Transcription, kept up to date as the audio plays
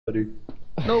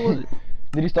No,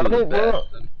 Did he start it, bro?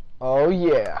 Oh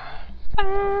yeah.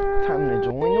 Time to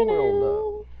join the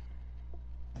world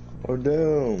Oh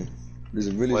damn. There's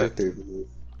a village up there.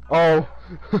 up.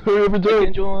 Oh, hurry up and I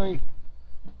can join. join.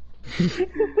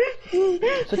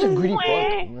 Such a greedy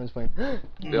fuck. No, it's fine.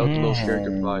 The ultimate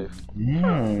character 5.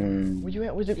 Where you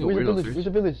at? Where's the village? Fish. Where's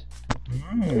the village?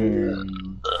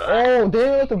 Oh damn,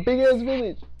 that's a big ass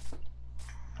village.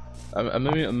 I'm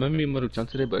maybe Maruchan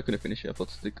today, but I couldn't finish it. I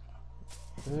felt sick.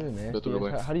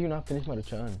 How do you not finish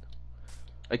Maruchan?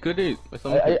 I couldn't.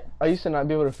 I used to not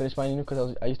be able to finish mine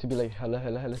because I used to be like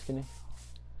hella skinny.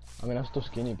 I mean I'm still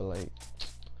skinny, but like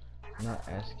not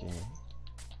as skinny.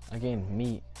 I gained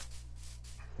meat.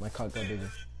 My cock got bigger.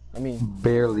 I mean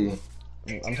barely.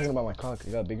 I'm talking about my cock.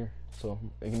 It got bigger, so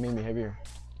it made me heavier.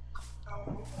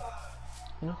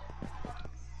 You know?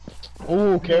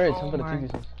 Oh, carrots! I'm gonna take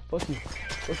these ones. Fuck you.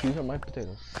 Fuck you. These are my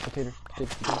potatoes. Potatoes.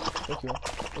 Fuck you.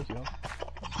 Fuck you.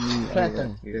 Plant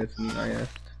them. Yes, I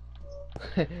asked.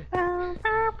 I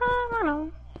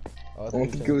don't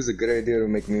think it was a good idea to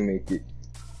make me make it.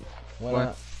 Why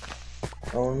not?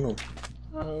 I don't know.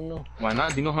 I don't know. Why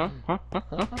not? Dino, huh?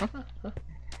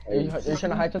 Are you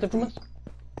trying to hide something from us?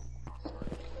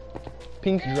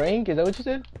 Pink drink? Is that what you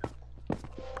said?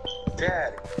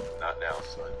 Dad, not now,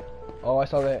 son. Oh, I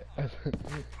saw that.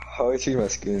 How I change my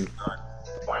skin?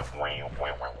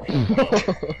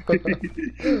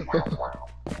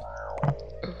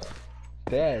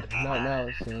 Dad, not now,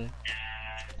 son.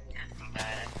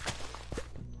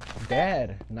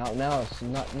 Dad, not now,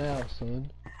 not now,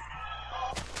 son.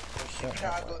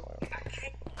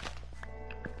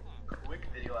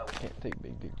 Can't take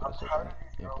big dick, but it's okay.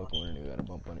 Ain't fucking with a nigga, got a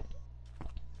bump on it.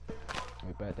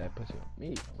 We bat that pussy on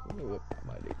me. Whip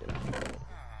my dick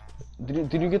that.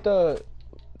 Did you get the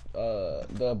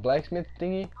blacksmith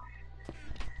thingy?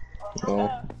 No.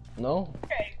 No?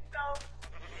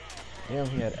 Damn,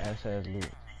 he had ass loot.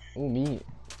 Ooh, meat.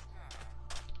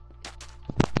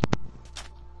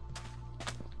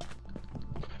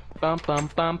 Bum bum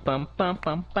bum bum bum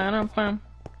bum bum bum.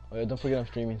 Oh yeah, don't forget I'm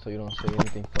streaming, so you don't say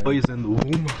anything funny. Oh, he's in the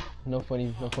womb. No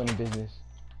funny business.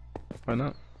 Why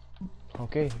not?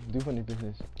 Okay, do funny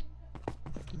business.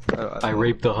 I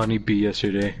raped the honeybee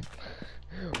yesterday.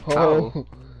 Oh,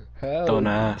 hell. Don't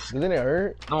ask. Doesn't it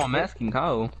hurt? No, I'm asking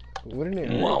how. Wouldn't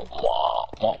it hurt?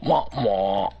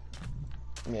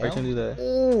 Why can't do that?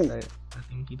 Ooh. I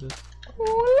think he does.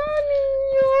 Hola,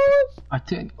 niños. I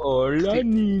think. Hola, I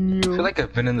niño. feel like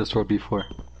I've been in this world before.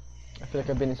 I feel like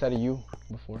I've been inside of you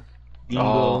before. Bingo.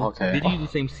 Oh, okay. Did you use the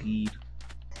same seed?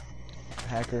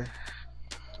 Hacker.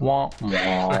 Wah,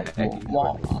 Shut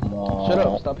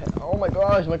up, stop. Oh my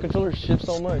gosh, my controller shifts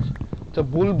so much. It's a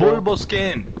bulbo. Bulbo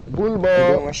skin.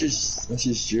 Bulbo. My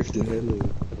shit's drifting. Hello.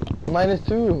 Mine is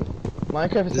too.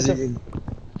 Minecraft is Does such a even...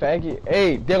 faggot.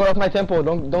 Hey, Diego, that's my temple.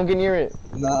 Don't get near it.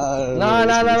 Nah.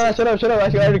 Shut up. Actually,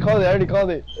 I already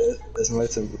called it. That's my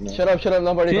temple now. Shut up.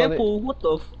 Nobody called it. Temple? What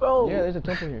the fuck? Yeah, there's a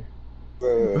temple here.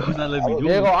 Bro. Who's not letting me do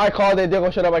Diego, it? I called it. Diego,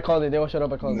 shut up. I called it. Diego, shut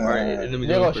up. I called it. Alright, let me do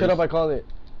Diego, it shut up. I first. called it.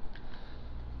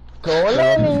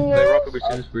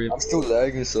 I'm still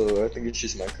lagging, so I think it's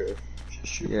just Minecraft.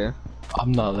 Yeah.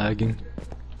 I'm not lagging.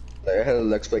 Like, I had a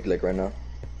lag spike like right now.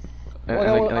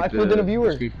 I pulled in a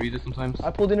viewer. Screen freezes sometimes.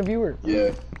 I pulled in a viewer.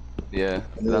 Yeah. Yeah.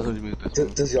 That's what you mean with this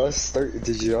one.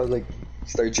 Did y'all like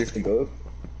start drifting up?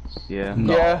 Yeah.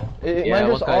 No. Yeah, mine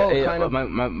just all kind of.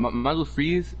 Mine will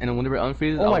freeze, and then whenever it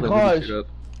unfreezes, Oh my gosh. Up.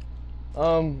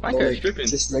 Minecraft stripping.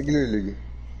 Just regularly.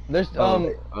 There's a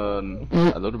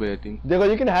little bit, I think. Diego,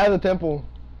 you can have the temple.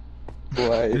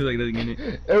 Why? There's like nothing in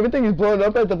it. Everything is blown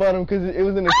up at the bottom because it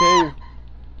was in a cave.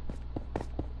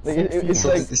 Like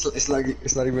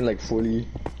it's not even like fully.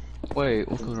 Wait,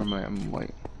 what color am I? I'm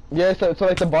white. Yeah, so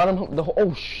like the bottom, the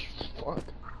whole, fuck.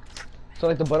 So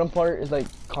like the bottom part is like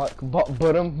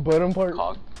bottom part.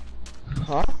 Cog.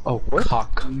 Huh? Oh,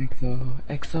 cock.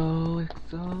 XO.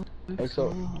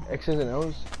 X's and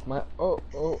O's. My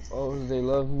O's, they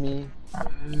love me.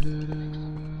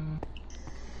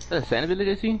 Is that a Santa village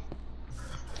I see?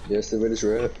 Yes, the village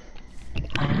red.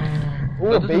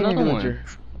 Ooh, a baby another villager.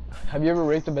 Have you ever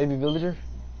raped a baby villager?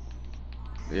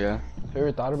 Yeah. Have you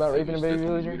ever thought about raping a baby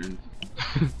villager?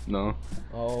 No.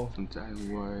 Oh. Sometimes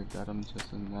I worry that I'm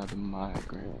just another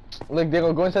migrant. Look,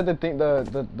 Diego, go inside the thing, the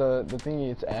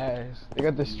thingy. It's ass. It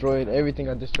got destroyed. Everything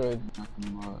got destroyed.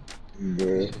 Nothing much.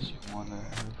 Bruh. Just you wanna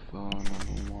have fun on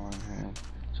the one hand.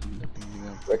 So looking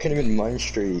up. I can't even mind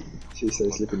straight. She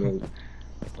says looking up.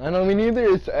 I know, me neither.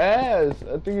 It's ass.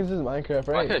 I think it's just Minecraft,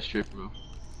 right? Minecraft strip, bro.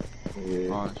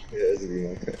 Yeah, it's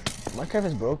really Minecraft. Minecraft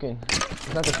is broken.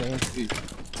 It's not the same.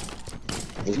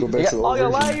 Let's go back to the old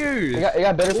version. Liars! It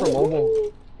got better for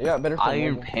mobile. You got better stuff.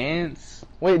 Iron pants.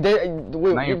 Wait,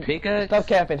 wait. Iron pickaxe. Stop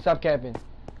capping. Stop capping.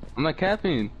 I'm not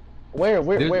capping. Where?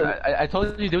 I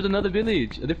told you there was another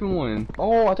village, a different one.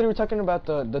 Oh, I thought you were talking about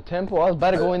the temple. I was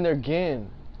about to go in there again.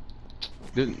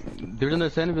 There's another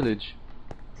sand village.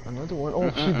 Another one? Oh,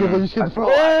 shit, you just the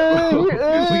front. We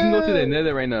can go to the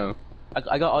nether right now.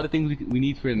 I got all the things we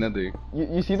need for the nether.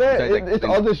 You see that? It's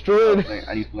all I destroyed.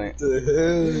 need plant. The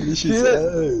hell? This See shit's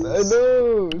that? I ass.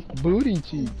 know. It's booty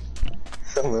cheeks.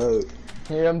 I'm out.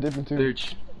 Yeah, I'm dipping too.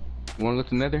 Search. You wanna go to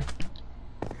the nether?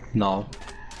 No.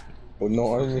 With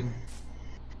no armor.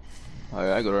 Alright,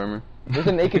 I got armor. There's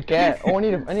a naked cat. Oh, I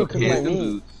need to cook my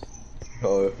meat.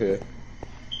 Oh, yeah.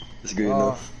 It's good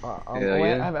enough. Yeah.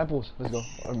 I have apples. Let's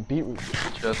go. Beetroot.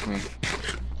 Trust me.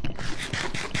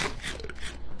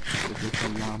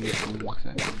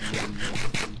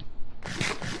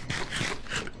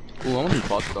 Ooh, I want some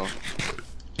pots though.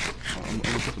 I'm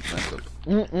gonna put some plants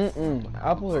up.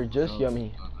 Apples are just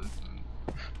yummy.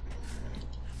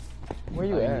 Where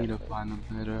you at? I need to find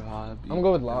a better hobby. I'm gonna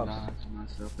go with lobs.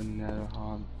 Myself another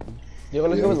hobby. Yo,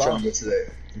 let's go with lobs.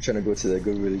 I'm trying to go to that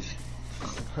good village.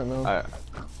 I know. Alright.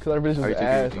 Cause our village was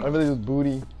ass. Our village was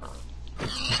booty.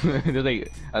 There's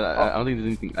like, I don't think there's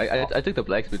anything. I took the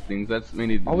blacksmith things. That's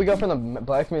mainly. All we got from the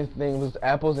blacksmith thing was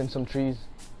apples and some trees.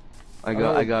 I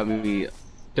got maybe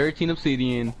 13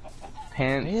 obsidian,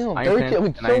 pants, Damn, iron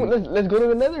 13. pants, Let's go to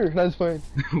the nether. That's fine.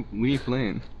 we ain't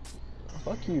playing.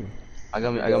 Fuck you. I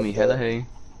got me hella hay.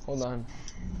 Hold on.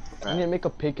 I need to make a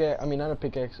pickaxe. I mean, not a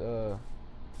pickaxe. I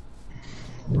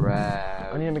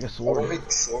need to make a I sword. want to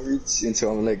make swords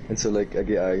until I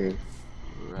get iron.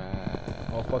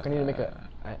 Oh fuck! I need to make an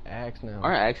axe now.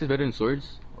 Aren't axes better than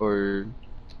swords? Or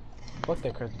Fuck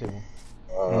that crafting table.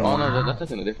 oh no, that's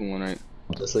like a different one, right?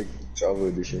 That's like Java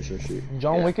edition or some shit.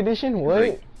 John Wick edition? What?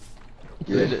 Like-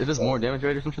 Yeah. Is this more damage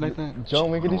rate or something like that?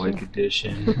 John Wick edition? Wick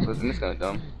edition. Listen, this kind of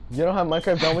dumb. You don't have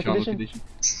Minecraft John Wick edition?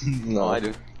 No, Oh, I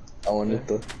do. I want it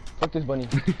though. Fuck this bunny.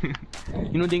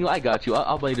 You know, Dingo, I got you.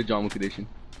 I'll buy you the John Wick edition.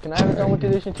 Can I have a John Wick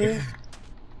edition too?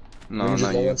 No, Let me just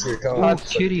not log you. into your account Oh, so I can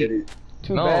kitty. get it.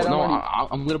 Too No, bad. no,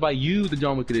 I'm gonna buy you the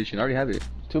John Wick edition. I already have it.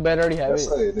 Too bad I already have That's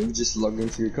it. right. Let me just log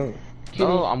into your account.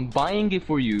 No, I'm buying it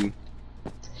for you.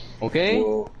 Okay?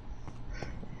 Well,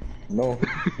 no.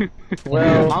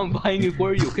 Well, I'm buying it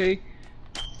for you, okay?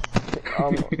 I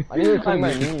need to clean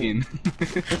my skin. meat.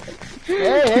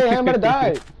 Hey, I'm about to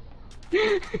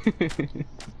die.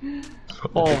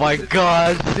 Oh my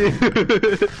god, dude!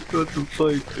 What the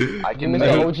fuck? I You can miss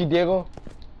make, the OG Diego?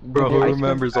 Bro, who Diego?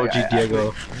 remembers OG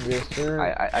Diego? Yes, sir.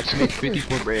 I can make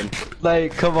 54 bread.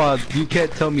 Like, come on, you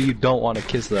can't tell me you don't want to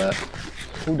kiss that.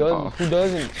 Who doesn't? Who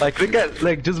doesn't? Like,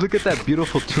 just look at that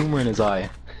beautiful tumor in his eye.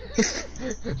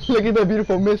 Look at that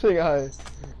beautiful missing eye.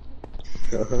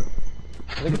 Look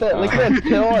at that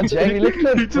tail on Jackie. Look at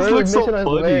that He just bird looks so missing on his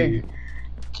funny. leg.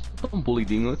 Don't bully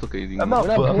Dingo, it's okay, Dingo. I'm not,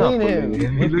 We're not I'm not bullying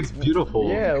bullying him. He looks beautiful.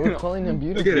 Yeah, we're calling him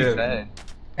Look beautiful. at him. Sad.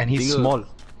 And he's Dingo. small.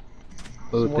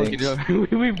 Oh, Small. thanks. You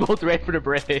know, we both ran for the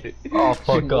bread. Oh,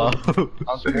 fuck off.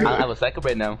 I have a sack of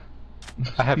bread now.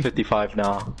 I have 55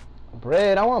 now.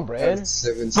 Bread, I want bread.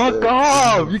 7 Fuck steps.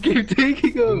 off! You keep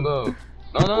taking them.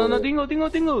 No,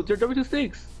 Dingo, They're double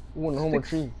sticks. You want a home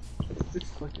tree.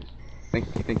 Thank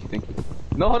you.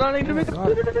 No, hold on, I need to make a.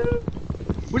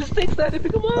 Where's the sticks at?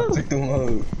 Pick them up. Pick them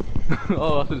up.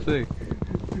 Oh, I was gonna say.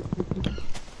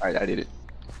 Alright, I did it.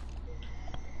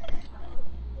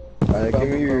 Alright, give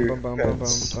me your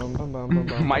pants.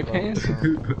 My pants?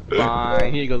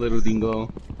 Fine, here you go, little Dingo.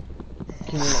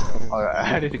 Alright, I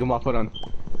had to take them off, hold on.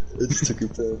 I just took your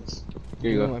pants.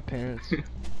 Here you My go. parents.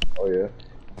 Oh yeah.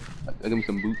 I'll give me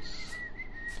some boots.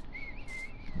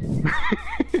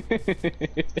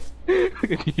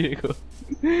 Look at Diego.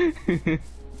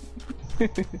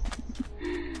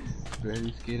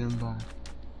 Ready skating by.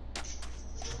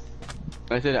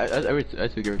 I said I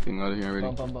took everything out of here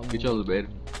already. Get y'all to bed.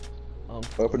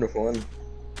 Open the phone. You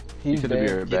He's said to be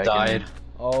dead. right He back. died.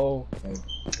 Oh.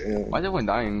 Damn. Why is everyone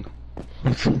dying?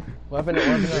 What happened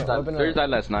to Serge died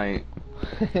last night.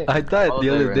 I died I'll the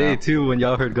die other right day now. too when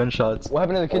y'all heard gunshots. What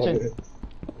happened in the kitchen?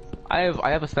 I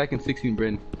have a stack and 16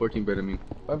 bread, 14 bread. I mean,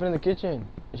 What happened in the kitchen?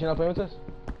 Is she not playing with us?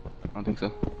 I don't think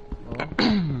so.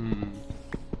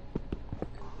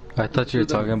 I thought you were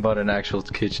talking about an actual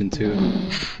kitchen too.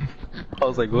 I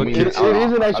was like, what I mean, It it's- kitchen?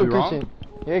 is an Are actual we wrong? kitchen.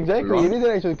 Yeah, exactly. Are we It is an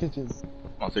actual kitchen. Come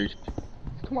on, Serge.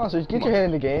 Come on, Serge, get your head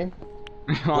in the game.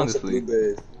 Honestly,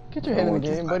 Get your head in the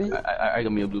game, buddy. I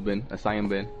got me a blue bed, a cyan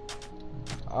bed.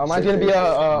 Mine's gonna be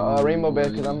a rainbow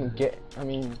bed because I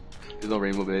mean. There's no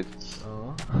rainbow beds.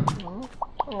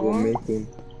 We'll make them.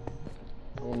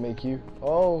 I'm gonna make you.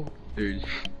 Oh. Serge,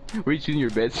 where you choosing your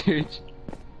bed, Serge?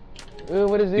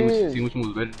 What is this? See which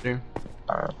one was better there?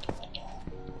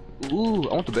 Ooh,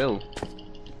 I want the bell.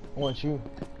 I want you.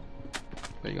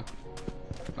 There you go.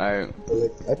 Alright.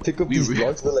 Like, I pick up these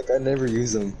blocks, but like I never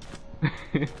use them.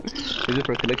 Is it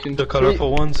for collection? The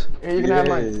colorful ones? Here, you can have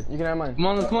mine. You can have mine.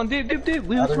 Come on, dip.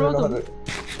 We I just rolled them.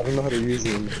 I don't know how to use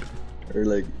them. Or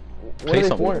like, What are they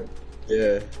for?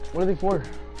 yeah, What are they for?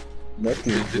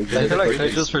 nothing. I feel like they're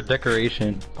just for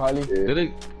decoration. Probably. Yeah.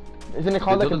 Isn't it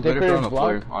called like a look better on decorative the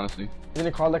block? floor, honestly. Isn't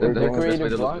it called like a They're the Best way decorative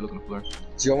to block? look on the floor.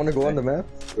 Do y'all want to go on the map?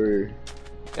 Or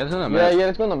Yeah, it's on the map. Yeah,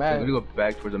 let's go on the map. Let me go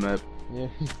back towards the map. Yeah.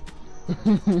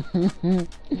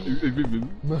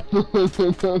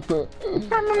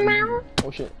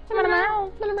 Oh shit.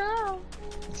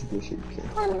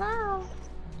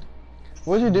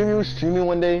 What would you do if you were streaming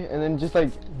one day and then just like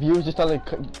viewers just started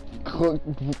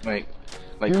Like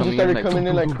viewers just coming started in, coming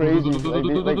in like crazy.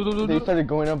 Like they started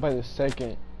going up by the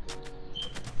second.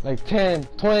 Like 10,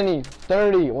 20,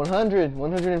 30, 100,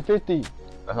 150.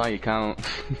 That's how you count.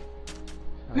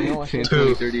 I know I 10,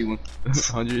 said, 20, 30,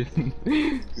 100.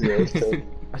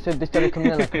 I said they started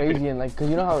coming in like crazy and like, cause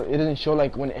you know how it doesn't show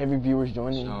like when every viewer's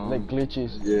joining, like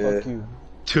glitches. Yeah. Fuck you.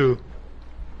 2.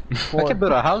 I 4. can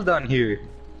build a house down here.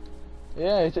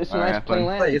 Yeah, it's a Alright, nice have plain fun.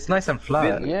 land. Like, it's nice and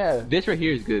flat. Yeah. This right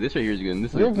here is good. This right here is good. And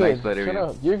this is You're a nice good. flat Shut area.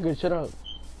 up. You're good. Shut up.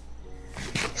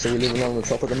 so we live on the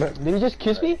top of the map? Did he just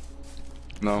kiss me?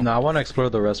 No. No, I want to explore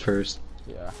the rest first.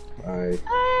 Yeah. Alright.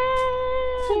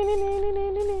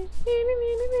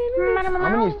 I'm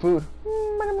gonna need food.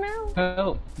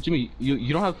 Hell, Jimmy,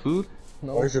 you don't have food?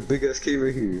 No. There's a big ass cave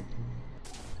right here.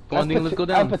 Come on, Dingo, let's go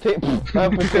down. I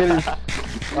have potatoes.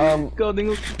 Go,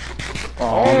 Dingo.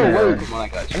 Oh, man. wait. Come on, I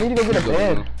got you. I need to go get a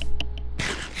bed.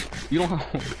 You don't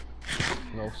have.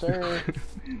 No, sir.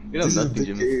 You don't This have is a nothing, big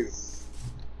Jimmy. cave.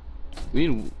 We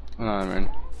need. Nah, man.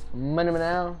 Money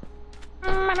now.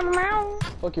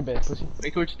 Fuck your bed, pussy.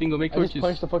 Make torches, Dingo. Make I just torches.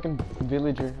 punched the fucking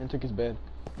villager and took his bed.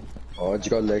 Oh, I just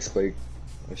got leg spike.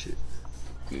 Oh shit.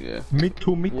 Yeah. Me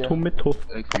too. Yeah.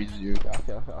 That freezes you. Yeah, okay.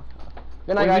 Good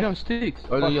Oh, night, we guys. don't have sticks.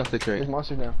 Oh, no, you have sticks, There's right?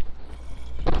 monsters now.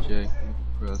 J.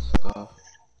 Press stuff.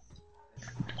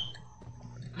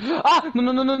 Ah!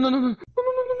 No.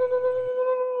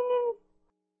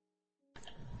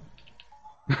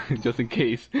 Just in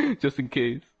case. Just in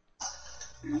case.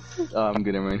 Oh, I'm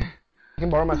good, man. I can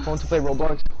borrow my phone to play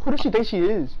Roblox. Who does she think she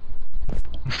is?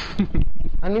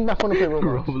 I need my phone to play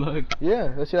Roblox. Roblox. Yeah,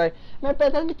 that's like, ¿me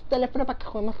prestas mi teléfono para que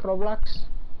juguemos Roblox?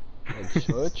 Like,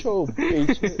 shut your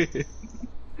bitch.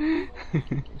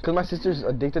 Cause my sister's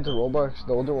addicted to Roblox,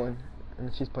 the older one,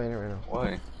 and she's playing it right now.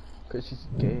 Why? Cause she's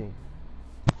gay.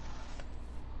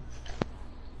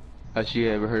 Has she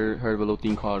ever heard of a little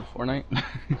thing called Fortnite?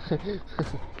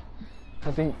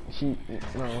 I think she,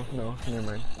 no, never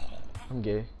mind. I'm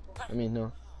gay. I mean,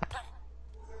 no.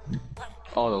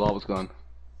 Oh, the lava's gone.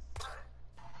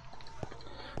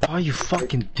 Oh, you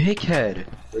fucking dickhead.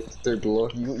 Like third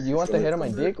block. You want the head of my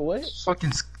dick? What?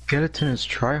 Fucking skeleton is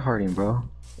tryharding, bro.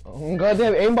 Oh,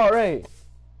 goddamn, aimbot right.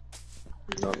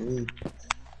 Not me.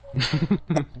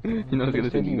 You know, it's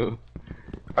gonna say Dingo.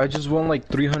 I just went like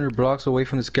 300 blocks away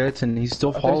from the skeleton and he's still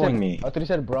I thought he following said- me. I thought he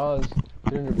said bras.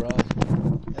 300 bras.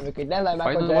 Okay, that's like Why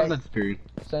Michael does one Jackson. disappear?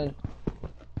 Son.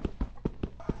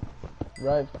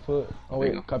 Right foot. Oh There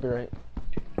you wait, go. copyright.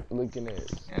 Looking at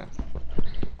it. Yeah.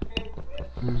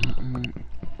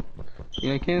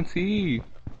 Yeah, I can't see. You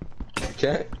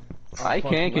can't? I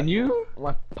can. Can you?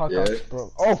 My pocket Yeah.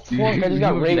 broke. Oh fuck! You I just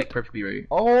got have like raped. perfectly right.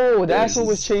 Oh, that's what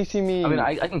was chasing me. I mean,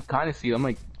 I can kind of see. I'm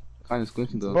like kind of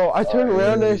squinting though. Bro, I turned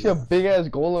around and I see a big ass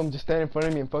golem just stand in front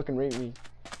of me and fucking rape me.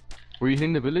 Were you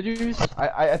hitting the villagers?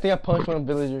 I think I punched one of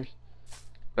the villagers.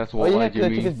 That's Oh why, yeah, 'cause I took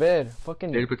Jimmy. his bed.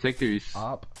 Fucking They're protectors.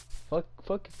 op.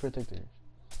 Fuck his protectors.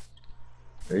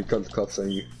 He called the cops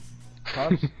on you.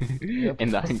 Cops? Yep.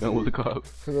 And I ain't going with the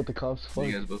cops. Who got the cops? Fuck.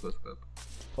 You guys both messed up.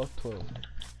 Fuck 12.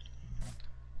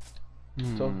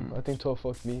 12. I think 12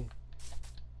 fucked me.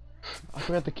 I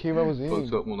forgot the cave I was in.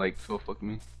 So more like so fuck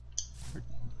me.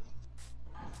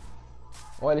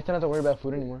 Oh, at least I don't have to worry about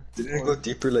food anymore. Didn't it go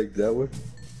deeper like that one?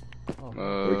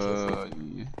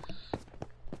 Yeah.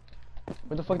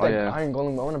 What the fuck Oh, that yeah. iron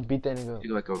golem? I wanna beat that nigga up.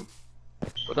 You like a.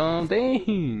 But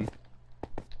dang.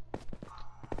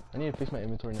 I need to fix my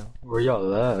inventory now. Where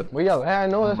y'all at? Wait, y'all, I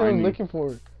know that's what I'm Mine. looking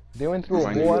for. They went through a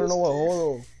Mine hole, I is- don't know what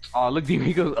hole Oh, look,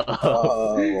 Dimi goes. Oh.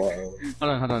 Oh,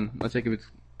 wow. Hold on. Let's check if it's.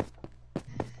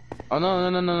 Oh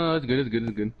no, it's good.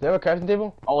 though. Do you have a crafting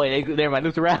table? Oh wait, there, my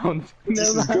loop's around. This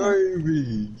is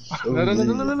garbage. No,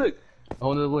 look.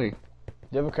 Hold it away. Do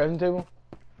you have a crafting table?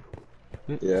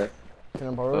 Yeah, Can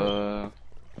I borrow it?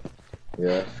 yeah.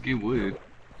 Let's get wood.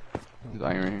 There's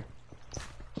iron right here.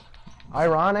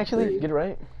 Iron, actually? Get it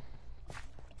right?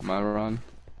 Myron.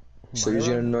 So you're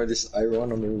gonna ignore this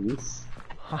iron on the roof?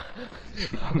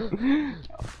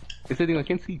 It's the thing I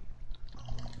can't see.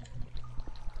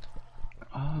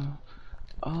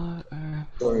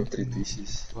 Or in 3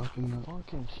 pieces.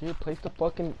 Fucking shit, place the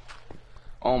fucking...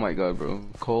 Oh my god, bro.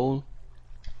 Coal.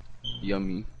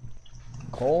 Yummy.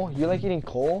 Coal? You like eating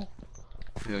coal?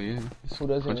 Hell yeah. Who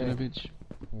doesn't? Punching Yeah. a bitch.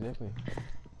 Exactly.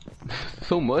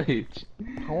 So much.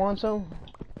 I want some.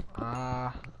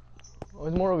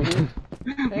 There's more over here.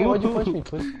 Hey, why'd you punch me,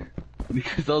 puss?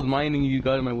 Because I was mining you,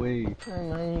 got in my way.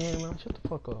 Shut the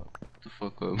fuck up. Shut the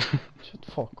fuck up. Shut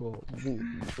the fuck up.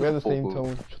 We have the same Fuck up.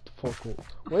 tone. Shut the fuck up.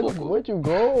 Fuck up. Where'd you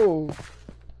go?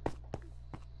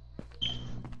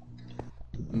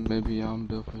 Maybe I'm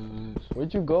built for this.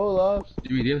 Where'd you go, Loves?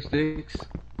 Jimmy, do you have sticks?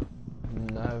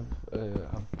 I have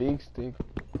a big stick.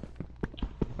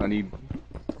 I need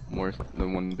more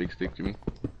than one big stick, Jimmy.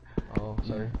 Oh,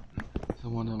 sorry. The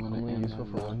one I'm gonna Only end useful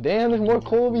for on. one. Damn, there's more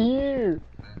coal over here.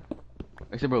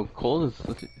 I said, bro, coal is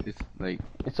such a, it's like,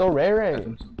 It's so rare, right?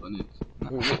 abundance.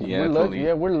 We're lucky.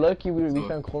 Yeah, we're lucky we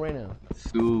found coal right now.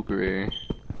 Super rare.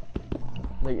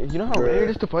 Like, you know how rare it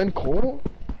is to find coal?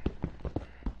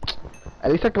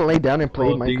 At least I can lay down and play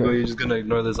Oh, Dingo, Minecraft. you're just gonna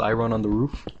ignore this iron on the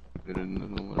roof?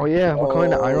 Oh yeah, we're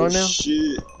calling it iron now?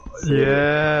 Shit.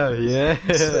 Yeah.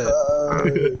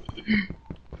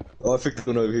 Oh, I picked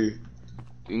one over here.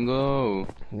 Dingo.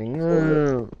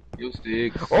 No. Yo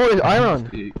sticks. Oh, it's iron.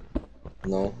 Stick.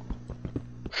 No.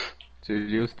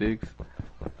 Sergio sticks.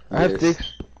 I have Yes.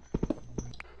 sticks.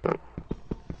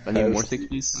 I need Have more sticks,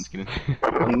 please. I'm just kidding.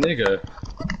 Nigga.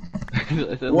 I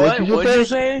said, What? What'd you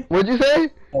say? What'd you say?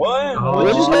 What?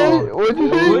 What'd you say? What'd you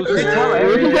say?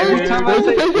 Every time I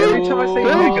say nigga,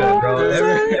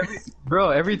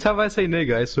 bro. Say Every time I say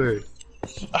nigga, I swear.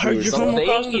 I heard you're from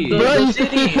across saying the, it. Bro, the you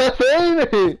city. keep saying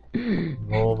it.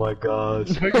 Oh my god.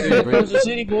 Across the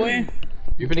city, boy.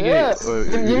 You're gonna Yeah, get you're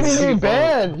gonna get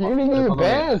banned. You're gonna get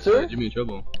banned, sir. Jimmy in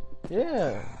trouble.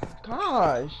 Yeah.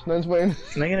 Gosh. No, it's fine.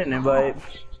 Can I get an invite?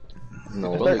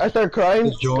 No. I start crying.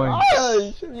 Just join.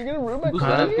 Gosh, you're gonna ruin my Who's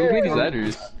that? Who made these career.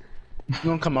 ladders? You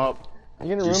gonna come up?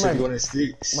 You're gonna You ruin said you my wanted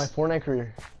sticks. Fortnite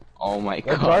career. Oh my Like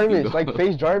god. Jarvis, Dingo. like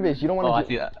face Jarvis. You don't Oh, I want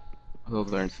see to. that.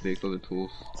 Those aren't sticks, those are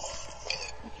tools.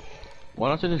 Why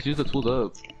don't you just use the tools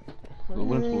up? The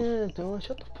wooden tools. Dude,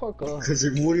 shut the fuck up. Cause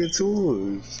they're wooden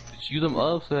tools. Just use them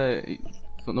up so that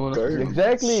so no one else Garbage. can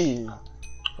Exactly.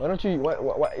 Why don't you?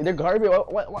 Why? They're garbage.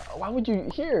 Why would you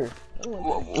here? I don't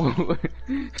want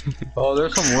Oh,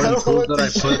 there's some wooden tools that I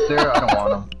put there. I don't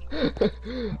want them. that.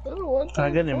 I don't want Can I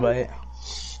that. get an invite?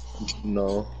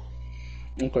 No.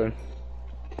 Okay.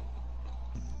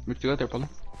 What you got there, Paulo?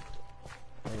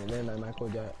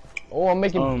 Oh, I'm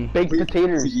making baked We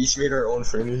potatoes. each made our own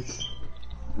furnace.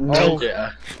 Oh,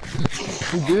 Yeah.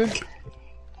 you did?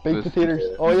 Baked This-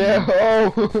 potatoes. Oh yeah.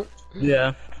 Oh,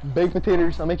 Yeah. baked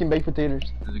potatoes. I'm making baked potatoes.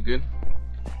 Is it good?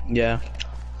 Yeah.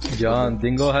 John,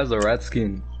 Dingo has a rat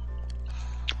skin.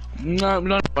 No,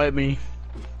 don't invite me.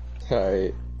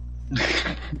 Alright.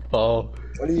 Oh.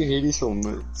 Why do you hate it so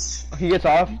much? He gets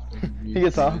off. He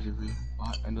gets off.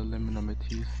 And the lemon on my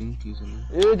teeth sink easily.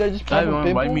 Ew, did I just pop No a one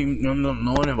invited me. pimple?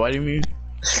 No one invited me.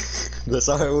 That's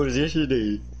how it was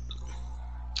yesterday.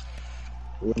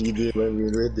 When you did when we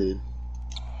Red Dead.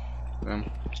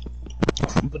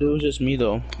 But it was just me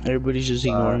though. Everybody's just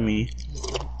ignoring me.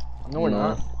 No, we're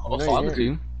not. I'll No, swap you're it to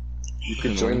you. You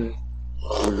could join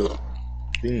the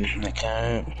thing. I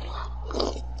can't.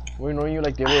 We're ignoring you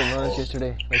like they were ignoring us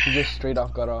yesterday. Like you just straight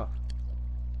off got off.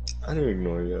 I don't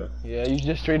ignore you. Yeah, you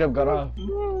just straight up got off.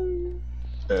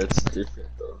 That's different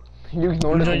though. You I'm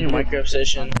ignored us. joining your Minecraft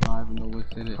session. I don't even know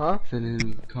what's in it. Huh? Said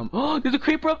it come. Oh, there's a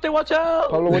creeper up there. Watch out!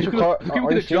 Pablo, what you call? The creeper Are you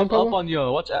gonna streaming, jump up Pablo? on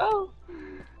you. Watch out!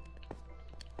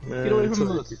 Man, Get away from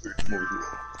tell us. the keeper, come over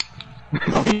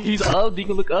here. He's up. You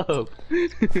can look up. Tell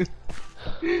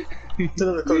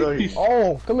him to come down here.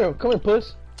 Oh, come here,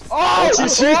 puss. Oh,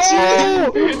 shit.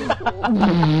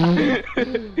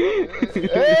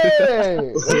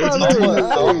 Hey, that's not very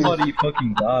nice. Somebody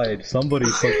fucking died. Somebody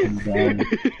fucking died.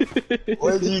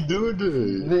 Why did you do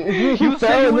this? He You said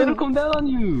fell he and wanted then. to come down on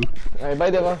you. Alright, bye,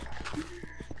 Deva.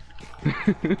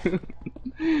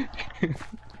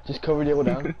 Just cover Diego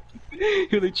down.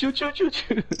 You're like choo choo choo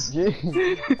choo. Gee,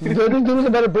 those dudes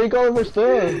about to break all of our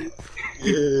stuff.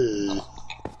 Yeah.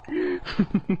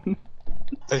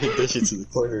 I hit that shit to the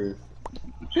corner.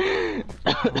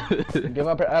 Give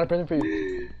out a present for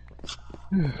you.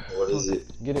 What is it?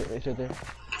 Get it, it's right there.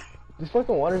 This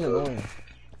fucking water's annoying.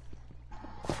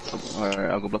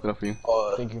 Alright, I'll go block it up for you.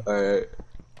 Thank you. Alright.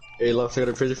 Hey, Lux, I got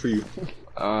a present for you.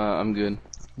 I'm good.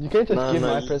 You can't just Nah, give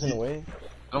nah, my you- present away.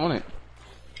 I don't want it.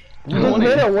 I don't want made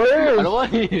it it. worse. I don't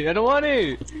want it. I don't want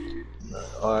it.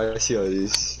 Oh, I see how it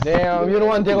is. Damn, you don't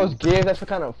want Diego's gift. That's what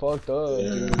kind of fucked up.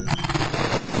 Dude.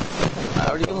 I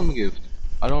already gave him a gift.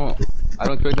 I don't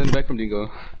expect nothing back from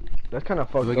Dingo. That's kind of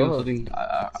If fucked I give him up. something,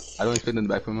 I don't expect nothing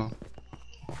back from him.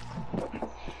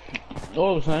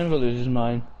 Oh, Sign Village is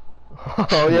mine.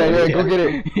 Oh yeah, yeah, go get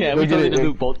it. Yeah, Go we get totally it.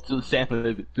 do both to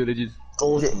sample villages.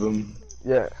 Both of them.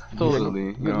 Yeah, Totally.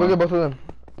 You go know. get both of them.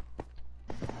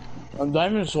 A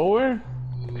diamond sword?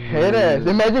 Head ass.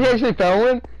 Imagine he actually found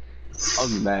one. Oh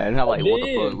man, I'm like, what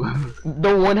the fuck?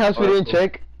 The one house we didn't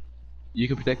check. You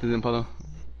can protect them, Paulo.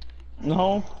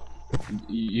 No.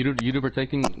 You do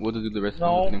protecting. We'll do the rest No.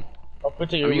 of the thing. I'll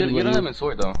protect I mean, everybody you don't but have you. a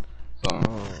sword though. So.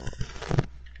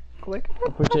 Click.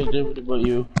 I'll protect everybody but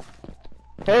you.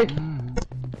 Hey,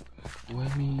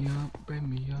 Wake me up, bring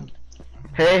me up.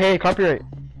 hey, copyright.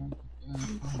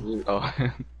 Oh.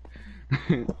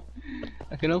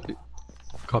 I can help it.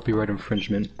 Copyright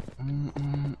infringement.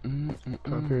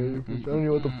 Copyright. I don't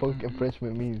know what the fuck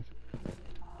infringement means.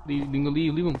 Leave him.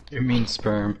 Mm. It means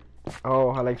sperm. Oh,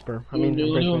 I like sperm. I mean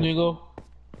infringement. Dingo.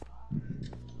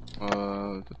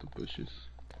 Just the bushes.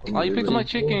 Oh, you picked up my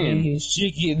chicken. His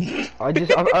chicken. I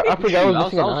forgot I was I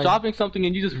missing an was eye. shopping something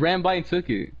and you just ran by and took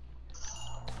it.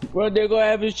 Where Dingo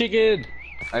have his chicken?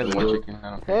 I have one chicken. I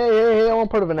don't. Hey, I want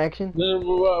part of an action. There's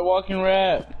a walking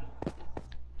rat.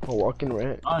 A walking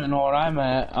rat. I don't know what I'm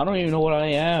at. I don't even know what I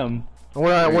am.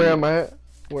 Where am I at?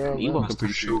 Where am I? Ewok, I'm Mr.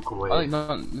 pretty sure. Shockwave. Oh, like,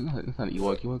 no, it's not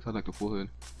Ewok. Ewok sounds like the full hood.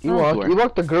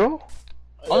 Ewok the girl?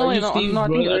 Oh no, Are wait, you no, Steve's no, I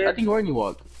brother? think you're an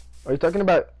Ewok. Are you talking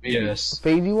about Yes.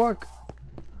 Phase Ewok?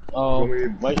 Oh, Are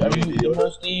are you emo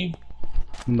Steve?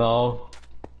 No.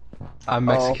 I'm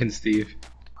Mexican, Steve.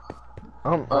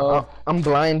 I'm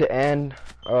blind and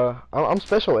I'm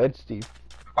special ed Steve.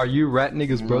 Are you Rat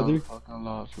Nigga's brother? Fucking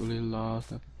lost, really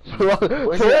lost.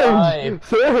 Surge!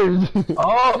 Surge!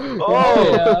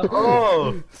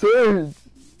 Oh! Surge!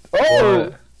 Oh!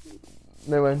 What?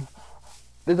 Never mind.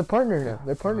 There's a partner now.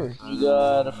 They're partners. You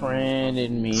got a friend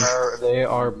in me. They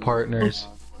are partners.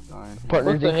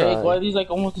 Partners What the in heck? crime. Why are these like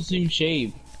almost the same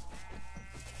shape?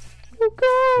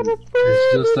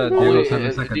 It's just that Oh, Diego's wait,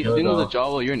 having like a Dingo's a dildo.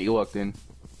 Jawa, you're an Ewok then.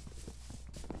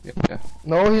 Yeah.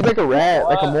 No, he's like a rat,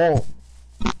 like a mole.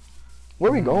 Where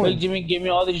are we Wait, going? Jimmy, give me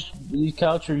all these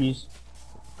cow trees.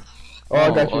 Oh, I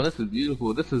got Oh, you. this is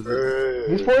beautiful. This is.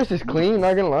 This forest is clean,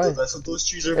 not gonna lie. That's what those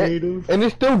trees are made of. And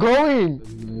it's still going!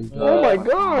 Oh my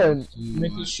god!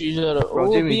 Make these trees out of. Bro,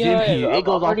 Oh, Jimmy, beehive. it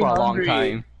goes I'm on for a already long hungry.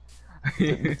 time.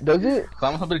 Does it?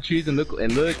 Climb on top of the trees and look,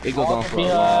 it goes on for a long.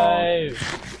 Beehive.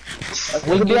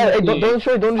 Where's the beehive? Hey, don't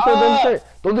destroy it, don't destroy it,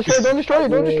 don't destroy it, don't destroy it,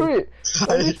 don't destroy it,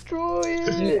 don't destroy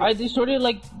it! I destroyed it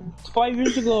like 5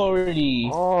 years ago already.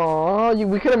 Aww,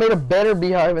 we could have made a better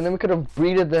beehive, and then we could have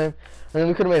breeded them, and then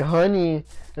we could have made honey, and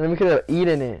then we could have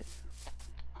eaten it.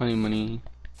 Honey money.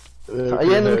 Yeah, and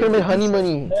then we could have made honey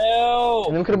money, and No!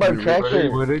 then we could have bought a Hey, tractor.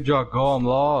 where did y'all go? I'm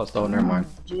lost. Oh, never mind.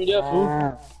 Give me that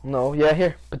food. No, yeah,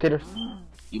 here, potatoes.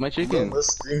 Eat my chicken.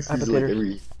 Let's green freeze Appetizer. like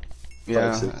every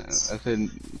Yeah, 5 seconds. I said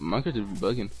Minecraft is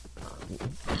bugging.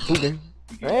 Okay.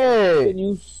 Hey! Can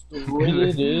you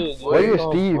split it? Why you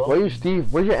Steve? Why you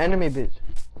Steve? Where's your anime bitch?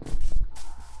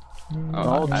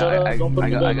 No, shut up. Don't put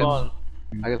me back on.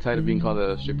 I got tired of being called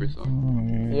a stripper, so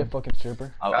Yeah, fucking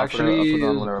stripper. I'll Actually, put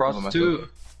on whatever I put on myself. prostitute.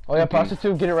 Oh yeah,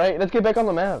 prostitute, get it right. Let's get back on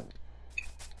the map.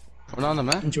 We're not on the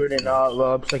map. Jordan,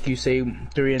 Lobs, like you say,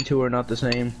 3 and 2 are not the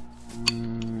same.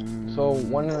 So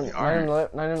 9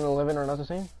 and 11 are not the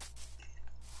same?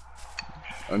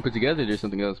 I mean, put together, there's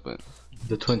something else, but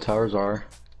The Twin Towers are.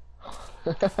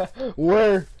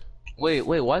 Where? wait,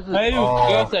 why is it? Hey, you get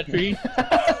off that tree.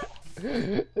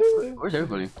 Where's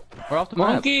everybody? We're off the map.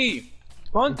 Monkey!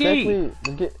 Monkey!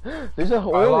 Exactly. There's a I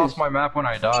horse. lost my map when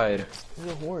I died.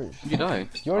 There's a horse. You die.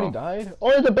 You already died? Oh,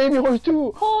 there's a baby horse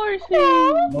too.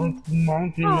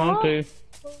 Monkey.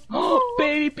 Oh,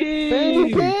 baby pig!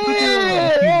 Baby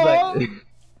pig! He's like,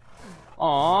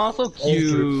 aw, so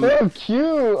cute. So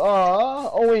cute. Aw.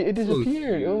 Oh wait, it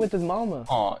disappeared. It went with his mama.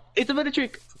 Aw, it's a better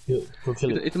trick. Go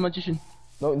kill it. It's a magician.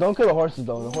 No, don't kill the horses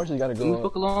though. The horses gotta Leave me go.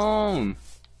 fuck alone.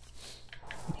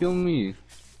 Kill me.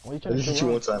 What are you trying I to hit kill?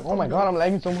 you one time. Oh my god, I'm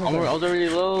lagging so I much. was already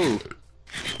low.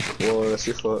 Well, that's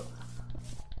your fault.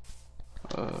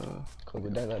 Cool,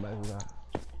 with that,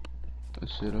 I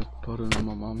should have put it on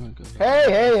my mama.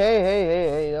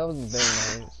 Hey, that was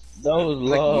very nice. That was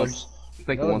Lobs. It's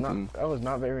like That was one not, thing. that was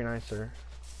not very nice, sir.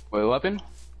 Wait, what happened?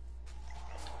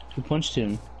 Who punched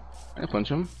him? I punch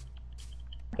him.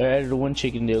 I added one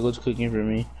chicken there. Goes cooking for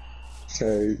me.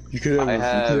 Okay, you could have, I you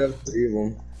have- could have 3 of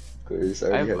them. Cause I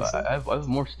already had some. I have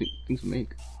more things to make.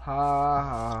 Ha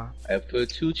ha. I have put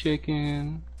 2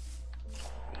 chicken.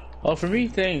 Oh, for me,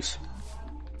 thanks.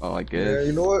 Oh, I guess. Yeah,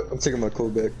 you know what? I'm taking my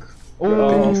code back.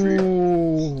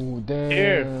 Oh, damn.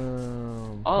 Here.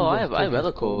 Oh, I have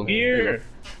other code. Here.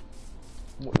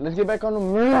 Let's get back on the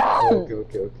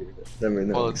Okay. Never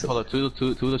mind. Hold up, two of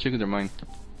the chickens are mine.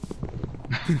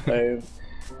 Hey.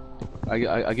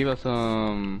 I give us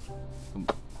some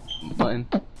button.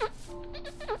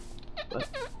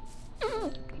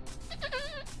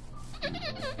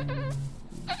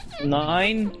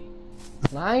 Nine.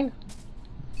 9?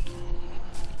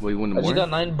 Wait, you want I more? just got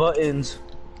 9 buttons.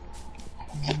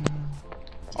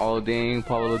 Oh dang,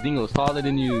 Pablo Dingo's taller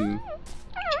than you.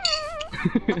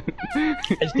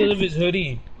 It's because of his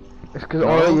hoodie. It's cause,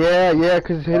 oh yeah,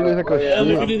 cause his head looks like a Yeah,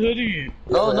 look at shit. his hoodie.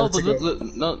 No, but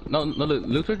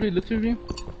look towards me.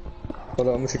 Hold on,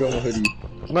 I'm gonna take out my hoodie.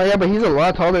 No, yeah, but he's a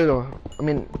lot taller though. I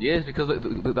mean, Yes, because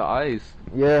the eyes.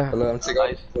 yeah. Hold on, I'm taking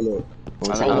out. Hold on.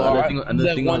 Is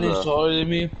that 1 inch taller than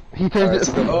me? He turns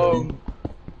it.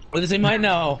 What is in mine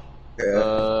now?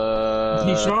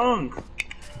 He's shrunk.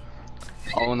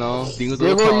 Oh no, Dingo's a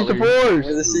Diego, use the little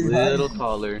force. little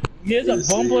taller. He has a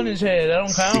bump on his head. That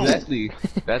don't count. Exactly.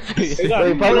 That's He got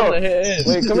Wait, a bump Pablo. on the head.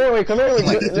 Wait, come here.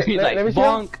 He's like Let me see him.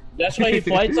 bonk. That's why he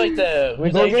fights like that. Wait,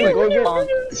 He's go like,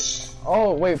 again.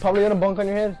 Oh, wait, Pablo, you got a bunk on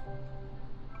your head?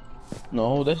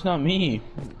 No, that's not me.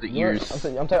 The I'm ears.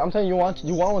 telling you, you want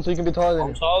one so you can be taller than I'm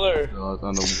him. taller.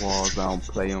 On the walls, I don't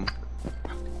play them.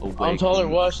 I'm taller.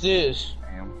 Watch this.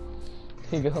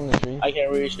 He gets on the tree. I can't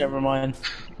reach. Never mind.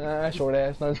 Short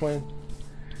ass, not just playing.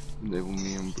 Live with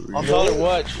me and breathe. I'm taller.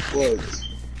 Watch.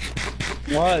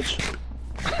 Watch.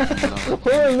 What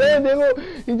was that, Diego?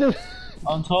 He just.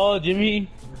 I'm tall, Jimmy.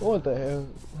 What the hell?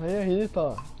 Oh, yeah, he is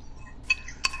tall.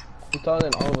 He's taller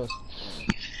than all of us.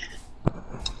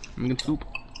 I'm gonna soup.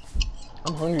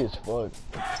 I'm hungry as fuck.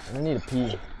 And I need to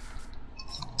pee.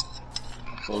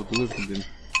 Oh, do it then.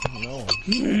 No.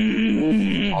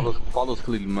 Paulo's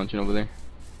clearly munching over there.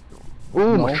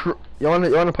 Ooh, No. you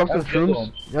wanna pop some That's good shrooms?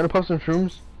 one. You wanna pop some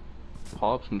shrooms?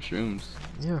 Pop some shrooms.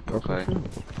 Yeah, pop Okay. some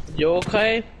shrooms. You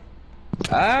okay?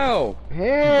 Ow!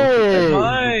 Hey!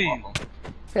 Mine.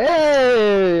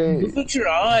 Hey! Look at your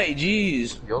eye.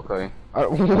 Jeez. You okay?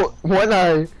 One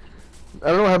eye. I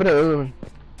don't know what happened to the other one.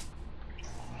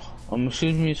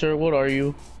 Excuse me, sir. What are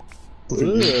you?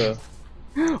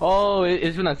 Oh,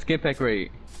 it's been on skin pack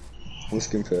rate. What's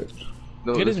skin pack?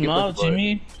 No, Get the his skin mouth, pack rate.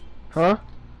 Jimmy. Huh?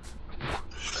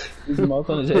 His mouth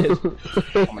on his head.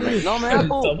 No, man.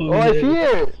 Oh, I see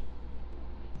it!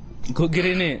 Go get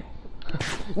in it.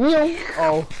 Meow.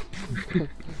 Oh.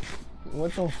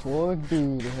 What the fuck,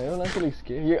 dude? Hell, that's really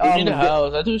scary. Get in the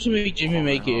house. I think we should make Jimmy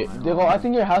make it. Diego, I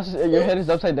think your head is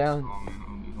upside down.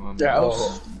 The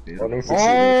house.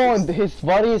 Oh, his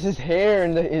body is his hair,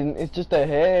 and it's just the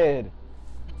head.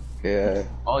 Yeah.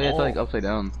 Oh yeah, it's like upside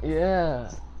down. Yeah.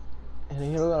 And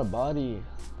he don't got a body.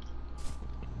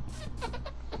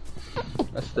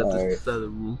 That's Alright. the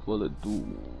room full of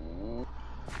doom.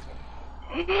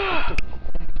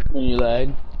 When you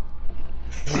lag.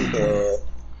 Uh,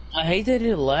 I hate that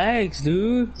it lags,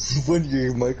 dude. when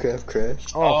your Minecraft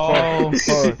crashed? Oh,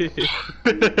 fuck.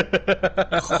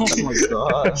 Oh my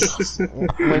god.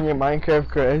 When your Minecraft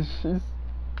crashes.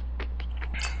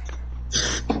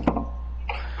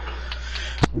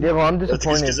 Diego, I'm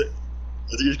disappointed. I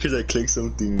think it's because I clicked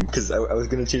something. Because I was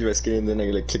gonna change my skin, and then I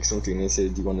like clicked something, and it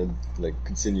said, "Do you want to like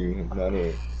continue?" And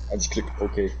anyway, I just clicked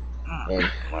OK. And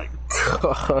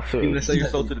You gonna sell your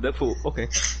soul to the devil? Okay.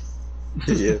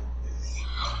 yeah.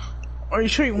 Are you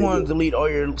sure you want to delete all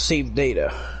your saved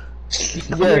data?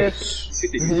 Yes.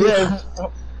 Yes.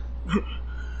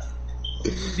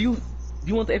 Do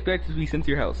you want the FBI to be sent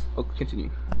to your house? Oh, continue.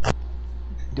 Do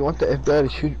you want the FBI to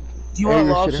shoot? Do you want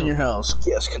your lobs shit in out? your house?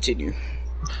 Yes, continue.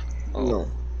 Oh, No.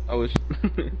 I wish.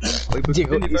 Wait, but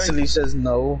Diego continue, instantly says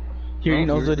no. He already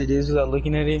No, knows what it is without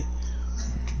looking at it.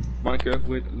 Minecraft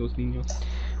with Los Niños.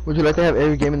 Would you like to have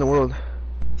every game in the world?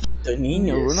 The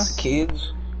Nino, we're not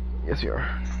kids. Yes, you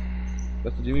are.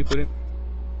 That's what Jimmy put in.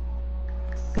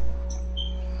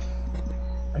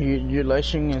 You're live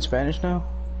streaming in Spanish now?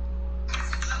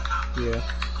 Yeah.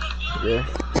 Yeah.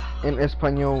 En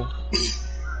español.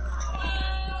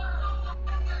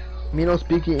 Me no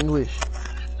speaking English.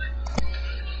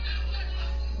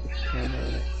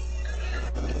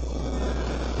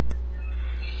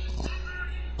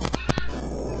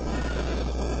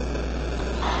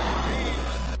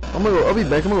 I'll be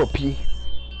back, I'm gonna go pee.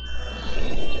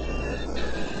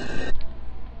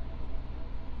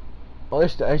 Oh,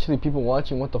 there's actually people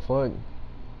watching, what the fuck?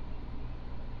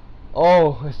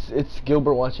 Oh, it's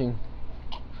Gilbert watching.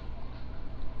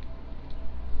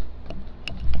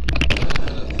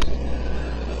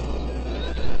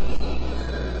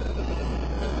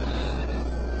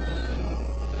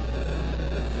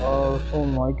 Oh,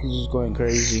 Mike is just going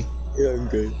crazy. Yeah, I'm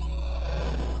good.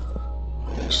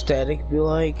 Static be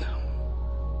like.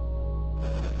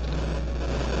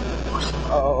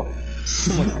 Oh.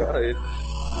 Oh my god.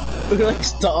 We like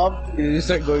stop and you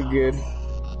start going good.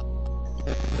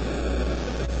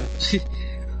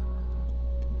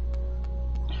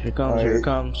 Here comes, here it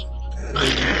comes.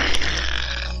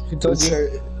 He told you.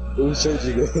 Who's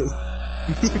charging us?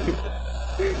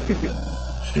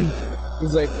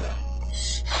 He's like,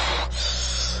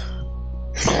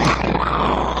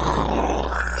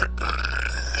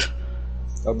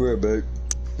 I'll be right back.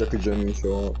 That could join me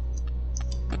show up.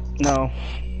 no.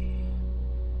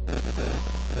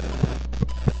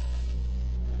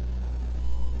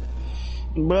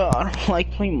 Bro, I don't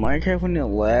like playing Minecraft when it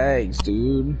lags,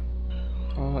 dude.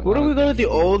 What do we go to the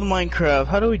old Minecraft?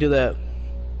 How do we do that?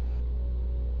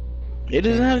 It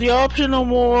doesn't have the option no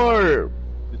more.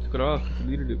 You took it off.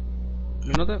 You deleted it.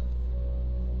 You know that?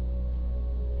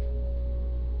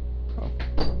 Oh,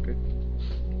 okay.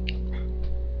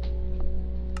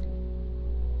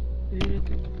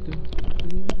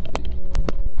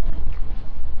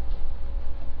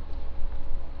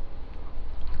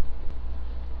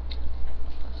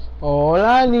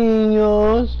 Hola,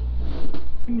 niños.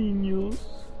 Niños.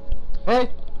 Hey.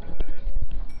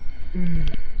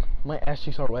 My ass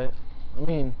cheeks are wet. I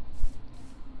mean,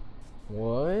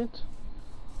 what?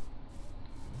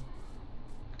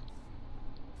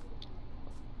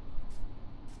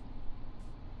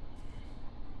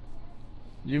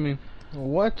 Jimmy,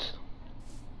 What?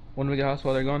 wanna make a house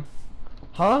while they're gone?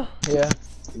 Huh? Yeah.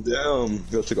 Damn,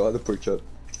 Bill took all the pork chop.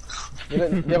 They're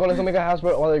gonna make a house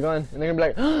while they're gone, and they're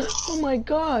gonna be like, "Oh my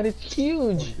God, it's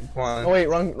huge!" Come on. Oh wait,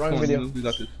 wrong Come on, video. We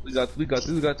got this. We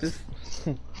got this.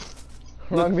 Wrong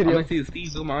Look, video. I see the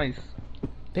Steve's on my eyes.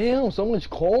 Damn, so much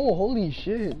coal. Holy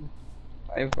shit.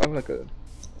 I have like a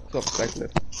couple stacks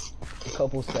left. A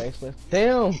couple stacks left.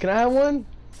 Damn, can I have one?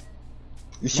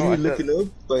 You see No, me I looking up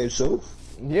by yourself?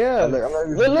 Yeah. I'm not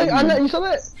even Look, I'm filming. not. You saw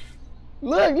that?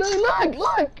 Look.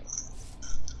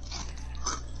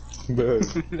 Bro,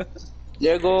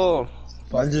 Diego,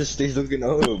 I just stays looking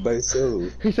up by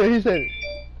yourself. He said.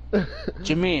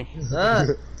 Jimmy, Ah.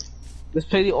 let's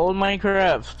play the old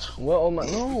Minecraft. Well, oh my,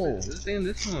 no. Let's stay in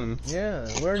this one. Yeah, we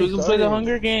So already we can play started. the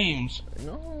Hunger Games.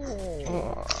 No.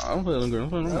 I don't play longer. I'm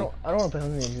playing I longer. don't want to play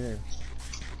Hunger Games either.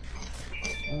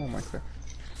 Oh, Minecraft.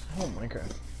 Oh,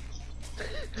 Minecraft.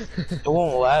 It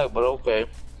won't lag, but okay.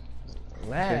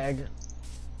 Lag?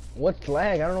 What's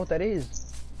lag? I don't know what that is.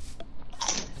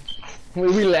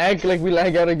 We lag? Like we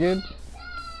lag out again?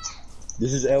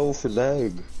 This is L for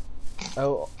lag.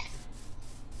 Oh.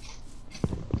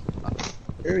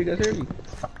 Here you guys hear me.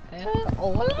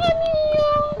 Oh,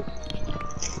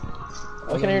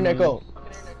 I can hear an echo.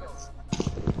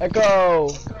 Echo!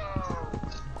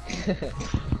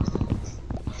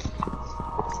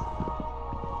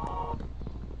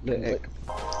 The egg.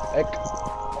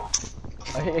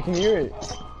 I can hear it.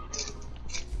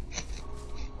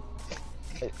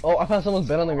 Oh, I found someone's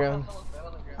bed on the ground.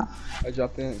 I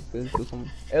dropped in. There's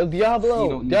someone. El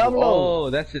Diablo! Diablo! Oh,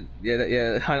 that's it. Yeah,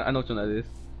 yeah. I know which one that is.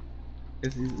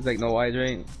 It's like no eyes,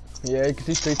 right? Yeah, you can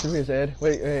see straight through his head.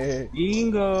 Wait.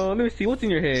 Bingo. Let me see what's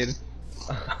in your head.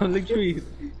 Look tree.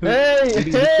 Hey!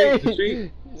 Hey! The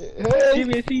tree. Hey! Give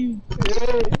me a team.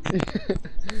 Hey!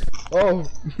 Oh,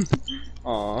 Aww.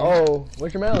 oh,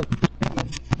 what's your mouth?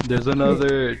 There's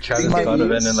another challenge My cloud ears?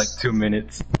 event in like 2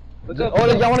 minutes. What's up? Oh,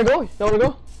 y'all wanna go? Y'all wanna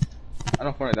go? I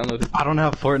don't Fortnite. Download it. I don't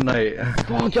have Fortnite.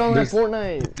 Fuck, y'all have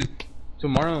Fortnite.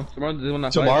 Tomorrow there's one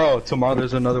at 5. Tomorrow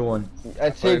there's another one.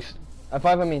 At 6. At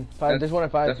 5, I mean. 5. There's one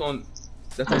at 5. That's one.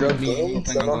 That's one me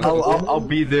playing on. I'll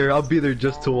be there. I'll be there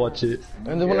just to watch it.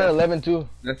 And there's one at 11 too.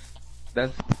 That's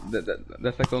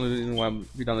like the only reason why I'm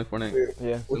downloading Fortnite.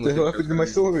 Yeah. What the hell happened to my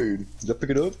sword? Did I pick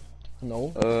it up?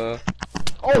 No.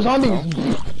 Oh, zombies!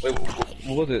 wait,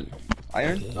 what was it?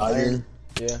 Iron? Iron.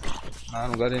 Yeah. Nah, I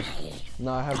don't got it.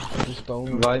 Nah, I have the stone.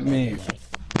 Invite me.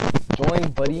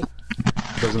 Join, buddy.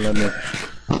 Doesn't let me.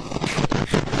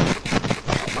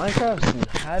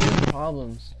 Minecraft's having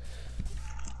problems.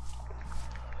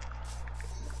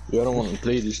 Yeah, I don't want to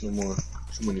play this no more.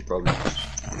 Too many problems.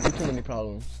 Too many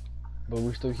problems. But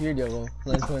we're still here, Diego.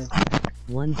 Let's play.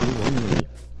 1v1 me.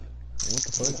 What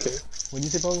the fuck? Okay. What'd you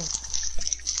say, Pablo?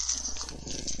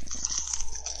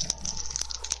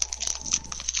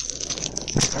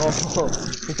 Oh,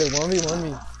 he said 1v1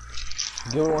 me.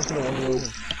 Gilbert wants to know 1v1 me.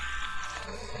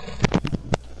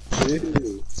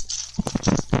 Ew.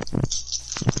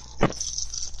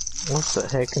 What the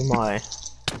heck am I?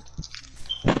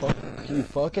 Fuck you,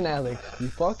 fucking Alex. You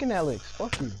fucking Alex.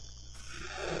 Fuck you.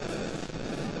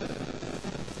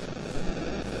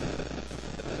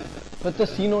 Put the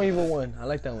See No Evil one. I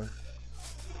like that one.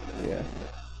 Yeah.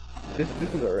 This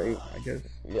is alright, I guess.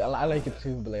 Yeah, I like it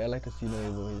too, but like, I like the See No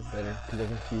Evil it's better because I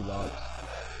can see logs.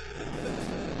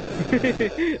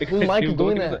 Whose mic is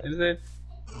doing that?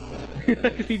 I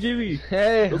can see Jimmy.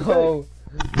 Hey, ho.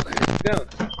 Down.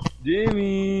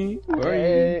 Jimmy. Where are you?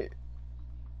 Hey.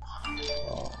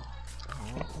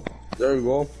 There you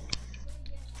go.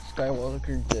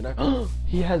 Skywalker Jedi.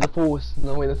 He has a force.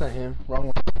 No, wait, that's not him. Wrong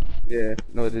one. Yeah,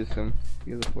 no, it is him.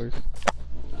 He has a force.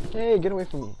 Hey, get away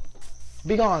from me.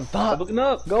 Be gone. Stop looking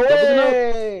up. Go Stop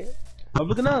away. I'm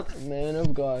looking up. Man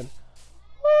of God.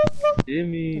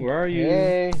 Jimmy, where are you?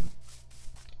 Hey.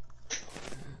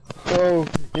 Bro,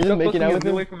 you're just making out with Get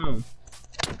him? away from him.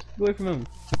 Get away from him.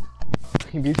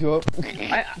 He beats you up.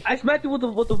 I smacked him with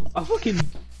the I fucking.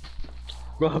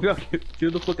 Bro, y'all get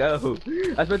the fuck out.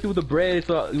 I smacked him with the bread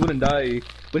so he wouldn't die.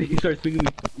 But he started swinging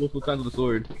me multiple times with the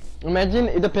sword. Imagine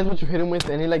it depends what you hit him with,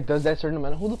 and he like does that certain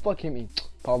amount. Who the fuck hit me?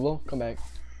 Pablo, come back.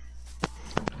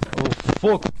 Oh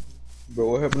fuck!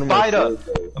 Bro, what happened to my Spider! sword,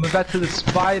 though? I'm about to the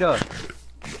spider!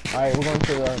 Alright, we're going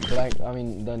to the black. I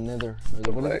mean the nether.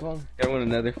 What is it called? Yeah, I want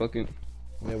another fucking.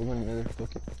 Yeah, we're going to nether.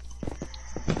 Fuck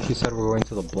it. He said we're going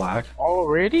to the black.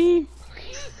 Already?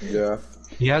 Yeah.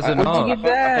 He has Where'd enough. Where'd you get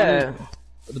that?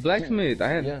 The blacksmith. I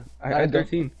had. Yeah. I had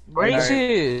 13.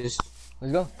 Racist.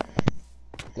 Let's go.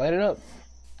 Light it up.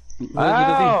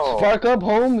 Ow. Spark up,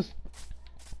 Holmes.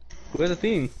 Where's the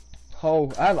thing?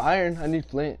 Oh, I have iron. I need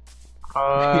flint.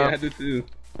 Yeah, I do too.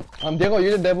 Diego,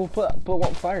 you're the devil. Put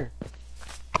one fire.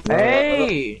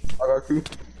 Hey. I got you.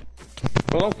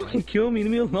 Bro, don't fucking kill me.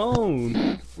 Leave me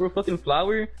alone. We're a fucking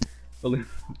flower.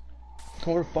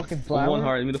 We're fucking One flower.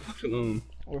 heart. Leave me the fuck alone.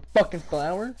 We're fucking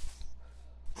flower.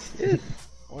 Yes.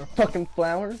 We're fucking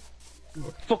flower. We're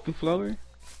a fucking flower.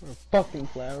 We're fucking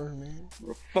flower, man.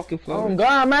 We're a fucking flower. Oh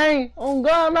God, man! Oh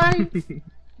God, man!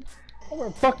 We're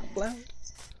a fucking flower.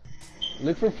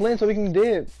 Look for flint so we can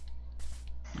dip.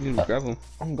 You need to grab him.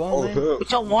 I'm gone, Oh, man. hell.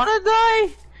 But y'all wanna die?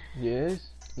 Yes,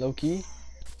 low key.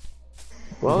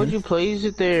 Why would you place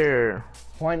it there?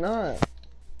 Why not?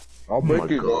 I'll break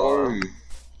it, God. don't worry.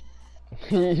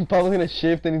 He's probably gonna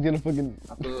shift and he's gonna fucking.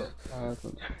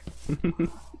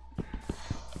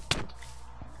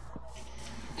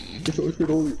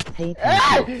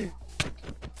 Hey!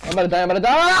 I'm about to die. I'm about to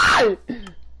die.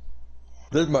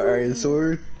 That's my iron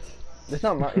sword. That's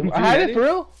not my. I had it for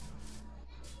real.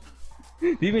 Do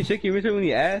you even check your inventory when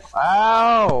you ask?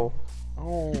 Ow.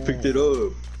 Oh. Picked it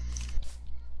up.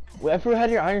 Wait, I forgot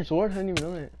had your iron sword. I didn't even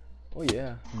know that. Oh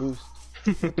yeah, boost.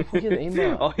 What the fuck is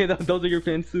aimbot? Oh yeah, those are your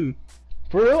pants too.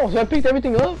 For real? So I picked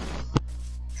everything up.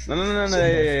 No.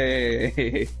 Hey.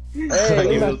 Hey, I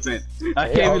gave you my- those pants. I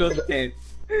gave you those pants.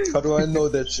 How do I know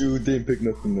that you didn't pick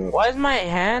nothing up? Why is my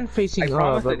hand facing I up?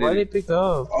 promise Like, I why didn't. did it pick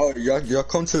up? Oh, y'all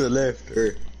come to the left.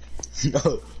 Or,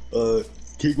 no,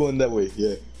 keep going that way,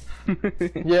 yeah.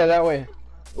 Yeah, that way.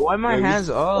 Why my Yeah, hands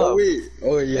Oh, up? wait.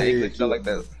 Oh, yeah, Yeah, you yeah. glitch out like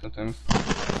that sometimes.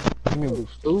 Give me a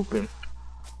boost. Stupid.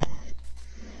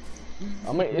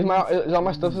 Is all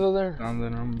my stuff still there? Down there,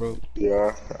 I'm broke.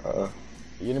 Yeah,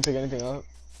 You didn't pick anything up?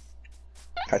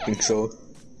 I think so.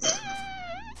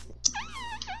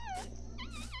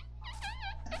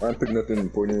 I didn't pick nothing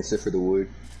important except for the wood.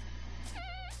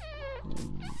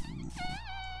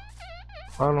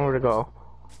 I don't know where to go.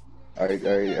 Alright,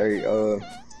 y'all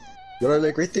are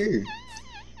like right there.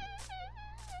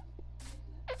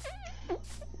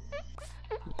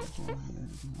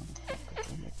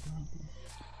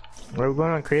 We're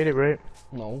going on creative, right?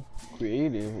 No.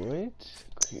 Creative, what?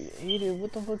 Creative?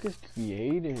 What the fuck is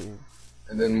creative?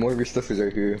 And then more of your stuff is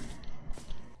right here.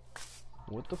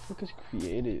 What the fuck is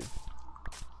creative?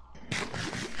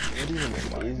 What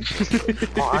even is?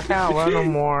 Oh, I can't run no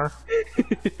more.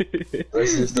 The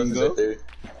rest of your stuff is right there.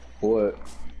 What?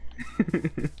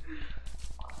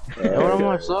 I want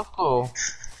more stuff though.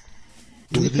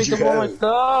 You What did picked you up all my have?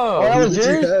 stuff. that What was did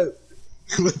you yours?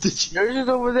 have? What did you? Yours is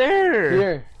over there.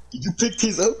 Here. You picked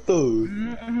his up though.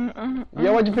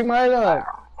 Yeah, why'd you pick mine up?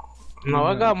 No,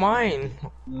 I got mine.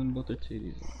 Both are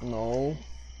titties. No.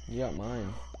 You got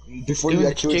mine. Before It was you a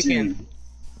got killed you, chicken.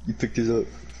 you picked his up.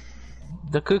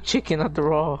 The cooked chicken, not the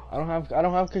raw. I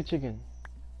don't have cooked chicken.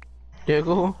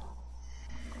 Diego,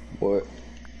 What?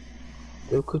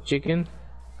 the cooked chicken.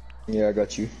 Yeah, I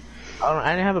got you.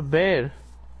 I didn't have a bed.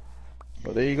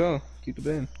 Oh, there you go. Keep the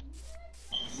band.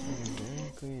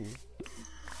 Exactly.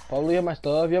 Pablo, you have my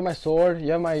stuff, you have my sword,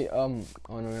 you have my, oh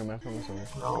no, never mind, I found my sword.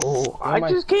 No, Yeah, I my-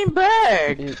 just came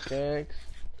back. Pickaxe.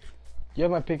 You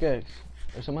have my pickaxe.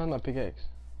 Or someone has my pickaxe.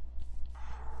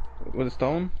 With a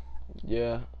stone?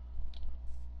 Yeah.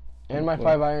 And my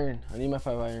 5 iron. I need my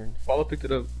 5 iron. Paulo picked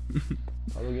it up.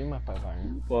 Pablo, give me my 5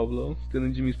 iron. Pablo,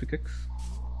 stealing Jimmy's pickaxe.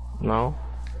 No.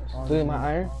 Stealing my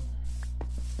iron?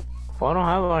 Well, I don't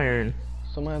have iron.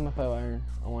 Someone has my 5 iron.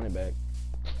 I want it back.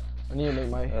 I need to make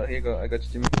my Here you go. I got you,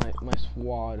 Jimmy. my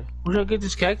squad. Where did I get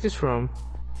this cactus from?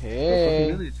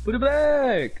 Hey, Put it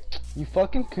back. you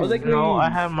fucking cool. like, No, I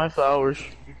have my flowers.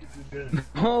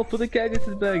 Oh, put the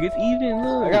cactuses back. It's even.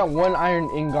 Look. I got 1 iron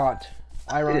ingot.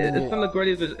 Iron It's ingot. not like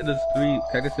already there's 3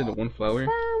 cactuses and 1 flower.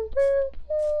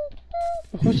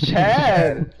 Who's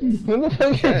Chad? Who the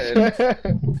fuck is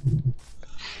Chad?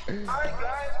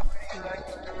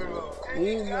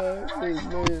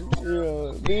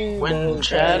 When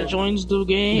Chad joins the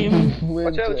game.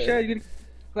 Watch out, Chad. You get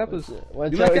clap us.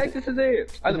 Watch You like out. cactuses there?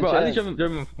 Bro, I need Chad. to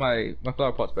give my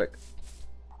flower pots back.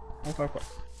 My flower pots.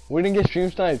 We didn't get stream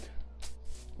sniped.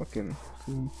 Fucking.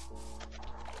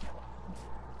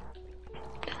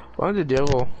 Why the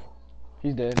devil?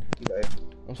 He's dead.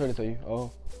 I'm sorry to tell you.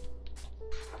 Oh.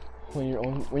 When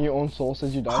your own soul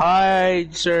says you die. Hi,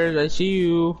 sirs. I see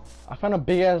you. I found a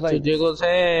big ass To like Diggle's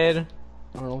head.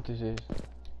 I don't know what this is.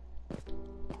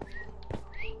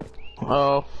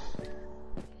 Oh.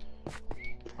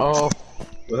 Oh.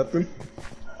 What happened?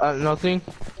 Nothing.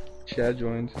 Chad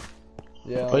joined.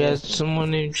 Yeah. Oh yeah,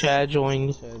 someone named Chad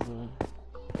joined.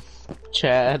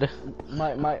 Chad, Chad.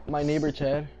 my neighbor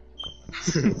Chad.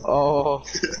 Oh.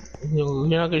 You're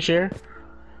not gonna share?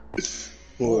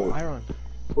 What? Iron.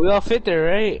 We all fit there,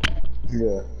 right?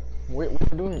 Yeah. What are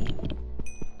you doing?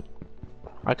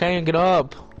 I can't even get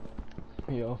up.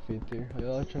 We all fit there.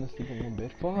 Y'all trying to sleep in one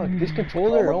bed. Fuck, this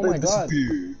controller, oh my god.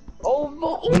 Oh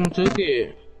no! Someone took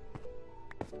it.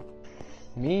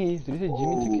 Me? Did you say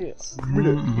Jimmy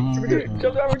took it?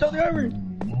 Jump the armor, jump the armor!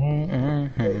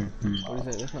 What is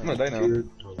that? That's I'm not. gonna die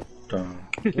now.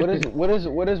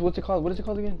 What's it called? What is it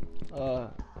called again?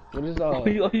 What is Oh,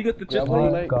 you got the chest. Diablo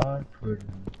like? God.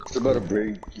 It's about a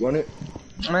break. You want it?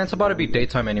 Man, it's about to be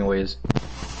daytime anyways.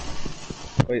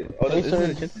 Wait, oh, Hey, this is sir.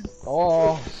 the chest?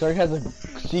 Oh, sir has a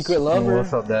secret lover.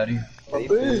 What's up, daddy?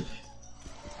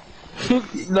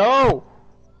 No!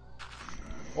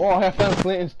 Oh, I found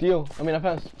flint and steel. I mean, I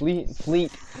found fleet.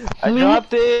 I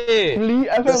dropped it! Fleet.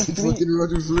 I found That's fleet. fucking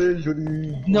Roger's Ledge. What do you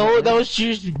mean? No, that was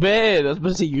your bed. I was about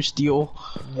to say you steal.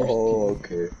 Oh,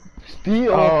 okay.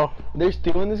 Steel. Oh. There's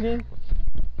steel in this game.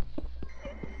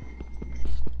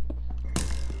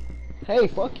 Hey,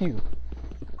 fuck you.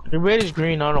 Your bed is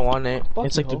green, I don't want it. Fuck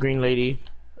It's like no. the green lady.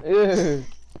 Ew.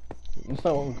 It's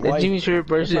not That's wife. Jimmy's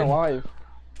favorite It's my person. wife.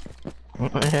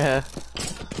 Yeah.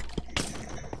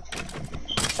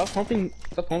 Stop humping me,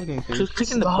 please. Just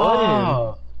clicking the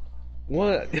button.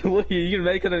 What? What? You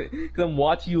mad cause I'm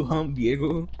watching you hump,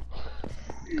 Diego?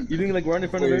 You doing like run in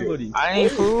front of everybody. I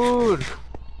need food.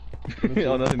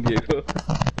 Oh, nothing, Diego.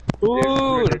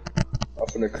 Food.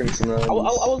 Off in the crimson I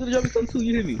was gonna jump some too,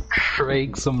 you hit me.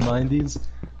 Craig, some 90s.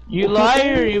 You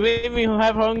liar. You made me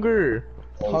have hunger.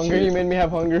 Hunger, you made me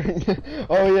have hunger.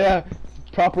 Oh yeah,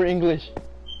 proper English.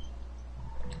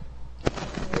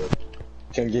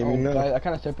 Can't get me Oh, now. guys, I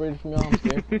kind of separated from y'all. I'm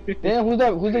scared. Damn, who's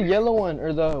that? Who's the yellow one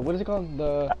or the what is it called?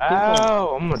 The pink one.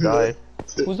 Ow, I'm gonna die.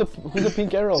 Who's the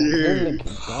pink arrow? Dude. They're like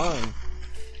gone.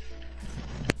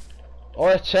 Oh,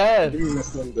 it's Chad. Give me my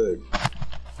stun bag.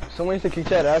 Someone needs to kick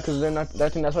Chad out because they're not. I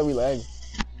think that's why we lag.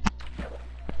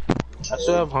 I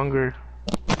still have hunger.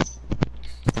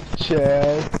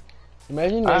 Chad.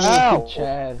 Imagine never Ow. kick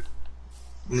Chad.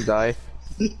 I'm gonna die.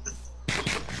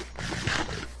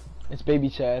 It's baby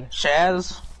Chad.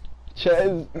 Chaz?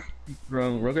 Chad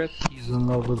Wrong, Rugrats? He's in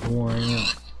love with one.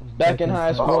 back in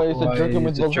high school. I used to jerk him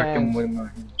with He's both jerking hands. with my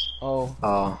hands. Oh,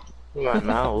 Oh. My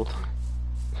mouth.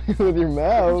 with your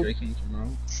mouth. Draking from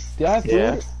wrong. Do I have food?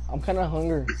 Yeah. I'm kind of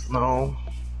hungry. No.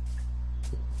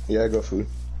 Yeah, I got food.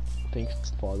 Thanks,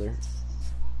 Father.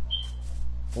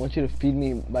 I want you to feed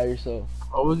me by yourself.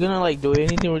 Are we gonna like do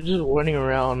anything? We're just running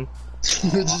around.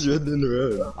 Just running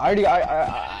around. I already,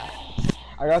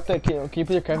 I got that. Can you put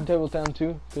your crafting table down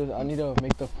too? Cause I need to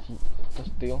make the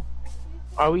steel.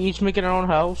 Are we each making our own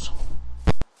house?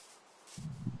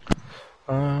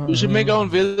 We should make our own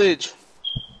village.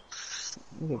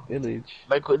 What's a village?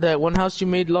 Like that one house you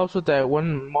made, Lost, with that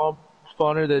one mob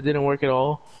spawner that didn't work at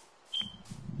all.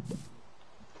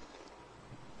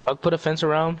 I'll put a fence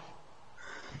around.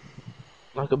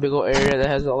 Like a big old area that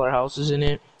has all our houses in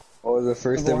it. Oh, the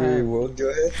first Go ever ahead. world go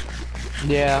ahead?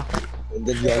 Yeah. And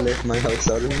then y'all left my house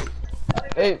out of it?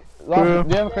 Hey, Lawson,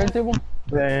 do you have a crafting table?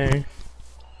 Dang.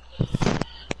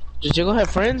 Does Jiggle have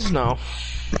friends? No.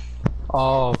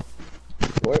 Oh,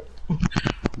 What?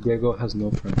 Diego has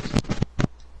no friends.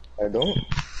 I don't?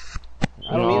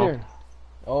 I don't No. either.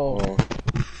 Oh, Oh.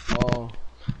 oh.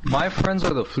 My friends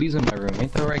are the fleas in my room,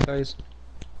 ain't that right, guys?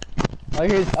 I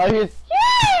hear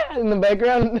yeah in the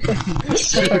background.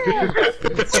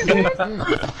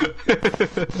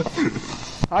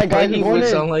 Hi guys, It good would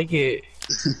sound morning. like it.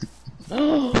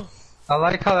 I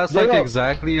like how that's They like go-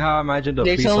 exactly how I imagined a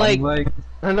They flea sound sounding like- like.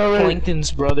 I know, right?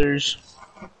 Plankton's brothers.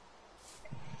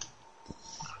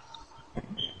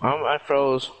 I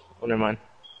froze. Oh, never mind.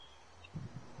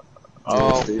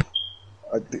 Oh,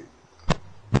 I think.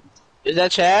 is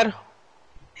that Chad?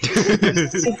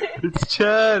 It's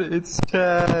Chad. It's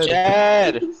Chad.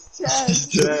 Chad!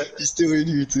 He's still in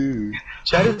here too.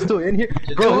 Chad is still in here.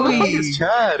 Bro, who the fuck is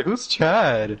Chad? Who's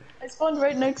Chad? I spawned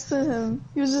right next to him.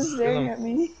 He was just staring at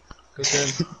me.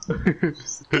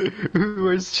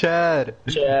 Where's Chad?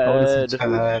 Chad. I wanna see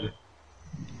Chad.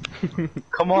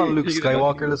 Come on, Luke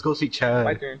Skywalker. Let's go see My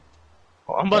Chad. turn.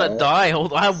 I'm about to die.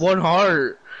 Hold on, I have one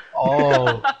heart.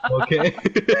 Oh, okay.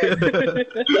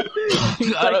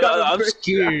 I'm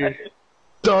scared.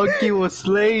 Donkey was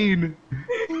slain.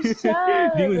 Dean was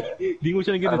trying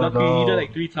to get I the don't donkey. He know. died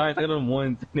like 3 times. I got him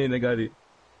once, and then I got it.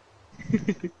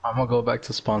 I'm gonna go back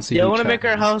to spawn. See Yeah, I who want to Chad make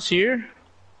our is. house here.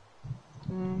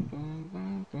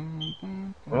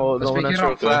 Oh, Let's no, make that's it on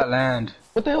real flat good. land.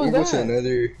 What the hell We'll go is to that?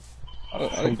 another.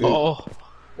 Oh,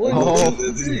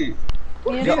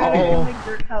 Me and Yeah, Chad are oh. gonna make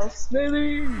dirt house.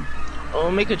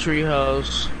 I'll make a tree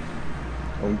house.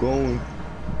 I'm going.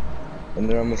 And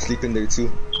then I'm gonna sleep in there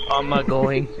too. I'm not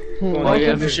going. Oh, Oh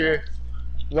yeah, for sure.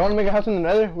 You want to make a house in the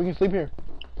nether? We can sleep here.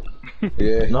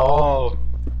 Yeah. No.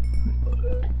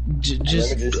 Just,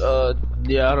 just-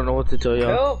 yeah, I don't know what to tell y'all.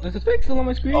 Help! There's a pixel on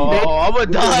my screen. Oh, I'm gonna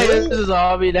die. This is a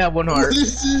hobby to have one heart.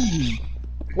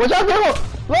 Watch out, bro!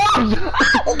 Run!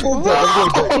 I'm going back.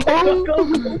 I'm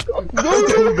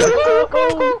going back.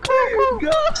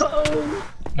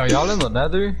 Are y'all in the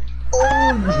nether?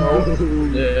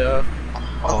 Yeah.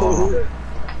 Oh.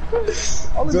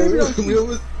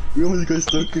 We almost got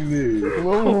stuck in there.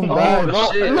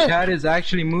 Oh shit, Chad is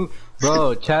actually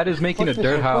Bro, Chad is making a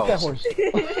dirt Fuck that house. horse.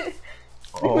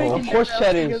 Oh, Of course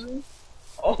Chad is.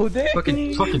 Oh, damn.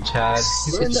 Fucking Chad.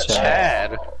 He's such a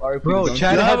Chad. Chad. Bro,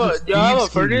 Chad You have has a- you have a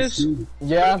thieves' furnace? keys, too.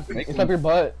 Yeah, it's up your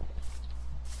butt.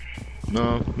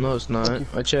 No, it's not.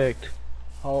 I checked.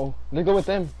 Oh, let's go with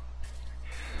them.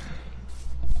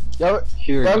 Y'all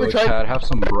Here you Ever go, tried- Chad. Have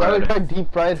some ever bread. tried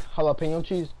deep fried jalapeno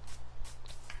cheese?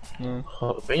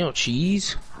 Jalapeno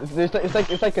cheese?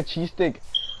 It's like a cheese stick,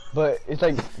 but it's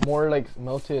like more like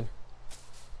melted.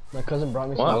 My cousin brought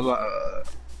me some. Wow.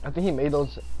 I think he made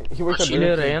those. He works at Chile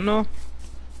Burger King. relleno?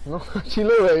 No,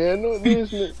 chile relleno.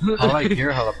 This. I like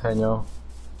your jalapeno.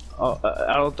 Oh,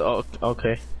 I don't. Oh,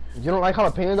 okay. You don't like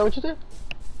jalapeno? Is that what you said?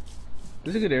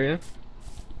 This is a good area.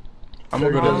 I'm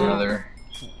gonna go to the nether.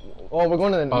 Oh, we're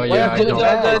going to the. Oh, why yeah, y'all I going don't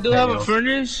back? I do have a Jalapeno.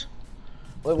 furnace.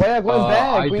 Why y'all going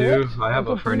back? I We do. left. I have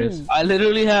a furnace. I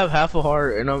literally have half a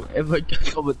heart, and I'm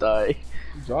gonna die.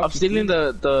 I'm stealing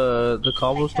the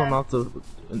cobblestone off the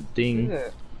thing.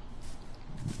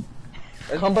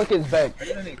 Come bucket's back. I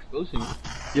got an explosion.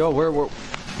 Yo,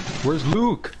 where's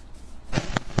Luke?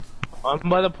 I'm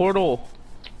by the portal.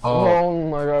 Oh, Oh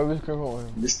my god, this careful.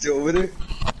 You're still over there?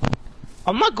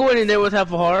 I'm not going in there with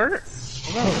half a heart.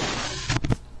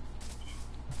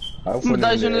 Have I'm fun gonna die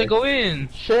in as soon as I there. go in.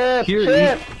 Shit, here,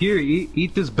 shit.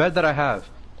 eat this bed that I have.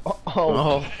 Oh,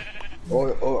 Oh,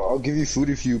 Oh, I'll give you food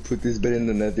if you put this bed in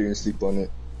the nether and sleep on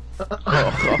it. okay. Oh,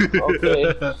 he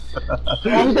said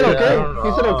Yeah, I okay. don't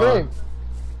He said okay.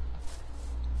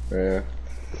 Yeah.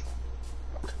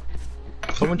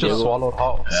 Someone just swallowed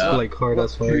hot, like hard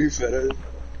as fuck. You fed up.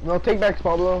 No, take back,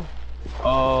 Pablo.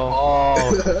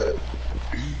 Oh.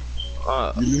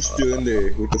 You live still in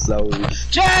there with the flowers.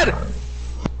 Chad!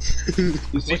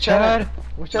 You see Chad?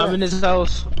 What's I'm that? in his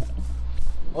house.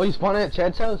 Oh, you spawned at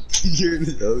Chad's house? You're in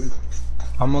his house.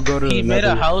 I'm gonna go to He the made a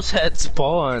nether. house at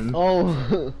spawn.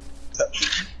 Oh.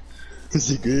 Is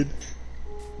he good?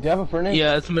 Do you have a furnace?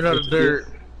 Yeah, it's made out of dirt.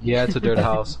 Yeah, it's a dirt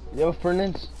house. Do you have a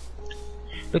furnace?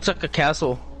 Looks like a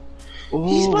castle. Ooh,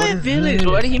 He's what my is village. this?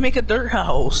 Why did he make a dirt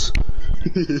house?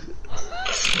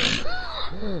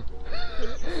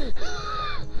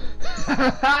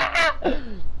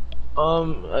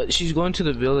 She's going to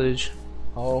the village.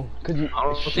 Oh, could you? I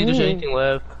don't think there's anything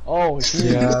left. Oh, she.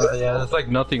 Yeah, there's like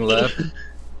nothing left.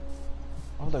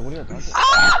 I was like, what are you talking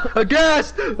about? A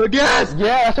gas! A gas!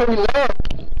 Yeah, that's what we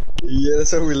left. Yeah,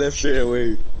 that's how we left straight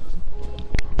away.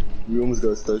 We almost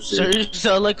got stuck Sir, there. you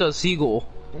sound like a seagull.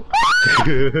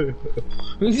 I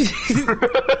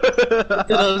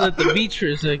thought I was at the beach for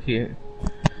a second.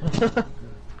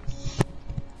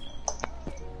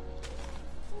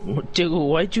 Diego,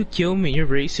 why'd you kill me? You're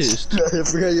racist. I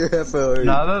forgot you're half already.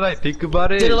 Now that I think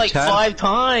about it, Did it like Chad, 5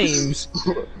 times.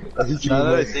 now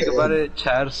that I think about it,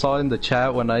 Chad saw in the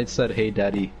chat when I said, "Hey,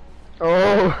 daddy."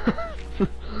 Oh.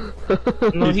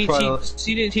 No, He's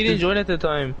he didn't join at the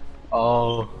time.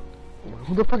 Oh.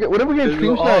 Who the fuck? What are we getting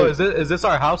stream Oh, side? is this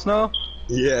our house now?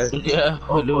 Yeah. Yeah,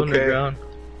 we live underground.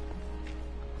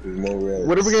 There's more rats.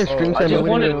 What are we getting stream I side? just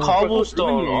wanted What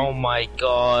cobblestone. Oh my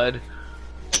god.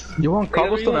 You want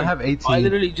cobblestone? I have 18. I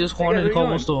literally just wanted what are you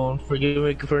cobblestone for giving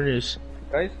a furnace.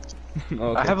 Guys?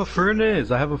 Oh, I have a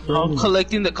furnace. I have a I'm furnace.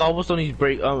 collecting the cobblestone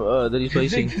that he's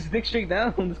placing. Just dig straight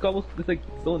down. This cobble, it's like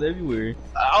stones everywhere.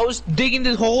 I was digging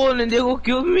this hole and then Diego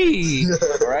killed me.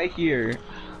 Right here.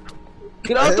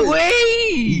 Get out the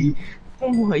way!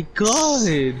 Oh my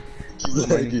god.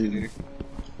 Lagging.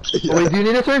 Oh, wait, do you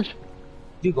need a search?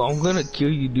 Diego, I'm gonna kill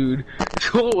you, dude.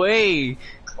 Go away.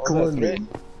 Come on, man.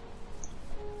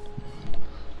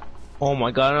 Oh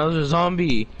my god, another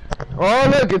zombie.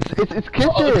 Oh, look, it's kitchen.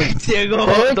 Oh, Diego,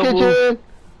 Hey, the move. kitchen.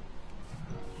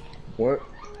 What?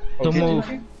 The move.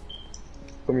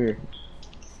 Come here.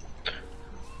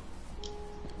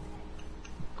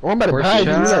 Oh, I'm about to Where's die.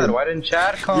 Chad? dude. Why didn't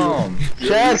Chad come?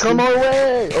 Chad, come our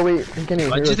way. Oh, wait, he can't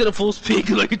even I hear just us. did a full speak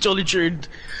like a jolly turned.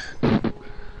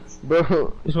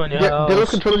 Bro. This one, Yeah, Dill's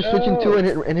controller's switching too,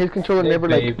 and his controller never,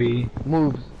 like, Baby.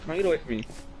 moves. Now get away from me.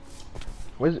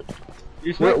 Where's...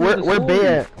 You're Where, swiping with the Bay sword.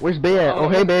 at? Where's Bay at? Oh,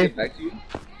 hey, Bay. Back to you.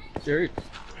 Sure.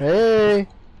 Hey.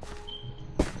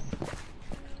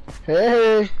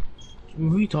 Hey.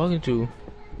 Who are you talking to?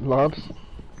 Lobs.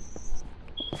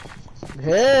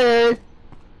 Hey.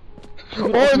 Oh,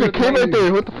 there's a kid right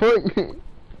there. What the fuck?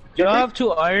 Do I have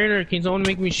 2 iron or can someone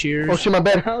make me shears? Oh shit, my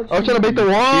bad. I was trying to bait the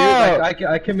wall. I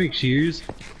can make shears.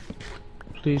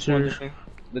 Please, sir.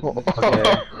 Oh,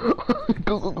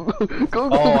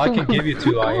 Oh, I can give you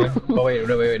 2 iron. Oh wait,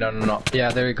 no.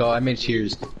 Yeah, there we go. I made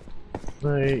shears.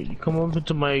 Alright, you come up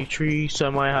into my tree,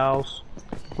 semi-house.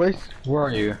 Wait, Where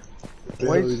are you?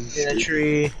 wait. In a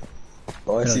tree.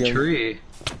 Oh, I In see a him. tree.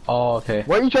 Oh, okay.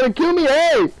 Why are you trying to kill me?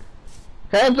 Hey!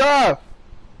 Hands off!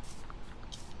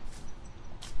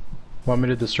 Want me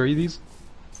to destroy these?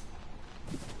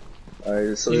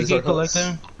 Alright, so You this can our collect house.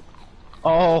 them?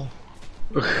 Oh.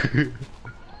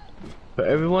 For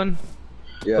everyone?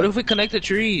 Yeah. What if we connect the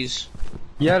trees?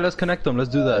 Yeah, let's connect them. Let's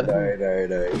do that.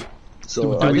 Alright.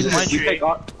 So, Do this is my we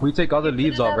tree. take all the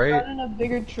leaves off, right? Not in a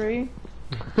bigger tree.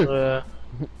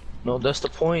 No, that's the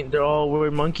point.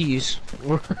 We're monkeys. I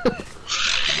look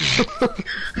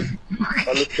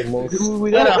the most. We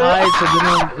gotta hide so they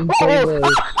don't enslave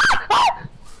us.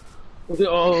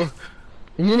 Oh,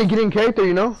 You need to get in character,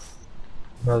 you know?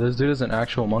 No, this dude is an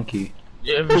actual monkey.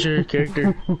 yeah, for sure,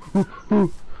 character.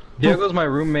 Diego's my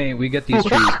roommate. We get these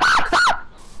trees.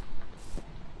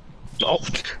 Oh,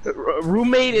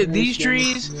 roommate in these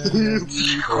trees?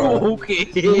 Okay.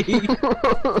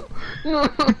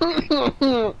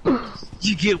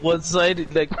 You get one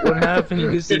side, like one half, and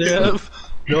you get the other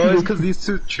half. No, it's because these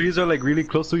 2 trees are like really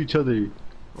close to each other.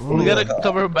 We gotta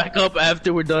cover it back up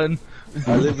after we're done.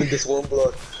 I live in this one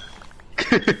block.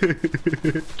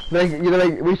 Like, you know,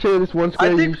 like, we should this one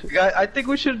square. I think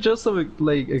we should just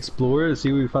like explore and see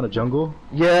if we find a jungle.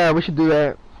 Yeah, we should do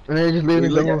that. And then just live We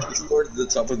in the like jungle. explored the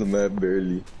top of the map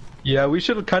barely. Yeah, we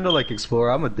should kind of like explore.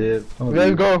 I'm a div.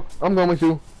 Let's go. I'm going with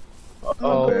you.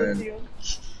 Oh man.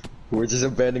 We're just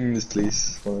abandoning this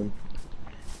place. Fine.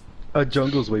 A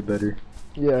jungle's way better.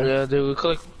 Yeah. Yeah, they will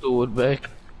collect the wood back.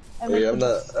 Hey, I'm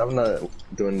not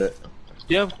doing that.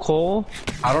 Do you have coal?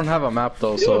 I don't have a map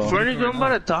though, Yo, so. furniture, I'm about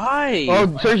to die.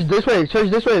 Oh, search this way.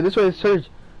 Search.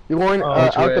 You're going Which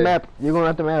out way? the map. You're going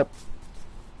out the map.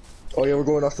 Oh yeah, we're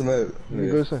going off the map. You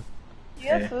Yeah. go this way.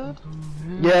 Yeah, food.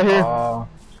 Yeah,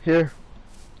 here.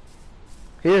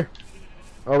 Here.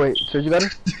 Oh wait, Serge, you got her?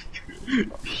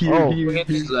 Oh. We get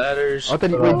these ladders. I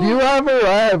thought wait, do you have her or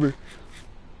I have her?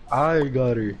 I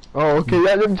got her. Oh, okay,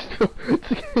 yeah, then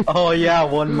Oh yeah,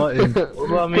 one mutton. What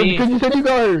about me? Because you said you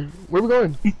got her. Where we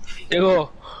going? Yo,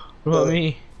 what about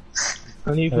me?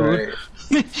 I need food.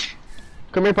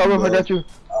 Come here, Pablo, I got you.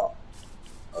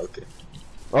 Okay.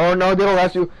 Oh no, they don't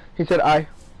ask you. He said I.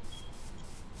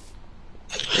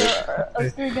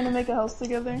 Us three gonna make a house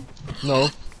together. No.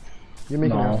 You're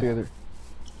making No. a house together.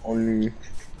 Only.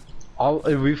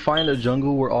 If we find a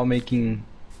jungle, we're all making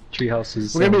tree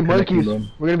houses. We're gonna be and connecting monkeys.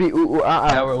 them. We're gonna be ooh ooh ah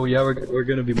ah. Yeah, we're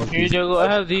gonna be Here, monkeys. Diego, I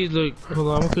have these. Look, hold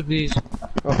on, I'm gonna cook these.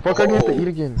 Oh fuck, I have to eat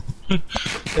again.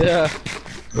 Yeah.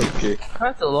 Okay.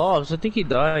 Cut the logs. I think he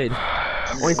died.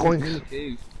 Oink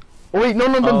oinks. Oh wait, no,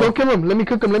 don't kill him. Let me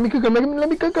cook him. Let me cook him. Let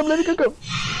me cook him.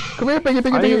 Come here, Peggy, I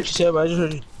hear what you said, but I just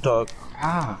heard you talk.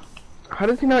 Ah. How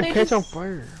does he not They catch just- on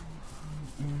fire?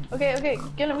 Okay, okay,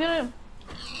 get him.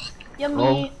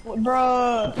 Yummy,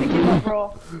 bruh. I give up,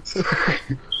 bro.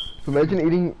 Imagine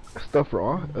eating stuff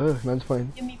raw. Ugh, that's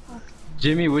fine. Give me poop.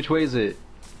 Jimmy, which way is it?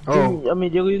 Oh, I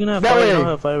mean, you can have that fire. way. I don't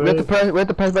have fire. We have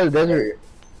to pass by the desert.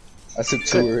 I said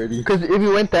 2 already. Because if we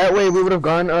went that way, we would have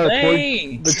gone towards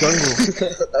Dang. the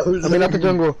jungle. I mean, not the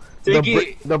jungle. Take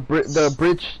it. The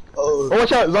bridge. Oh, Oh,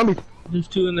 watch out, zombies! There's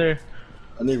 2 in there.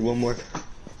 I need one more.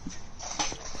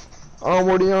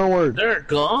 Onward. They're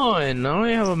gone. Now I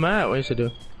have a map. What should I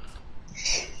do?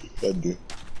 God damn.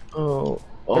 Oh,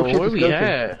 shit, where we disgusting.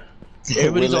 at?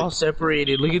 Everybody's We're all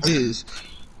separated. Look at this.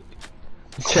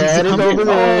 Chad is over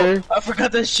there. I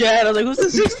forgot the Chad. I was like, who's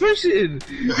the 6th person?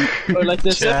 Or like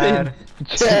the 7th.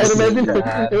 Chad,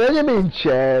 imagine being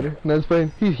Chad. That's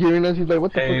fine. He's hearing us. He's like,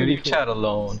 what the fuck Hey, is leave this? Chad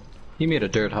alone. He made a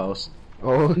dirt house.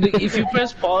 Oh. Look, if you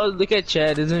press pause, look at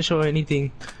Chad. It doesn't show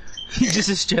anything. He just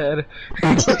is Chad.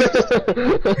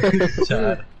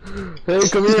 Chad. Hey,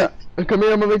 come here. I'm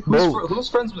gonna make boat. Who's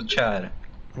friends with Chad?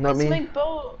 Not Let's me. make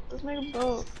boat. Let's make a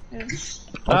boat. Yeah.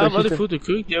 I have she other said- food to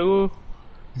cook, Diego.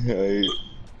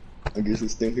 I guess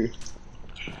it's still here.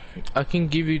 I can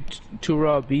give you 2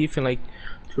 raw beef and like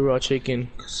 2 raw chicken.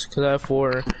 Cause I have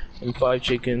 4 and 5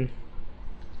 chicken.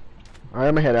 Alright,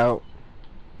 I'm gonna head out.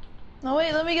 No,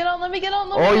 wait, let me get on.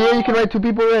 Oh, yeah, you can ride 2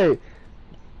 people away.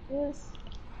 Yes.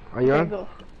 Are you Okay, on? go.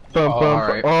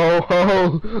 alright.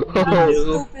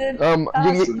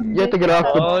 Stupid. You have to get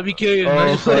off the. Oh, let me kill you. Oh,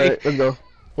 I just sorry. like, Let's go.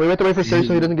 Wait, we have to wait for Serge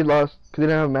so he doesn't get lost. Because he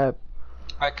didn't have a map.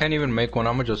 I can't even make one.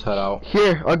 I'm gonna just head out.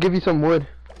 Here, I'll give you some wood.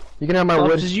 You can have my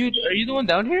wood. are you the one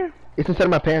down here? It's inside of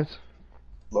my pants.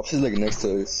 Lops is like next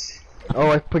to us. Oh,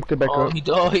 I picked it back up.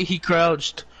 He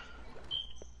crouched.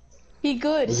 He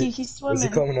good. Is He's swimming. is he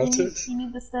coming up to need- us? He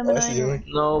need the Oh, stamina. I see you. anyway.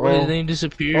 No, but Oh. his name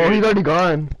disappeared. Oh, he's already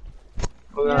gone.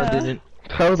 Oh, no, I Yeah. didn't.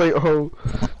 I was like, oh,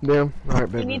 damn. Alright,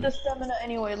 He need baby. the stamina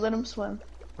anyway. Let him swim.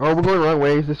 Oh, we're going the wrong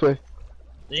way. It's this way.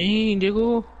 Dang,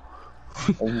 Diego.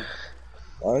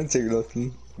 I didn't take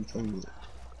nothing. I'm telling you.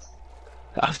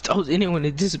 I was in it when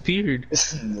it disappeared.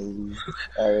 No.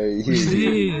 Alright, What's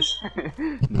here. this?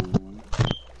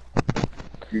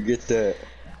 You get that.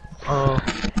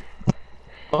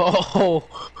 Oh.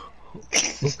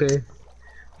 Okay.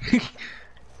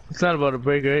 It's not about a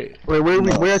break, right? Wait, where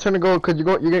are you trying to go? Cause you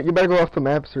better go off the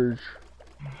map, Serge.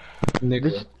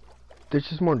 Nigga. There's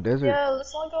just more desert. Yeah,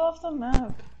 let's not go off the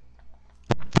map.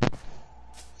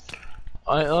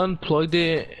 I unplugged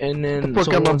it and then Fuck,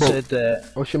 I'm someone on boat. said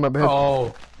that. Oh shit, my bad.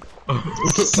 Oh.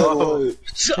 So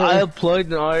I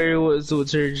unplugged and I was what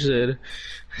Serge said.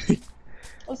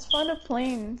 Let's find a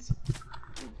plains.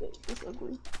 It's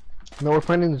ugly. No, we're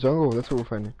finding the jungle. That's what we're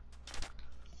finding.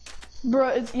 Bro,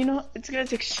 it's it's gonna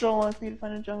take so long for you to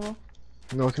find a jungle.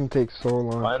 No, it's gonna take so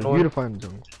long Find for one. you to find the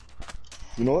jungle.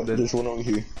 You know what? There's one over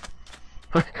here.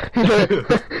 A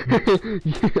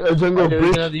jungle We're bridge.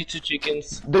 gonna have these 2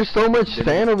 chickens. There's so much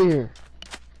sand over here.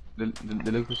 They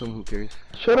look for someone who cares.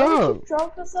 Shut Why up. did you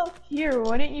drop this up here?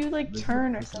 Why didn't you like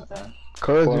turn or something?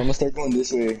 Cause Well, I'm gonna start going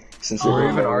this way since Where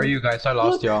we're even are you guys? I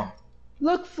lost Look. y'all.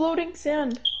 Look, floating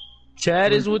sand.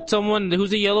 Chad is with someone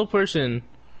who's a yellow person.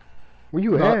 where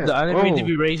you No, at? I didn't mean to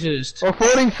be racist. Oh,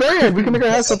 floating sand. We can make our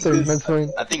ass up there. That's fine.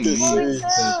 I think Floating me.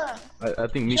 sand. I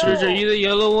think me. Serge, are you the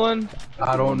yellow one?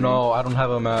 I don't know. I don't have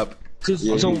a map. Cause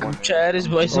Yeah, so you- Chad is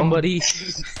by somebody.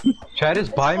 Chad is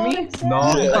by me? floating No,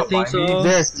 sand. he's I not by think so. me.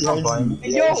 There. He's not by me. Hey,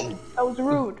 yo, that was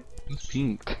rude. It's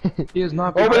pink. He is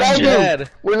not Oh, by we're me. lagging. Chad.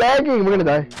 We're lagging. We're gonna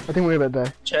die. I think we're about to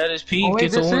die. Chad is pink. Oh, wait,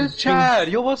 it's the this one. is Chad.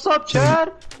 Yo, what's up,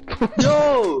 Chad?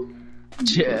 Yo.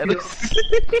 Chad.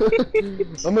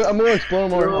 I'm gonna explore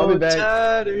more. I'll be back.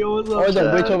 Chad. Yo, what's up, Oh, there's a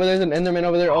Chad? witch over there. There's an enderman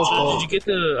over there. Oh, Did you get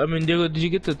the? I mean, Diego, did you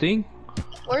get the thing?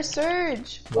 Where's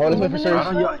Surge? Oh, let's wait for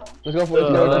Surge. Let's go for it.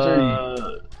 Let's go for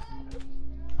Surge.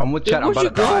 I'm with Chad. I'm Where'd about you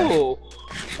to die. go?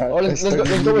 Oh, let's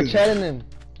go with Chad and them.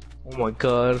 Oh my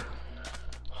god.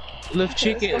 Left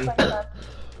chicken.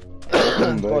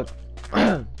 Fuck.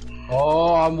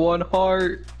 Oh, I'm 1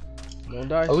 heart. Don't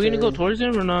die. Are we gonna go Surge. towards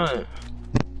them or not?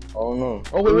 Oh no.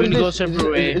 Oh, We're wait, gonna go is separate this?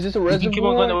 way. Is this a You can keep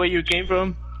on going the reservoir? way you came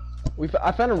from.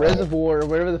 I found a reservoir or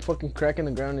whatever the fucking crack in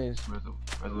the ground is.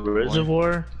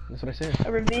 Reservoir. That's what I said.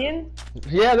 A ravine?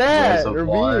 Yeah, that!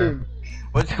 Reservoir.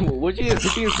 Ravine. What'd you get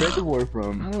a reservoir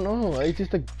from? I don't know. It's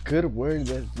just a good word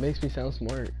that makes me sound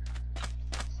smart.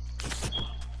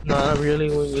 No, not really.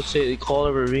 When you say they call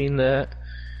a ravine that.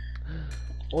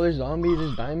 Oh, there's zombies,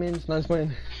 there's diamonds. No, it's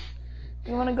fine.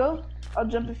 You wanna go? I'll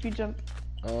jump if you jump.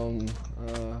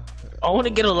 I want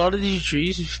to get a lot of these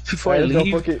trees before I Alright, let's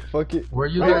go. leave. Fuck it. Where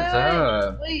you Wait, guys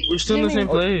at? wait, We're still in the Jimmy. same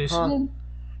place. Huh?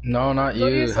 No, not Go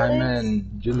to you. your Jaime settings.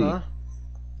 and Julie. Huh?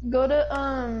 Go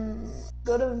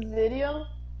to video.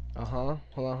 Hold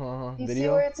on. You see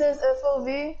Video. where it says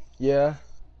FOV? Yeah.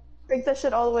 Break that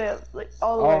shit all the way up, like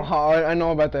all the way. Oh, I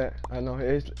know about that. I know.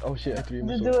 It's oh shit. I threw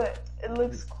Just do it. It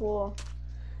looks cool.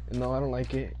 No, I don't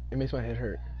like it. It makes my head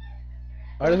hurt.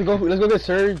 Alright, let's go get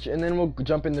Surge, and then we'll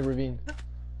jump in the ravine.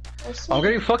 I'm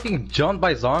getting fucking jumped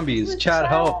by zombies. Chad,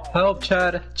 help,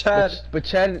 Chad. But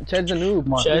Chad's a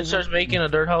noob. Chad starts making a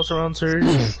dirt house around Surge.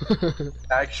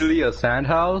 Actually, a sand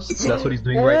house. That's what he's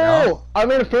doing right now. I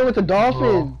made a friend with a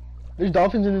dolphin. There's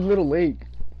dolphins in this little lake.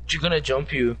 She's gonna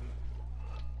jump you.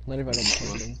 Not even a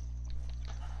them.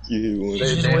 He's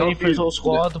just waiting for his whole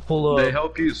squad to pull up. They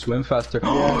help you swim faster.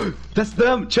 Yeah. That's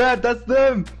them, Chad. That's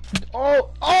them.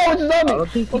 Oh, it's a zombie. I don't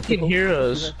think he can hear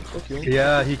us.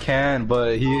 Yeah, he can,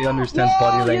 but he understands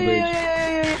body language.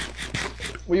 Yeah.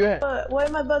 Where you at? Why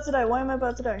am I about to die?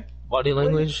 Body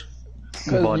language.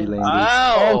 Body language.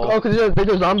 Ow! Oh, because there's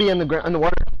a zombie in the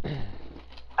water.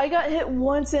 I got hit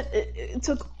once and it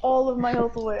took all of my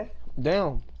health away.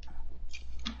 Damn.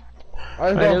 I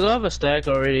have a stack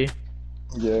already.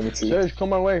 Yeah, me too. Serge, come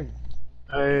my way.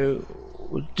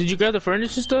 Did you grab the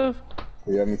furniture and stuff?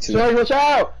 Yeah, me too. Serge, watch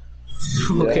out!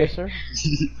 Okay, sir.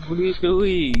 What are you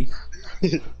doing?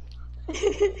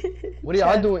 What are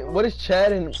y'all doing? What is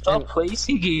Chad and... Stop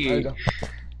placing it.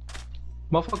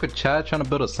 Motherfucker Chad trying to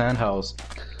build a sand house.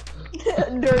 Dirt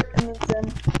and then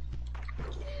sand.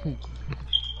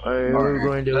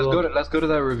 Alright, let's go to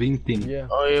that ravine thing. Yeah.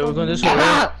 Oh yeah, we're going this way,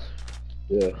 right?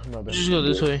 Yeah. Just go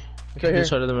this way. Okay, this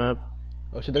side of the map.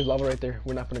 Oh shit, there's lava right there.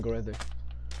 We're not gonna go right there.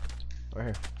 Right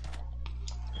here.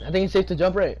 I think it's safe to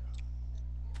jump, right?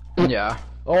 Yeah.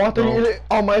 Oh, I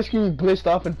thought my screen glitched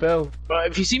off and fell. But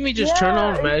if you see me just turn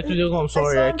on automatically, I'm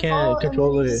sorry, I can't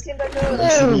control it.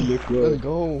 Let's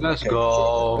go. Let's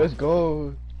go. Let's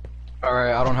go.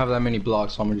 Alright, I don't have that many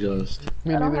blocks, so I'm gonna just...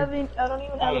 Me I don't neither. even have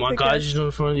Oh my god, just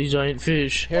in front of these giant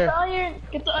fish. Get the iron!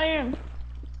 Get the iron!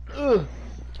 Ugh.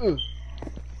 Do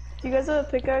you guys have a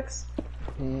pickaxe?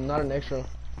 Not an extra.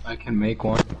 I can make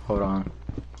one. Hold on.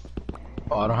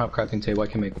 Oh, I don't have crafting table. I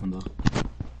can make one though.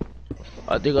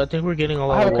 I think we're getting a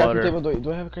lot of water.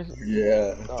 Do I have a crafting table?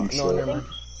 Yeah, I think so. Never mind.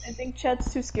 I think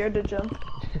Chad's too scared to jump.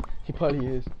 He probably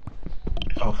is.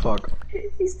 Oh fuck.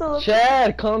 He's still up.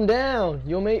 Chad, calm down.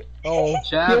 You'll make. Oh,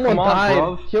 Chad, he almost come on, died.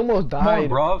 bruv. He almost died.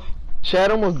 Come on, bruv.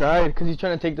 Chad almost died because he's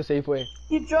trying to take the safe way.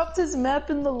 He dropped his map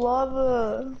in the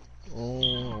lava.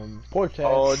 Poor Chad.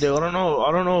 Oh, dude, I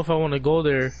don't know if I want to go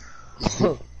there.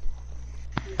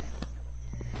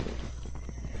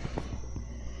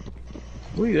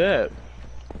 Where you at?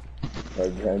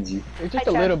 Right behind you. It's just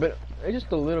a little bit. It's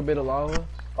just a little bit of lava.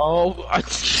 Oh,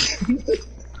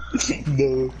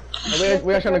 No.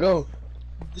 Where are trying to go?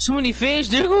 There's so many fish,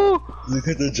 dude. Look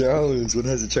at the drowns. One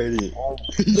has a trident.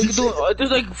 Look at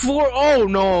there's like 4. Oh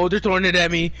no, they're throwing it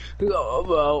at me. Oh,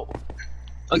 well,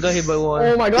 I got hit by one.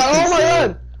 Oh my god! Oh my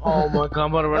god! Oh my god,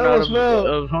 I'm about to run out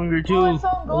of hunger too. I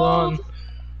found Hold on. gold.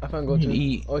 I found gold too.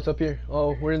 Eat. Oh, it's up here.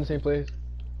 Oh, we're in the same place.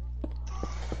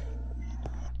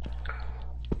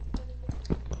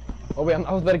 Oh wait,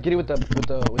 I was about to get it with the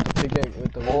pickaxe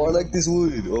with the. Oh, I like this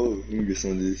wood. Oh, let me get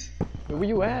some of this. Wait, where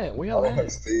you at? Where y'all I don't have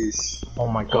at? space. Oh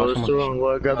my Oh, god. that's the wrong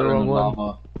one. I got the wrong one.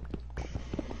 Lava.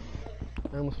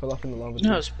 I almost fell off in the lava.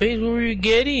 No, space, what were you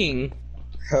getting?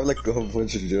 I have like a whole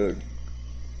bunch of jug.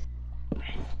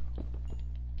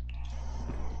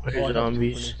 Here's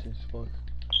zombies.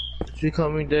 It's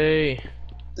becoming day.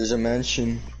 There's a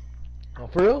mansion. Oh,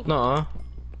 for real? Nuh-uh.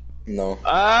 No.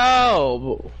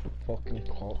 Ow! Fucking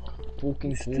cock.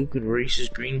 Fucking Stupid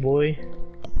racist green boy.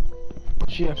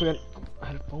 Shit, I forgot. I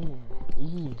had a phone.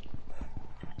 Eee.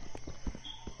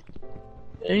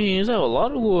 Hey, is that a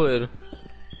lot of wood?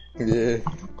 Yeah.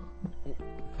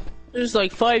 There's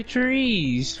like 5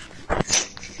 trees.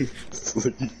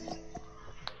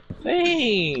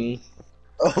 Dang.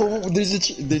 Oh, there's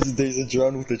a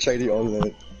drone with a shiny on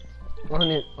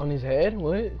it. On his head?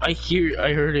 What? I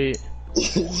heard it.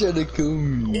 He's trying to kill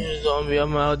me. There's a zombie,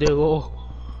 I'm out there, go.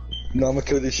 No, I'ma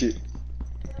kill this shit.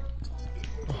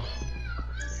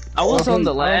 I was on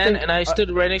the land think- and I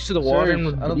stood right next to the water and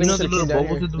I don't you think know it's the a little kid down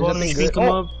bubbles here. at the There's bottom nothing you good. come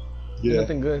up? Yeah.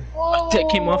 Nothing good. That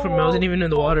came off from me, I wasn't even in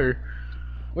the water.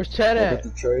 Where's Chad I got at? the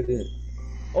trident.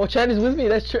 Oh, Chad is with me.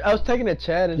 That's true. I was taking a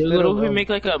Chad Dude, instead what of. if we make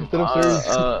like a instead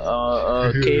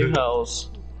of cave house?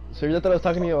 Serge, I thought I was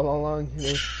talking to you all along. Chad.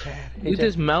 Hey, Look at Chad.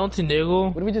 this mountain, Diego.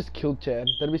 What if we just killed Chad?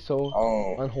 That'd be so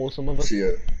Oh. unwholesome of us. See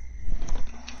ya.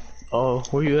 Oh,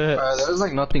 where you at? There's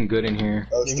like nothing good in here.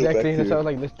 I was still back Exactly. That's why I here. was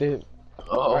like, let's dip.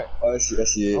 Oh, Right. Oh, I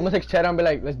see it. I'm gonna text Chad and be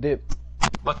like, let's dip.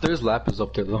 But there's lapis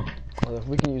up there though. Oh,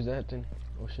 we can use that then.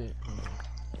 Oh shit.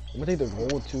 I'm gonna take the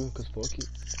gold too, cause fuck it.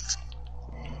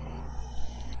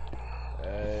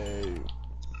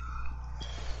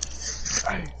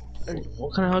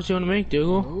 What kind of house you want to make,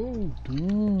 Diego? Oh,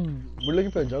 dude. We're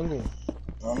looking for a jungle. I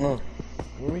don't know.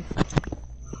 Where we?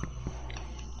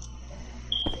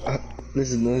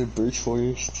 There's another birch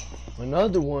forest.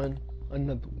 Another one.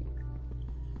 Another one.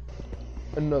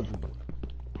 Another one.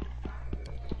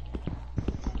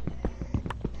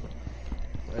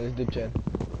 Alright, let's dip Chad.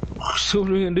 So what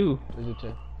are we gonna do? Let's dip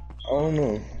Chad. I don't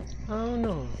know. I don't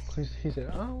know. He said,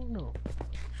 I don't know.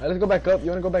 Alright, let's go back up. You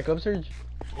wanna go back up, Serge?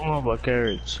 I don't know about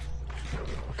carrots.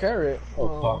 Carrot? Oh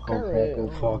fuck, oh carrot. fuck, oh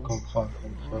fuck, oh fuck, oh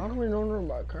I fuck. don't really know nothing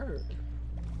about carrot.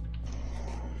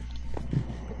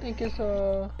 I think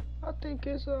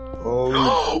it's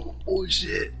Oh. Oh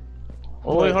shit.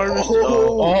 Oh, wait, harvest.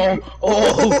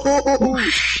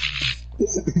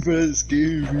 That's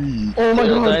scary. Oh my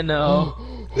god. I know.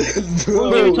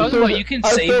 Bro. Wait, we talking about you can I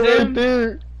save fell them? right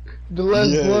there. The last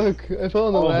Yeah. block. I fell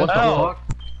on the Oh, last wow. block.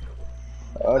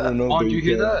 I don't know. Oh, but you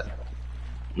hear can. that?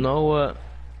 No, what?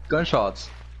 Gunshots.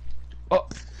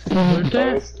 Where's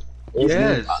that?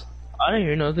 Yes. I didn't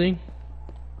hear nothing.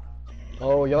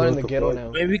 Oh, y'all are in What the the ghetto fuck?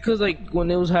 now. Maybe because, like, when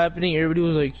it was happening, everybody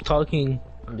was, like, talking.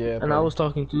 Yeah, And I was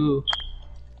talking too.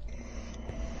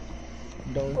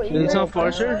 Don't Wait, you Did it you sound guys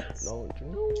far, Serge? Don't you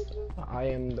know? I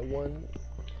am the one.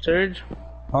 Serge?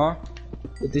 Huh?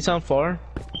 Did they sound far?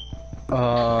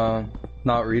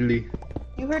 Not really.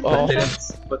 You heard Oh.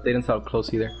 gunshots? But they didn't sound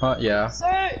close either. Huh? Yeah.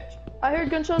 Sir, I heard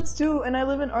gunshots too, and I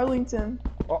live in Arlington.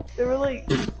 Oh. They were like,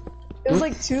 it was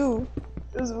like two.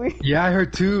 It was weird. Yeah, I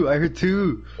heard two. I heard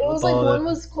two. It was like one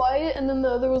was quiet, and then the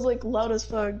other was like loud as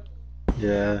fuck.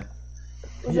 Yeah.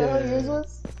 Was that how yours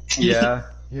was? Yeah.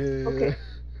 Yeah. Okay.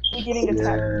 We're getting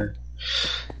attacked.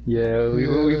 Yeah. Yeah.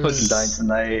 We fucking dying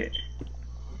tonight.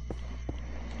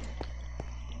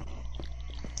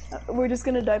 We're just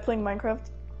gonna die playing Minecraft.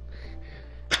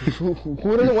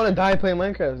 Who doesn't want to die playing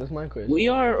Minecraft? That's my question. We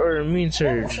are, or me and I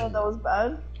Serge? thought that was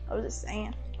bad. I was just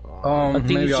saying. I think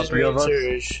Maybe it's all just three me of and us.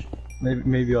 Serge.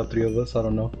 Maybe all three of us. I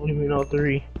don't know. What do you mean all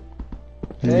three?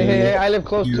 Hey, I live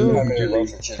close You too. have Jelly.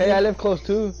 Hey, I live close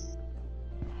too.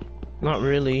 Not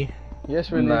really.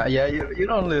 Yes, really. Nah, yeah, you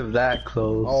don't live that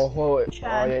close. Oh, wait. Oh,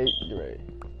 Chad. yeah, you're right.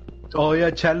 Oh yeah,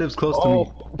 Chad lives close to Oh,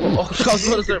 me. I was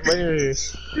gonna start right here.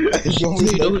 You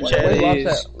know who Chad Where's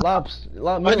is. Lops at?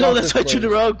 Lops. I know, that's why I turned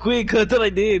around quick, until I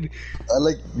did. I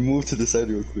like move to the side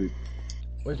real quick.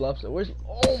 Where's Lops at? Where's?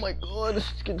 Oh my god, this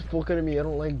is getting the fuck out of me. I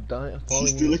don't like dying. She's Falling.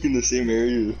 still like in the same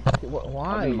area. I've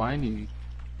Why? been mining.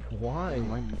 Why?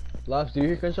 Mining. Lops, do you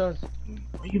hear gunshots? Why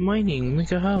are you mining?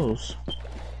 Make a house.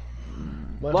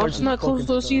 My heart Bob's just not close fucking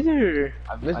to us stopped. either.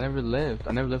 I never left.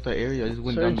 I never left that area. I just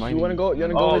went Serge, down mining. you wanna go? You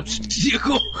wanna go Oh, with? you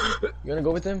go. You wanna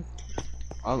go with them?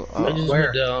 I just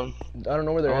went down. I don't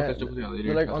know where they're I'll at. catch up with you later.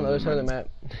 They're like on the other side of the map.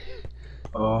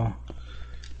 Oh.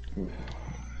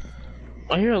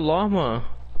 I hear a llama.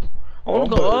 I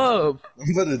wanna go up. I'm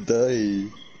about to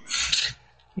die.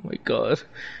 Oh my god.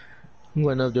 I'm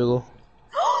going up, Diggle.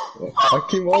 I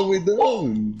came all the way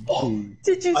down.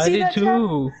 Did you see I did that?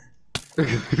 too.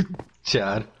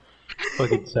 Chad.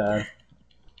 Fucking Chad.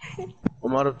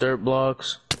 I'm out of dirt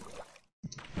blocks.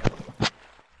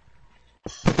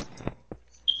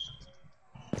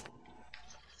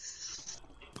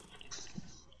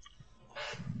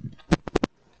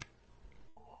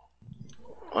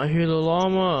 I hear the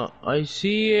llama. I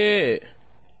see it.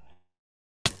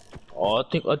 Oh,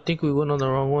 I think we went on the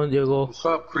wrong one, Diego. What's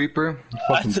up, creeper? You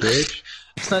fucking bitch.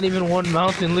 It's not even one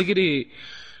mountain. Look at it.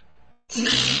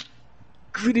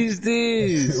 What is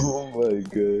this, Oh my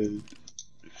god.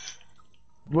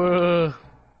 bruh?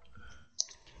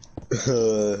 Is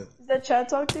that Chad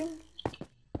talking?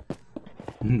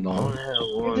 No.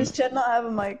 Or does Chad not have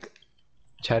a mic?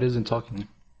 Chad isn't talking.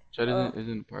 Chad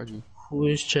isn't party. Who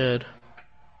is Chad?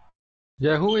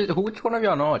 Yeah, which one of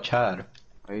y'all know a Chad?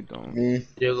 I don't. Me?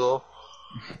 Diego.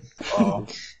 Oh.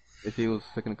 If he was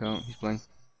second account, he's playing.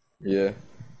 Yeah.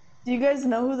 Do you guys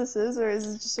know who this is, or is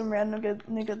it just some random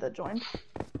nigga that joined?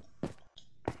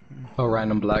 A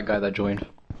random black guy that joined.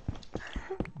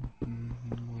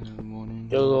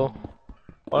 Diego.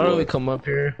 Why don't we come up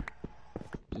here?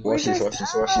 Watch this, watch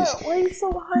this, watch this. Why are you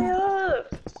so high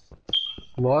up?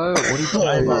 What? What are you I'm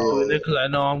talking not about? doing it because I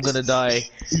know I'm gonna die.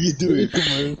 You do it, come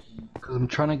on. Because I'm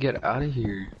trying to get out of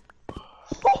here.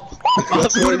 I'm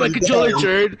putting my controller,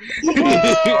 turd.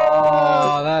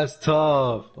 Oh, that's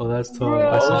tough. Oh, that's tough. Bro.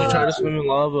 I I saw was that. trying to swim in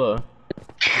lava.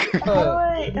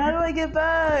 How do I get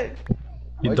back?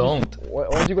 You don't.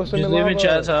 Why'd you go swim Just in live lava? in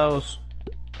Chad's house.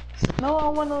 No, I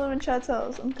want to live in Chad's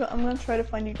house. I'm gonna try to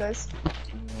find you guys.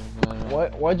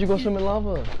 Why'd you go swim in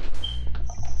lava?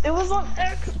 It was on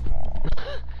X.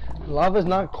 Lava's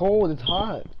not cold, it's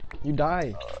hot. You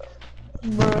die.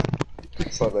 Bruh.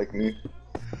 It's not like me.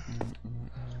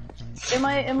 Am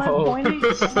I pointing?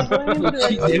 Am I going in the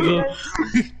direction?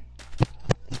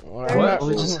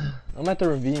 I'm at the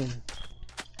ravine.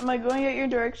 Am I going at your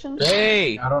direction?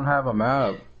 Hey! I don't have a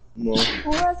map. No.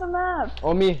 Who has a map?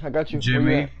 Oh, me, I got you.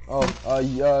 Jimmy.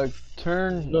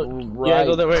 Turn right. Yeah,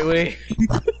 go the right way.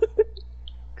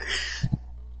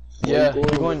 Yeah,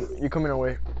 you're coming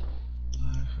away.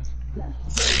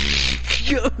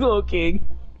 Go, King.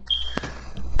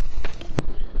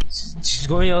 She's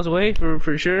going y'all's way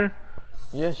for sure.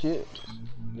 Yeah, she is.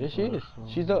 Yeah, she is.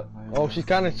 She's she's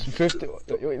kind of drifted.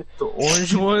 Wait. The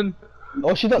orange one.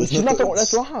 Oh, she's not the one.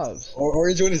 That's Rob's.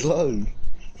 Orange one is loud.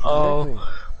 Oh,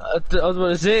 I was about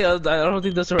to say, I don't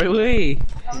think that's the right way.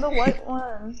 I'm the white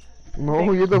one. No,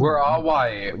 We're all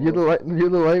white. You're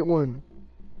the right one.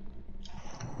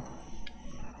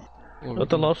 But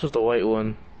the lost was the white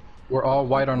one. We're all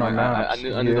white on our maps. I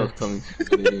knew that was coming.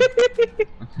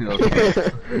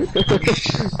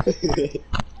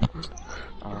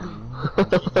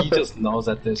 He just knows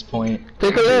at this point.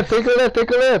 Take a left.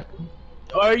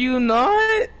 Are you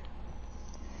not?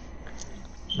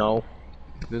 No.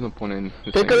 There's no point in.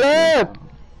 Take a left.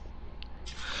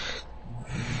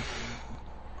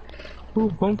 Ooh,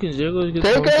 pumpkins, Diego.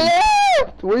 Take a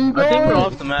left. Where you going? I think we're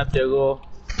off the map, Diego.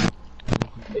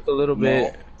 Like a little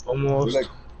bit. Almost.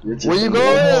 Where you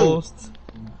going? Almost.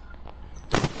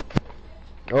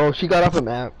 Oh, she got off the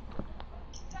map.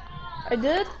 I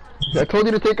did? I told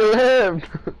you to take a left.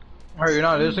 Are you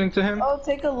not listening to him? Oh,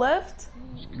 take a left?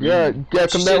 Yeah,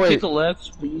 come that way. Take a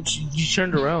left, but you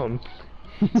turned around.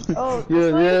 Oh,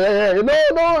 Yeah.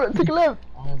 No, take a left.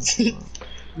 Yeah,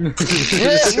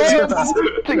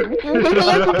 take a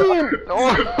left again.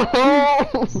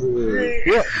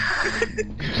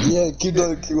 Yeah, keep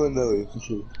going that way for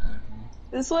sure.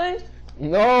 this way?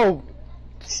 No.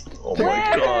 Oh my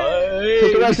god.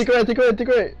 Take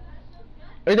a right.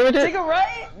 Right there. Take a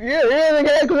right? Yeah,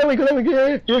 go that way.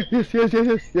 Yes.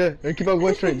 Yeah, and keep on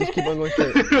going straight. Just keep on going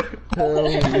straight.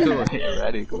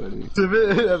 Erratic, buddy.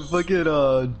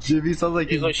 Fucking Jimmy sounds like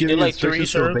he's She did like 3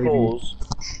 circles.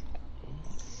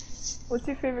 What's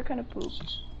your favorite kind of poop?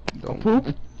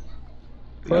 Poop?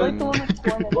 I like the one that's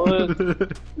formal.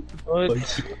 What?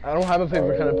 I don't have a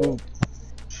favorite kind of poop.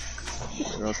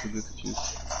 You're also good to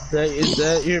choose. Is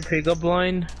that your pickup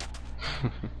line?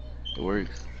 It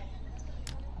works.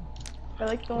 I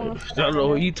like the one I with don't know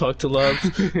who you talk to, love.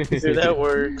 Here that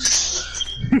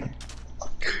works.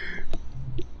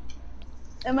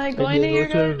 Am I going to your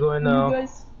guys? We're going now. You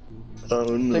guys?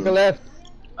 Take a left.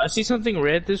 I see something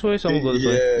red this way, so I'm gonna go this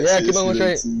way. Yeah, keep on going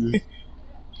straight.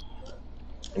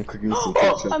 I'm cooking some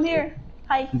Oh, I'm here.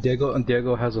 Hi.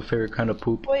 Diego has a favorite kind of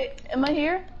poop. Wait, am I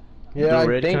here? Yeah, The I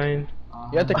red think kind.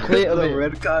 you have to clear The it.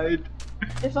 red kind.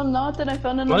 If I'm not, then I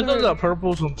found Mine another. does that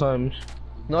purple sometimes.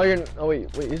 No, you're. Oh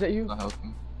wait, is that you? Not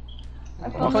helping. I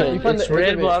found Okay, another. it's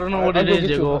red, but I don't know what I'll it go is, get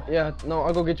you. Diego. Yeah, no,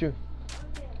 I'll go get you.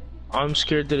 I'm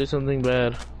scared that it's something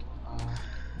bad.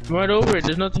 I'm right over it.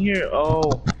 There's nothing here.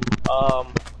 Oh,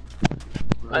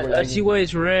 I see why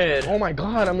it's red. Oh my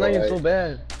god, I'm lagging so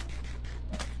bad.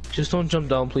 Just don't jump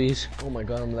down, please. Oh my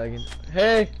god, I'm lagging.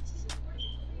 Hey!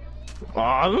 Oh,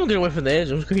 I'm gonna get away from the edge.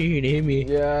 I'm just gonna you to hit me.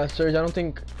 Yeah, Serge, I don't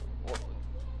think.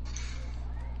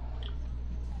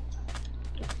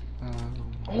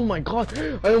 Oh my god!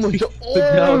 I almost jumped.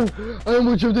 Oh! I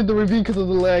almost jumped in the ravine because of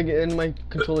the lag and my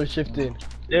controller shifted.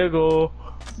 There you go.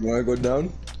 You wanna go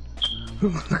down?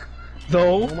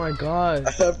 No. Oh my god.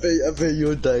 I bet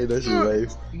you'll die, that's your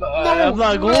life. I'm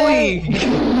not going.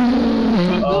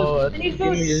 Oh, I need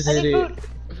Jimmy food. just I hit need it. food.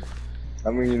 I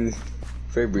mean,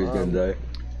 February's gonna die.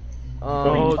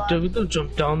 Oh, dude, don't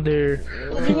jump down there.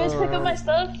 Did you guys pick up my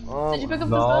stuff? Did you pick up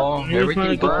the No, stuff? You're trying to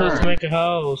everything get place to burned. make a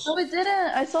house. No, it didn't.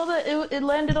 I saw that it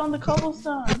landed on the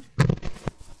cobblestone.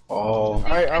 Oh,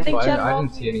 Alright, I think Chad I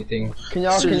robbed didn't me. see anything. Can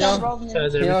y'all Chad robbed me.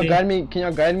 Says everything. can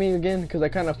y'all guide me again? Cause I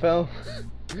kinda fell.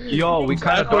 Yo, we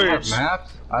kind of don't have Backwards.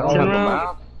 maps. I don't Turn have a around.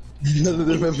 map. None of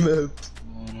them have map.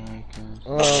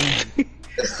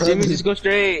 Jimmy, just go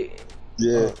straight.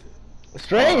 Yeah.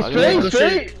 Straight! Oh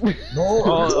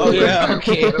yeah,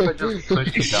 okay. What if I just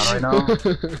push you down right now?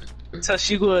 So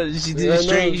she did Yeah, it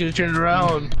straight, no. she was turning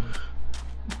around.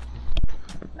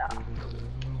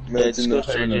 Yeah, just go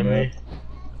straight, Jimmy.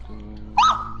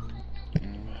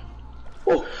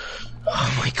 Oh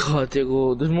my god,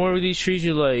 Diggle. There's more of these trees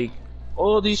you like.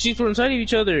 Oh, these trees were inside of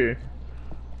each other.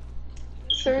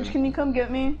 Serge, can you come get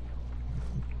me?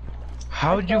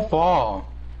 How'd you fall?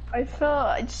 I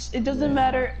fell. It doesn't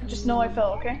matter. Just know I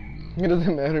fell, okay? It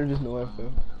doesn't matter, just know I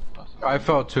fell. I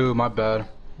fell too, my bad.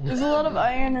 There's a lot of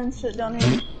iron and shit down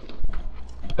here.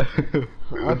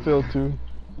 I feel too.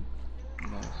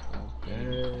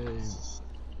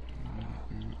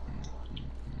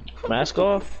 Mask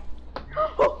off?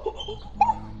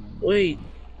 Wait,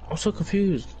 I'm so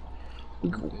confused.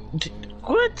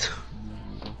 What?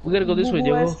 We gotta go this way,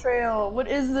 Diego. West Trail. What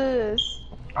is this?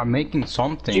 I'm making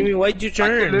something. Jimmy, why'd you I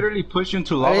turn? could literally push you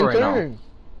into I lava didn't right now. turn.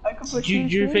 I could put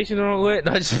You're facing the wrong way.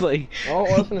 No, just like. Oh,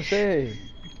 I was gonna say.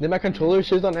 Did my controller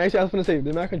shift on accident? I was gonna say,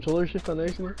 did my controller shift on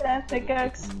accident? Can I have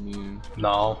pickaxe?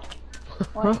 No.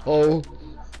 Oh.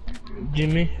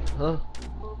 Jimmy? Huh?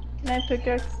 Can I have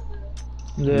pickaxe?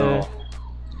 No.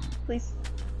 Please.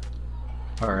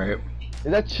 Alright.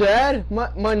 Is that Chad? My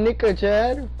nigga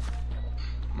Chad?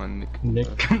 My nick.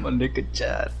 My nigga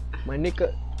Chad. My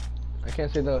nigga. I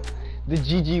can't say the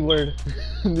GG word.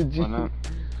 The G. Why not?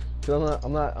 Cause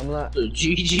I'm not. The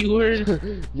GG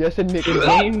word? Yeah, I said nigga.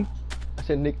 Name? I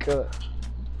said nigga.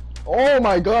 Oh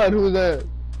my god, who is that?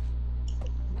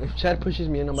 If Chad pushes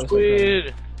me in, I'm gonna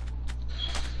Squid.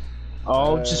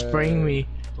 Oh, just bring me.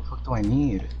 What the fuck do I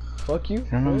need? Fuck you.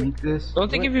 Can I not make this? Don't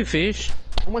they give you fish?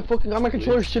 Oh my fucking god, my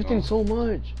controller's shifting so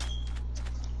much.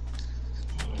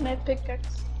 Can I have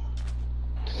pickaxe?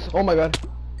 Oh my god.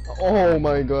 Oh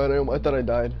my god, I thought I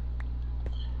died.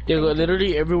 Diego,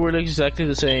 literally everywhere looks exactly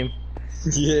the same.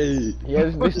 Yay! Yeah,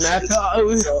 this map.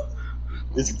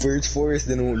 It's Birch Forest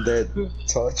and that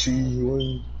tall tree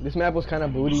one. This map was kind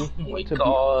of booty. Oh my to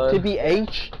god. Be, to be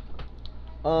H.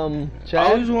 I Chad.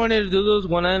 always wanted to do those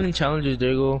one island challenges,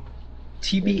 Diego.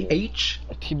 TBH?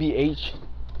 TBH.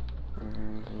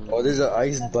 Oh, there's an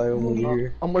ice biome over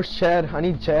here. Where's Chad? I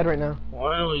need Chad right now.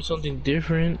 Finally, something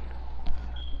different.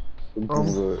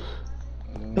 Look.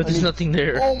 But there's nothing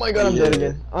there. Oh my god, I'm dead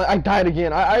again. I died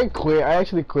again. I quit. I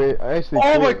actually quit.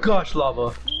 Oh my gosh,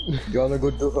 lava. You wanna go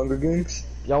do Hunger Games?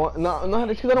 Y'all want? No,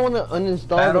 it's because I don't want to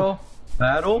uninstall.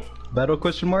 Battle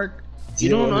question mark? You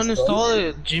don't uninstall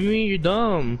it, Jimmy. You're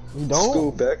dumb. You Just don't?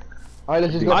 go back. Alright,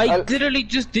 let's just go. I literally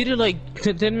just did it like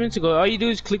 10 minutes ago. All you do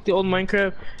is click the old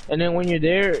Minecraft, and then when you're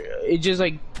there, it just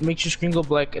like makes your screen go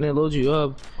black and it loads you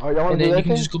up. Alright, y'all want And to do then that you can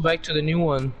then? just go back to the new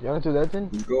one. Y'all want to do that then?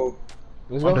 Go.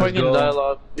 Let's I'm go. breaking go.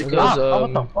 dialogue because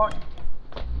what the fuck?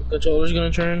 the controller's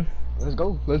gonna turn. Let's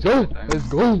go. Let's go. Let's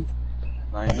go.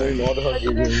 I'm doing all the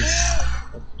Hunger Games.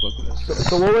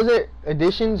 So what was it?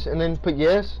 Additions and then put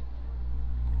yes?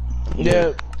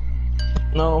 Yeah.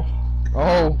 No.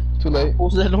 Oh, too late.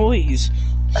 What was that noise?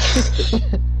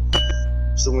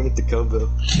 Someone hit the cowbell.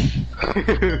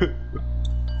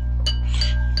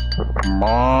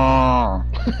 Ma.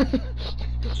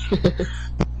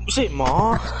 You say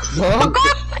ma? Mom?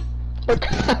 My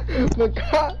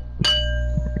god.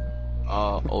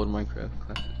 Old Minecraft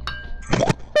classic.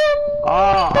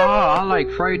 I like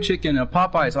fried chicken and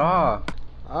Popeyes.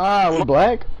 We're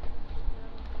black?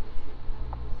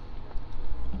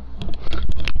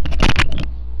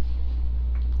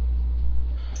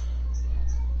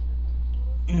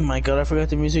 Oh my god, I forgot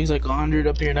the music's like 100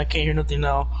 up here and I can't hear nothing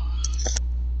now.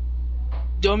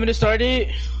 Do you want me to start it?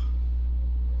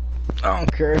 I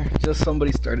don't care. Just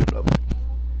somebody started it up.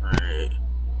 Alright.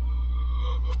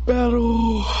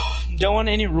 Battle. Do you want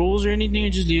any rules or anything or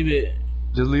just leave it?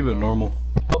 Just leave it normal.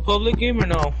 A public game or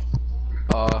no?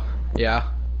 Yeah.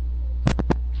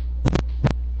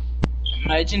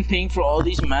 Imagine paying for all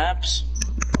these maps.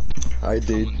 I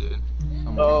did.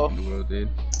 Oh. The world did.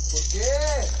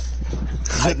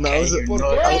 I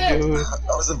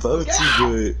was about to,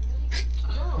 but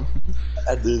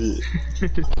I did it.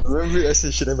 Remember, I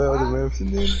said, should I buy all the maps?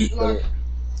 And then,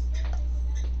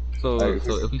 So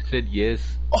if we said yes,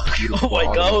 Oh my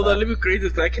god, hold on, let me create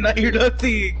this. I cannot hear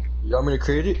nothing. you want me to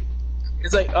create it?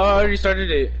 It's like, oh, I already started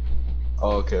it.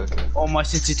 Oh, okay. Oh, my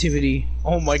sensitivity.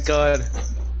 Oh my god.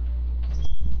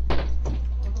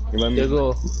 Remind There me. you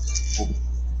go.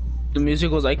 The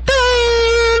music was like. is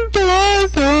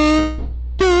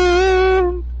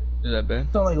that bad?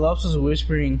 It sounded like Lobs was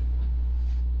whispering.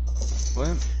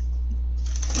 What?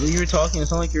 When you were talking, it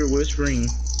sounded like you were whispering.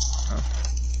 Oh.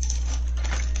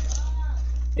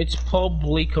 It's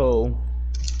Publico.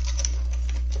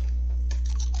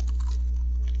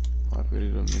 I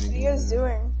created a mini What are you game. guys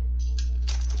doing?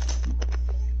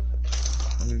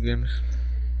 Hunger Games.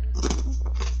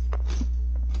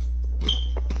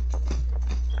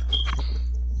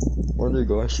 Where did it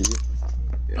go? I see it.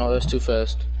 Oh, that's too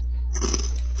fast.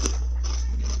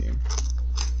 Game.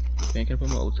 Can I put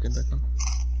my old skin back on?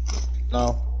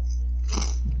 No.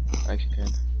 I actually can.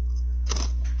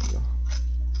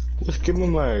 Just give me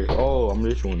my. Oh, I'm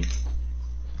this one.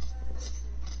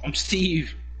 I'm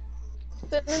Steve.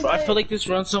 But I feel like this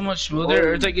runs so much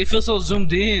smoother. It's like it feels so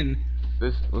zoomed in.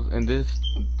 This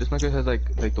Minecraft has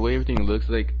like the way everything looks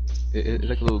like It's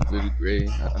like a little glittery gray.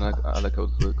 I like how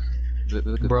it looks.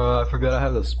 Bro, I forgot I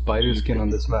have the spider skin on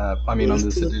this map. I mean, on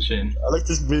this edition. I like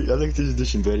this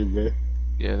edition better, bro.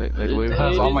 Yeah, like the way It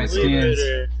has all my skins.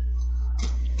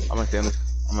 I might stay on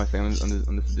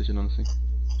this edition, honestly.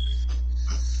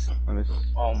 On this.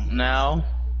 Now.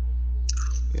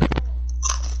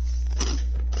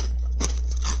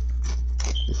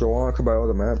 If you want, I could buy all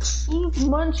the maps. He's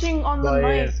munching on the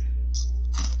mic.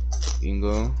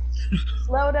 Bingo.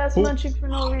 Loud ass munching for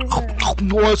no reason.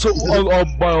 What's up? I'll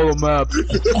buy all the maps.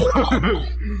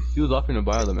 He was offering to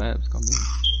buy all the maps. Calm down.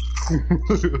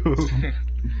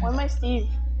 Why am I Steve?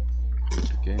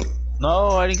 Okay. No,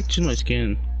 I didn't get to my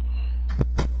skin.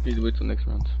 Please wait till next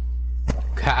round.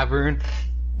 Cavern.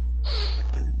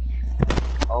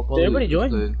 Did everybody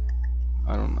join?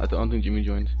 I don't think Jimmy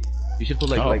joined. You should put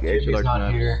like extra large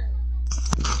maps. Here.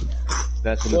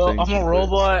 That's Well, I'm a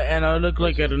robot and I look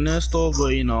like Ernesto,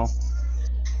 but you know.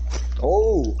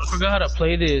 Oh, I forgot how to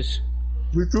play this.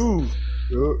 me too.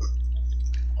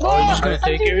 Oh, you're just gonna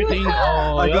take everything?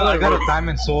 Oh, I got a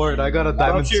diamond sword. I got a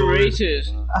diamond sword. You're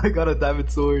racist. I got a diamond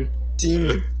sword.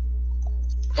 Team.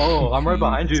 Oh, I'm right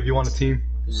behind you if you want a team.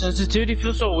 Sensitivity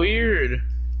feels so weird.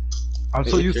 I'm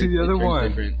so used to the other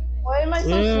one. Why am I so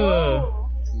slow?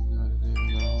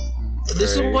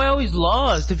 This is why I always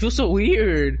lost. It feels so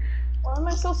weird. Why am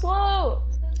I so slow?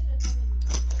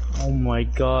 Oh my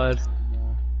god.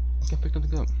 I can't pick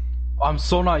something up. I'm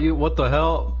so not you. What the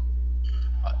hell?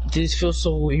 This feels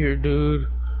so weird, dude.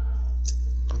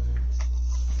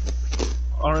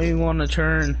 I don't even want to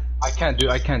turn. I can't do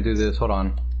this. Hold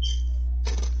on.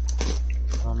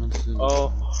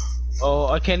 Oh,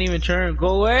 I can't even turn.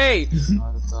 Go away!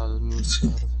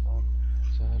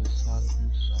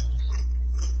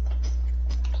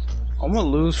 I'm gonna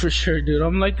lose for sure, dude.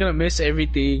 I'm like gonna miss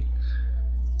everything.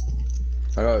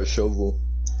 I got a shovel.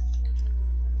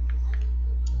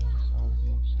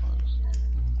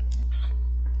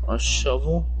 A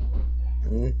shovel?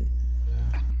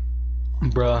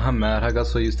 Bruh, I'm mad. I got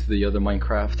so used to the other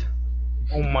Minecraft.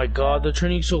 Oh my god, the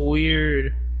turning's so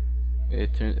weird.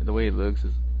 The way it looks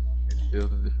is it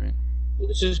feels different.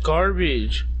 This is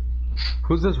garbage.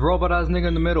 Who's this robot ass nigga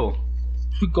in the middle?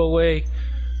 Go away.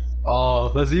 Oh,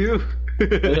 that's you?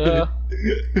 Yeah.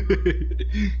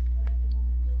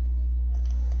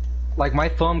 Like my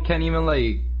thumb can't even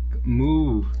like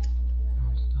move.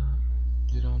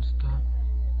 You don't stop.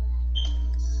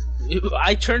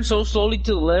 I turn so slowly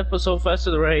to the left, but so fast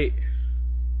to the right.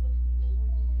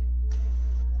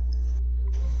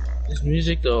 This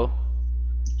music though.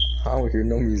 I don't hear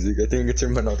no music. I think I can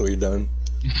turn mine all the way down.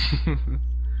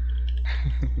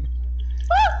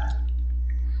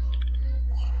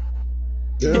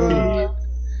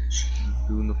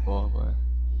 Doing the fall, but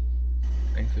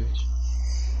thanks, bitch.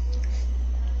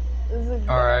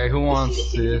 Alright, who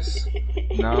wants this?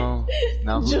 Now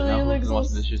Julian looks so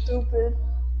wants dishes? stupid.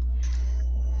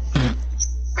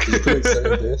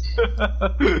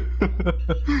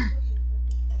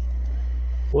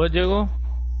 What, Diego?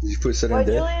 Did you put sudden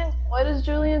death? Why does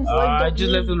Julian's leg I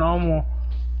just left it normal.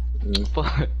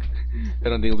 Fuck. I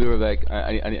don't think we'll be right back.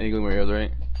 I need to go my arrows,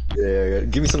 right? Yeah.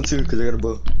 Give me some too, cause I got a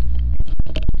bow.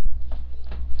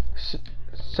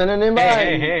 Send an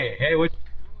invite. Hey, what?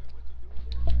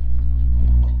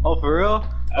 Oh, for real?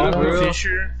 Oh, for real?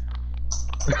 Fisher.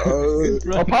 Oh,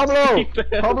 Pablo!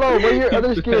 Pablo, where's your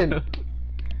other skin?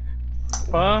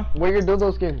 Huh? Where's your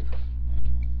dildo skin?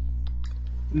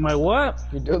 My what?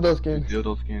 Your dildo skin.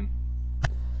 Dildo skin.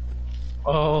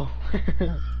 Oh.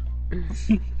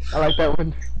 I like that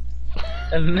one.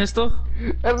 Ernesto?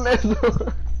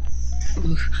 Ernesto!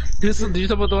 You're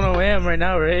talking about the one I am right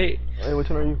now, right? Hey, which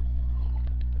one are you?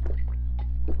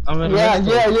 I'm in Yeah.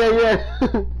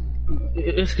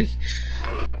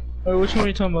 Wait, which one are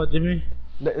you talking about, Jimmy?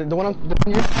 The one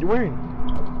you're wearing.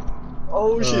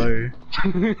 Oh shit!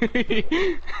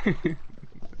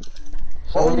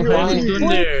 What are you doing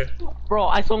there? Bro,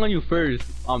 I swung on you first.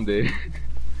 I'm dead.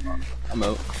 I'm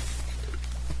out.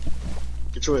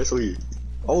 Get your ass away.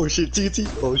 Oh shit, TT.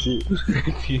 Oh shit.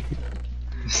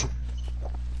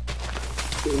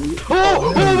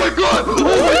 Oh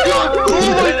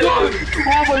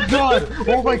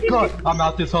my god! I'm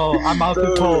out this hole. I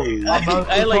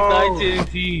like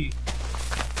TNT.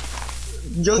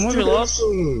 Just Come on, we lost.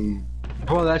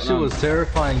 Bro, that shit was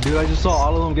terrifying, dude. I just saw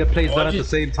all of them get placed down at the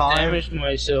same time. I damaged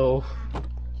myself.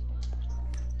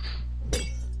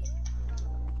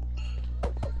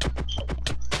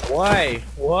 Why?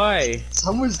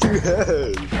 How much do you have?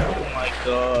 Oh my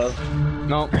god.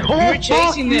 No. You were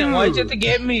chasing them. Why'd you have to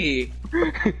get me?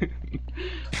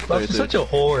 That's such a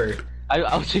whore.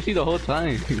 I was chasing the whole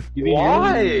time.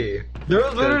 Why? There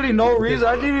was literally no reason.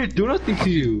 I didn't even do nothing to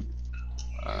you.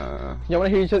 Y'all wanna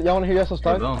hear y'all wanna hear us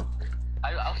talk? No.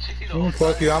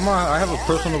 Fuck you. I have a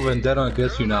personal vendetta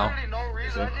against you now.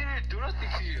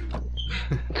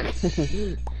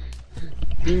 You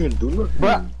didn't do nothing.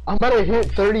 Bruh, I'm about to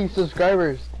hit 30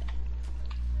 subscribers.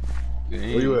 Where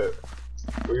you at?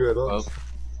 Where you at, Ox?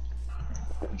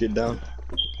 Get down.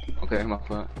 Okay, my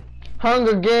fault.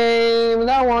 Hunger Games,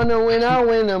 I wanna win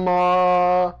them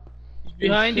all.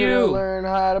 Behind Should you. learn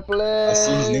how to play. I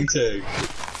see his name tag.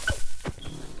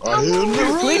 I hear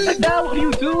the Wait, now what are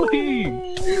you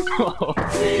doing?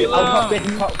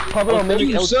 Pablo, maybe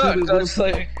You suck. I was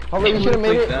like, Pablo, you should have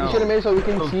made it. You should have made it so we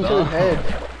can see each other's head.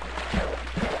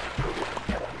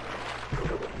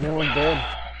 No one's dead.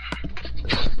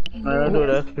 Alright, I'll do it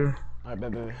after. Alright,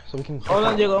 baby. So we can. Hold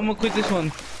on, Diego. I'm gonna quit this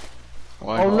one.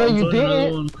 Why? Oh no, you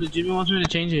didn't. Because Jimmy wants me to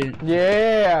change it.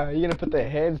 Yeah, you're gonna put the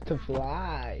heads to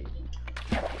fly.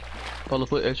 Paulo,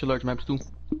 put extra large maps too.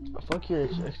 Fuck your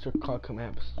extra cock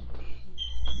maps.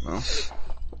 No.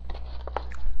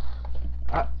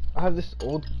 I have this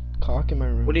old cock in my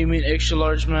room. What do you mean extra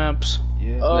large maps?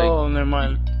 Yeah. Oh, never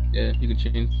mind. Yeah, you can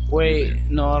change. Wait,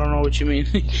 no, I don't know what you mean.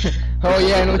 Oh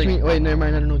yeah, I know what you mean. Wait, never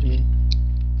mind. I don't know what you mean.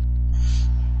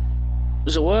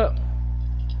 Is it what?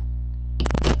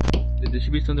 There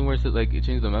should be something where it says like it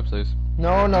changed the map size.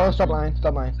 No, stop lying.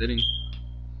 Stop lying. Setting.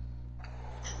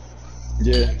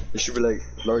 Yeah, it should be like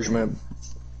large map.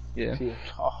 Yeah.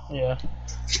 Oh, yeah.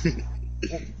 I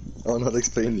don't know how to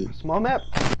explain it. Small map.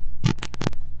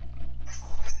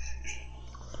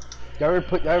 Y'all ever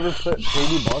put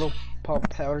baby bottle pop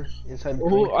powder inside the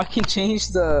Oh, I can change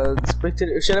the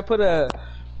spectator. Should I put a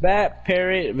bat,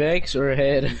 parrot, Vex, or a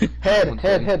head?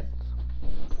 Head.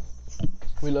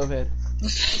 We love head.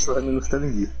 That's what I was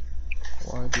telling you.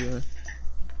 Why do I?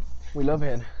 We love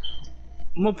head.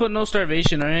 I'm gonna put no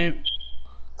starvation, alright?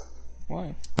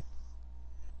 Why?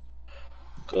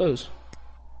 Cause.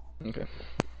 Okay.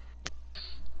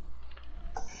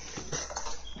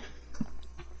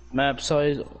 Map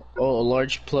size, oh, a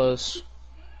large plus.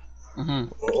 Oh,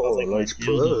 large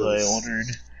plus.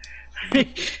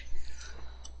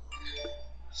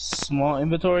 Small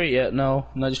inventory? Yeah, no,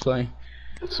 I'm not just playing.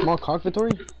 Small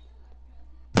convictory?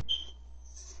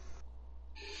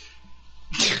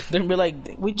 They'll be like,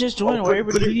 we just joined, why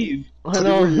everybody leave? I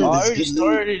know. I already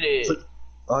started it.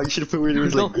 Oh, you should have put where there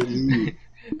was like good loot.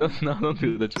 No, don't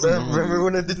do that. Just Remember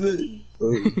when I did that?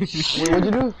 Oh. Wait, what'd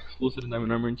you do? Close to the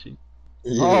diamond armor and shit.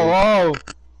 Yeah. Oh,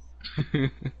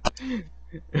 It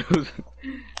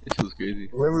was crazy.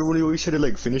 Remember when we should have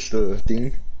like finished the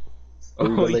thing? Oh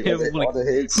We got, yeah, all the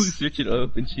hits. who search it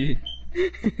up and shit.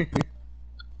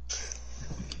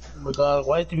 Oh my god,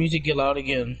 why did the music get loud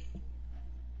again?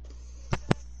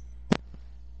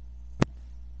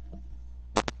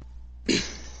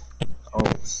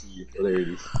 Oh, see,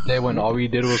 hilarious. Day when all we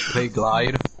did was play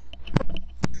Glide.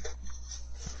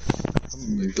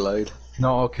 Glide.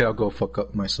 No, okay, I'll go fuck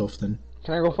up myself then.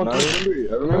 Can I go fuck No, you? I Can I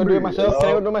go remember do it myself? Can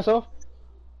I go do it myself?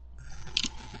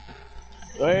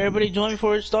 Alright, everybody join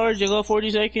before it starts, you got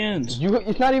 40 seconds.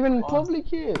 It's not even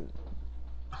public yet.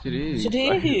 It is. It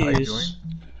is.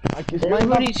 It's my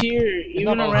Everybody's here,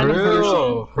 even not a random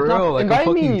person. For real, like a Invite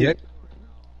fucking me. dick.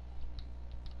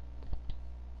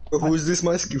 Who's this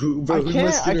my skin? I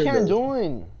can't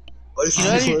join. Get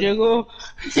out of here, Diego.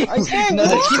 I can't No,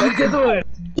 join. keep the other one.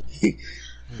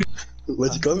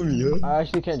 What you calling me, huh? I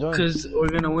actually can't join. Cause we're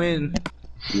gonna win.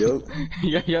 Yep.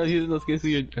 Yeah, using those skins to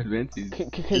your advantage.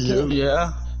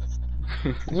 Yeah.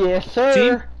 Yes,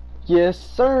 sir. Yes,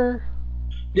 sir.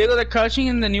 Diego, the crouching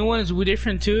in the new one is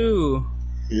different too.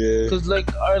 Yeah. Cause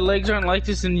like our legs aren't like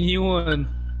this in the new one.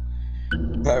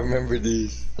 I remember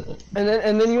these. And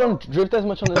then you don't drift as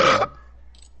much on this one.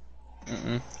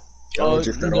 I don't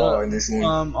drift at all in this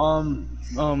one.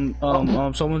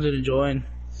 Someone didn't join.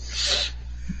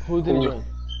 Who didn't join?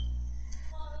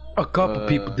 A couple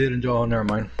people didn't join. Never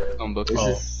mind. I'll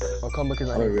come back I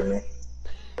don't even know.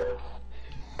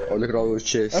 Oh, look at all those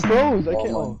chests. I froze. I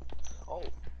can't. Oh,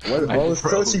 what? I was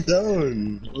crouching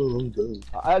down. Oh, I'm done.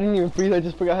 I didn't even freeze. I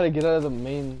just forgot how to get out of the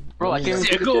main. Bro, I can't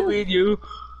even Go with you.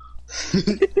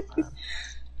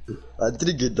 I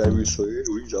didn't get diamond, so what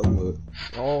are you talking about?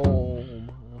 Oh.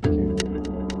 Okay.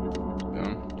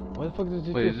 Yeah. Why the fuck does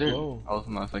this Wait, get is there? slow? I was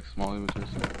not like small images.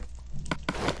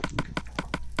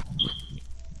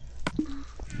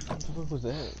 What the fuck was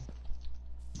that?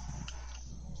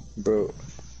 Bro.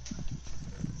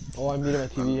 Oh, I'm muting my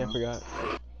TV. I forgot.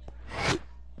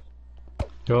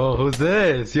 Yo, who's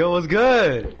this? Yo, what's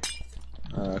good?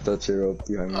 I thought you were up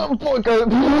behind me. Oh, fuck.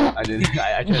 I didn't.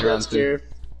 I turned around too.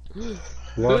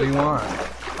 What do you want?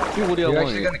 Dude, what do You you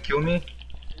actually want? gonna kill me?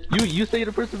 You say you're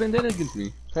the person vendetta against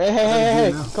me.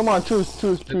 Hey. Come on, truce.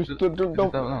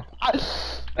 Don't.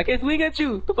 I can't swing at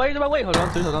you. The fire's in my way. Hold on,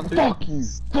 hold on. Fuck you.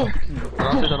 Hold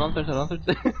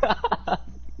on.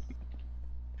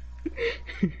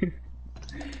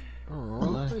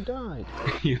 Oh, I died.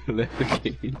 You left the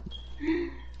game.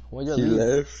 Why'd you He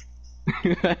leave?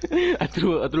 left. I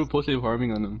threw a potion of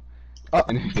harming on him.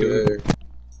 And then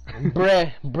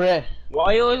Bruh.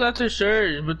 Why you always after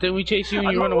Surge, but then we chase you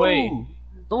and you run away?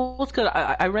 No, it's cause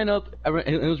I ran up. And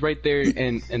it was right there.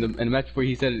 And the match before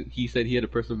he said he had a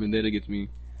personal vendetta against me.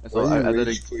 And so I let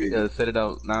it set it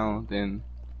out now. Then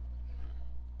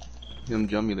him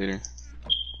jump me later.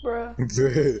 Bruh.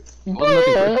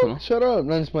 Bruh. Shut up.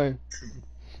 No, I'm just playing.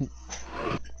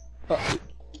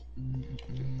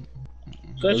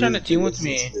 Guy's trying to team with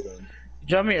me.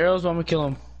 Drop me arrows while I'm gonna kill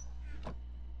him.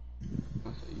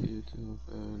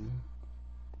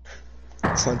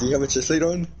 Son, do you have a chest plate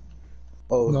on?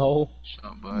 Oh. No.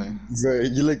 Shut by. Bro,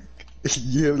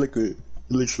 you have like a, it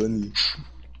looks funny.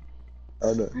 I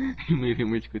don't know. You made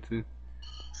him rich good too.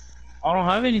 I don't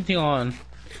have anything on.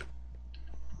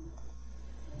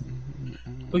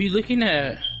 What are you looking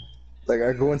at? Like,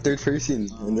 I go in third person,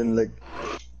 and then like...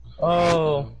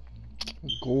 Oh.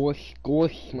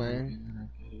 Gosh, man.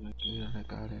 I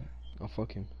got it. Oh,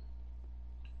 fuck him.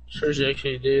 Surge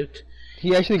actually did.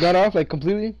 He actually got off, like,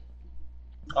 completely?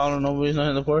 I don't know, but he's not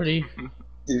in the party.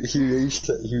 He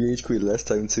rage quit last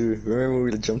time too. Remember when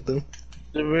we jumped him?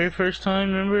 The very first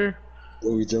time, remember?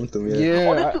 When we jumped him, yeah.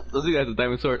 Yeah. Those guys have a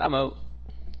diamond sword. I'm out.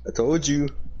 I told you.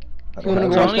 I Wanna don't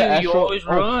go have watch Tony, the you Astro- always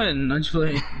run. I'm just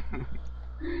playing.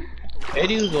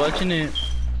 Eddie was watching it.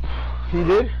 He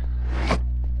did?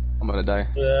 I'm about to die.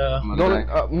 Yeah. I'm about to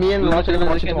die. Me and Lance are gonna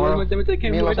watch it tomorrow. Me and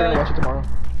Lance are gonna watch it tomorrow.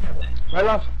 Right,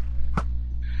 Lance?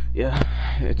 Yeah,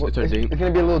 it's our date. It's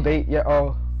gonna be a little date, yeah,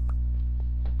 oh.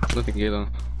 Nothing gay though.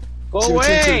 Go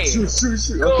away!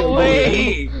 Shoot. Go Okay,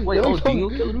 away! Wait, You oh, look so- Dingo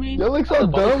killed me? You look so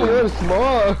dumb, you're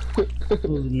small. It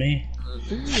was me.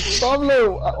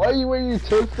 Pablo, why are you wearing your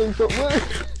chest thing so much?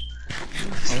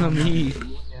 It's not me.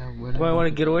 Why I want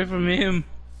to get away from him?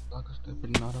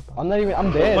 I'm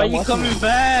dead. Why I'm you watching coming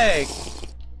back?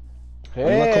 I'm not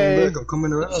coming Hey! back, I'm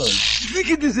coming around. Look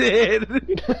at this head!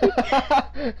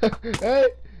 Hey!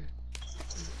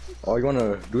 Oh, you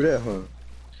wanna do that, huh?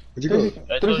 Where'd you go?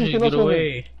 I told you to get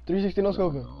away. 360 no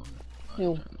scoping.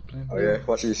 Oh yeah,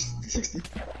 watch this. 60.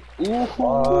 Ooh.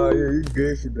 Oh yeah, you're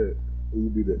good for that. You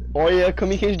do that. Oh yeah,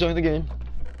 Kamikaze joined the game.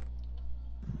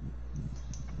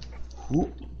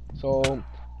 Ooh. So,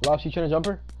 Lops, you trying to jump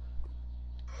her?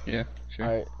 Yeah, sure.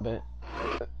 Alright, bet.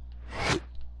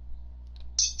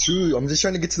 True, I'm just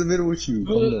trying to get to the middle with you.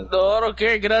 No, I don't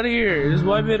care. Get out of here. This is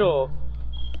my middle.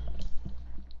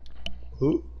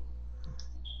 Who?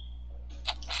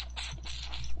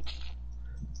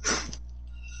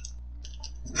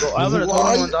 Bro, I'm gonna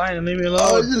tell him I'm dying and leave me Oh,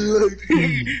 alone. you look.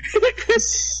 Leave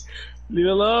me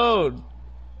alone.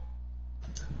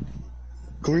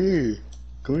 Come here.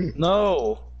 Come here.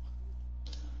 No.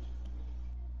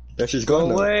 Yeah, she's Go gone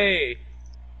now. away.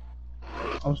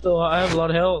 I have a lot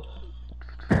of health.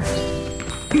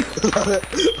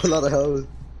 A lot of hell.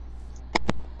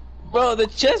 Bro, the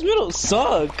chest middle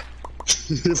suck.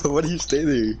 So why do you stay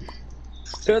there?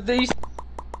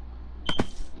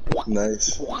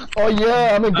 Nice. Oh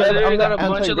yeah, I'm a I dead. literally I'm got a the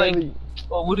bunch of like anti-deadly.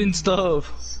 wooden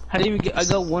stuff. I didn't even get. I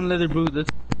got one leather boot. That's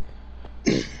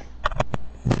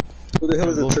Who the hell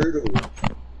is a turtle?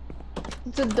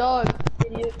 It's a dog,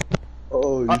 idiot.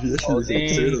 Oh, that shit is a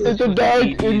turtle. It's a dog,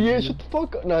 idiot. Shut the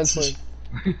fuck up. No, it's fine.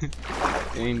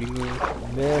 Dang, Dingo.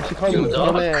 Man, she called you a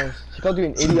Dog. dumbass. She called you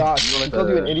an idiot. She called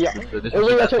you an idiot. The Hey,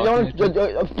 wait, disrespect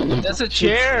y'all that's a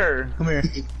chair. Come here.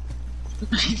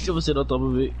 He's gonna sit on top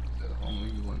of it.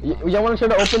 y'all want to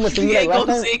try to open the thing like last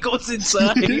time? It goes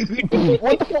inside.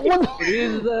 What the fuck? What the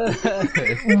is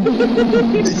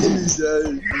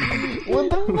that? What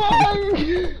the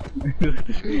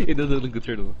fuck? It doesn't look like a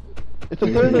turtle. It's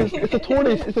a tortoise. It's a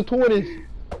tortoise. It's a tortoise.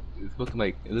 It's supposed to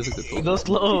like, it looks like a turtle. Go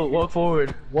slow. Walk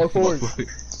forward. Walk forward.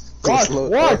 Go Walk. slow.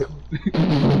 Walk.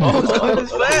 Oh,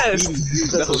 it's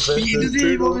fast. That's a He didn't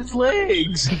even move his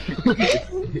legs.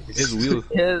 His wheels.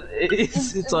 Yeah,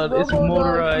 it's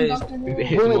motorized. Bring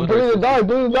the dog.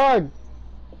 Bring the dog.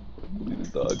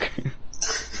 Dog.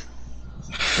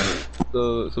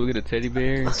 So we get a teddy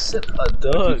bear, A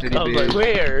dog. teddy I was bears, like,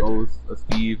 where? Ghost, a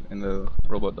Steve, and a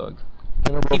robot dogs.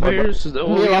 Bears is the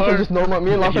Me and Lars are just normal.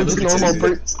 Me and Lars are just Look at normal.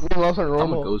 you. Me and Lars are I'm a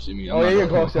normal. ghost, Jimmy. Oh yeah, you're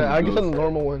ghost. Yeah, I guess I'm the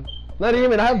normal one. Not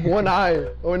even. I have one eye.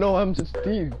 Oh no, I'm just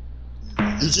Steve.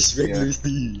 You're just regular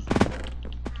Steve.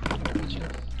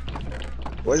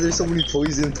 Why is there so many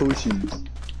poison potions?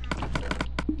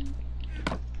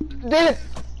 Did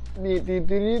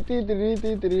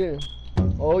it!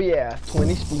 Oh yeah,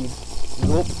 20 speed.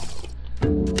 Nope.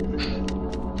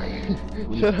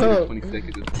 Shut up. 20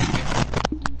 seconds.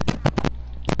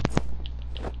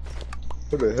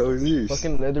 What the hell is this?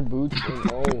 Fucking leather boots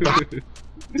and all.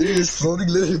 This is floating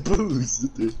leather boots.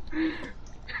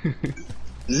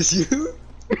 Is this you?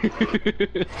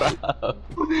 Stop.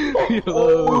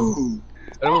 Oh.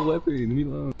 I don't have a weapon, leave me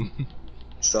alone.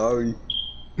 Sorry.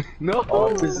 No!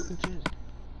 Oh,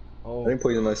 Oh. I didn't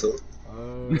poison myself.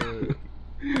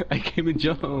 I came and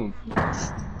jumped. I'm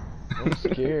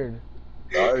scared.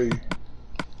 Sorry.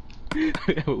 I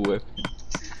have a weapon.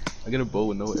 I got a bow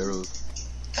with no arrows.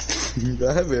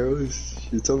 I have arrows.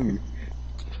 You told me.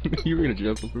 You were gonna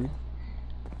jump for me?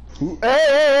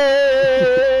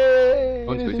 Hey!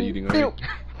 I'm supposed to eating, alright?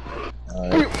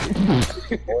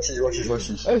 Watch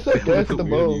this. I suck ass at the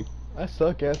bow. I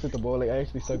suck ass at the bow. Like I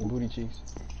actually suck booty cheeks.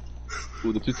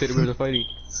 Ooh, the two teddy bears are fighting.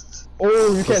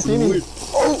 Oh, you can't see me.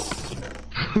 Oh!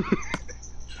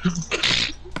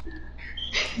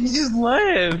 He just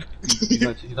left. He's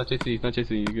not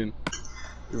chasing you again.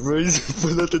 Bro, he's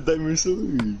pulling out the diamond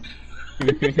sword.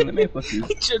 He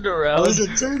turned around. Oh, it's a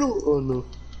turtle. Oh no.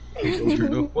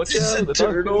 Watch It's out, a the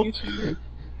turtle.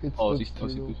 Oh, she's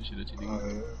pushing shit at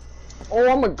you.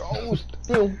 Oh, I'm a ghost.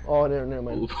 Ew. Oh, never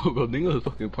mind. Oh, bro, Dingo is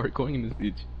fucking parkouring in this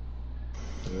bitch.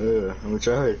 Yeah, I'm gonna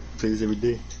try. Play this every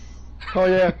day. Oh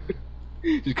yeah.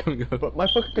 She's coming up. But my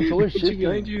fucking controller's She's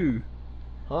behind shifting. you.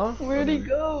 Huh? Where'd he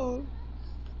go?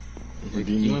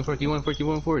 He went for it.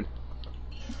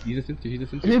 He's a sensor. He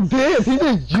did. He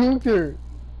just juked her.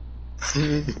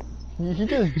 he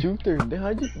just juked her.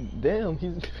 Damn.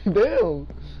 He's damn.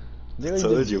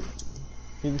 Told you.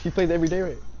 He plays every day,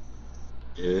 right?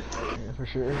 Yeah. Yeah, for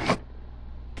sure.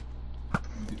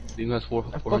 Dingo has I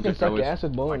 400 fucking suck hours. ass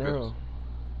with bow and arrow.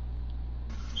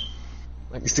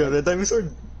 You still have that diamond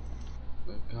sword?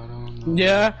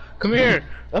 Yeah, come here.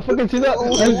 I fucking see that.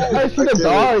 I see the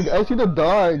dog. I see the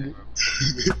dog.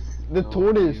 The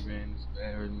tortoise.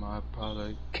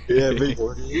 Yeah, big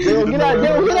boy. Yo, get out of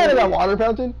that water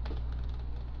fountain.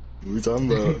 What are you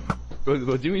talking about?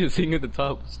 Bro, Jimmy is sitting at the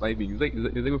top sniping. It's like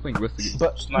we're playing Rust again.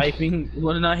 But Sniping? You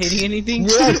wanna not hitting anything?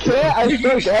 yeah, I can't. I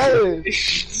suck at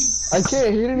it. I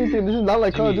can't hit anything. This is not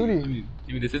like Call of Duty.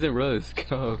 Jimmy, this isn't Rust.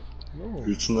 Get off. No.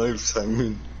 It's knife,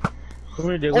 Simon. Come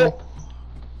here, Diego.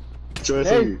 Try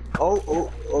Hey. Oh,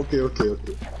 okay.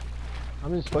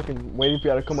 I'm just fucking waiting for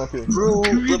y'all to come up here. Bro,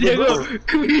 Come here, Diego.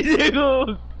 Come here,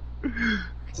 Diego.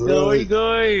 No, where you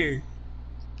going?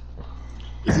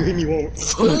 If you hit me, you won't.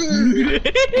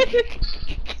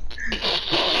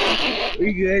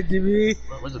 We good, Jimmy?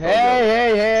 Where's the dog at?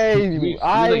 Hey. Jimmy,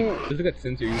 this is like a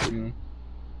sensor you see me.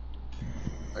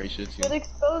 Are you shit, Quit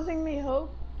exposing me,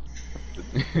 Hope.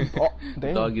 Oh, The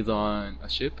damn. dog is on a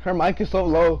ship. Her mic is so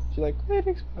low. She's like, quit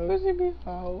exposing me,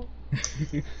 how?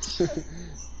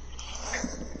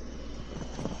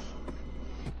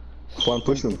 Come on,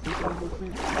 push him.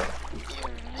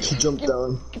 He jumped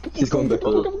down. He's going back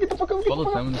up. Get the fuck up.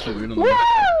 Follow Simon so weird on Woo! the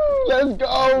Let's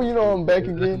go. You know I'm back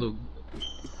That's a again. little-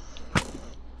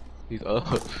 He's up.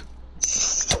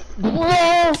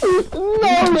 No,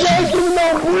 Jackie, no,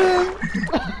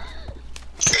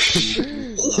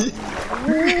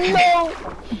 bring.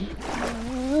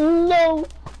 No.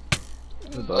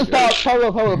 The dog Stop. Hold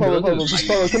up.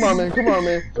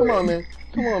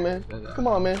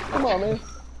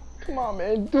 Come on,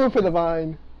 man. Do it for the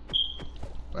vine.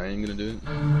 I ain't gonna do it.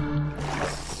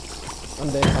 I'm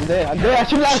dead. I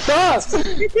should not stop.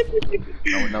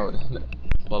 No.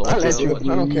 I'll let you. I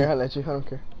don't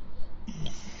care.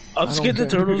 I'm scared the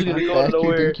turtle's gonna go How fast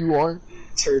nowhere. you think you are?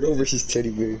 Turtle versus teddy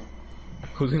bear.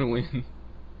 Who's gonna win?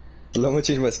 I'm gonna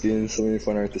change my skin so we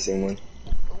find out the same one.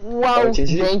 Wow, Oh,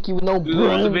 change it? Yankee with no Dude,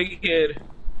 the brain. big head.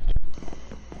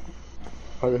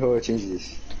 How the hell I change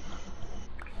this?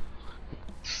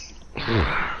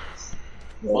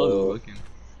 Looking.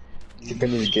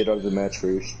 Depending to get out of the match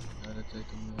first.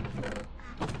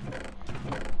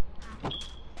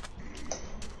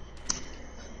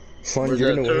 Fun, Where's you're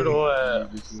that gonna turtle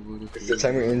win. at? If the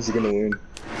timer ends, you're gonna win.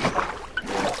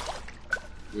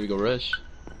 We go rush.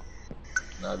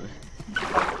 Nah,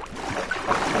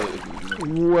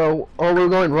 Well, oh, we're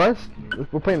going Rust?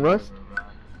 We're playing Rust?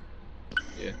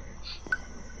 yeah. I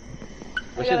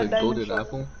What's got the a diamond golden shot.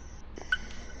 apple?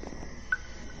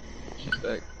 She's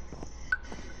back.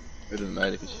 It doesn't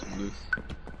matter because she's loose.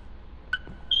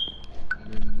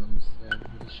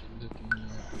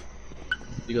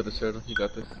 You got this, turtle. You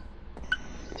got this.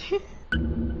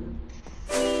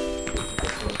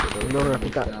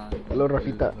 Hello,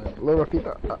 Rafita.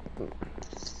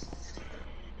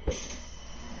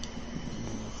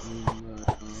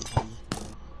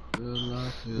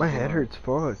 My head hurts.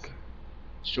 Fuck.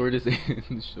 Shortest,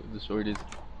 the shortest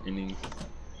innings.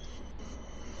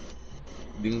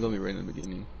 Ding's gonna be right in the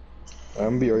beginning.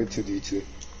 I'm be R2D2.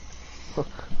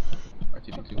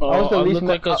 R2D2. Oh, I was the I least look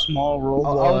like a small I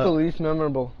robot. was the least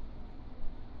memorable.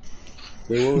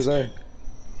 Wait, what was I?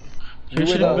 You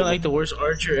should have been like the worst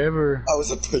archer ever. I was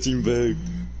a punching bag.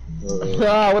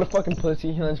 Ah, what a fucking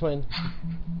pussy. That's fine.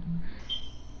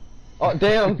 Oh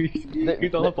damn!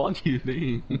 He's all up on you,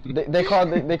 dang. They called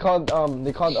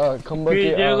come look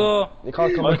Here, at Diego. they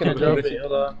called come look Okay, at drop the it.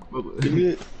 Hold on. Give me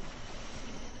it.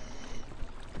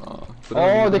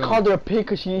 Oh, they called her a pig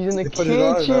because she's in the put it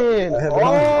on, kitchen. I have it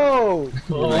on.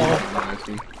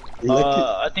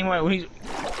 I think my wings. It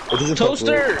doesn't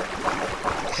Toaster!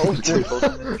 Toaster.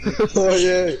 Oh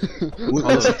yeah.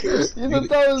 It's a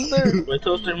toaster. My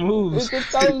toaster moves.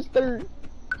 It's a toaster.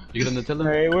 You got Nutella?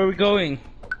 Alright, where are we going?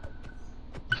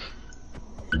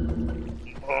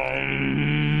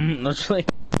 Let's play.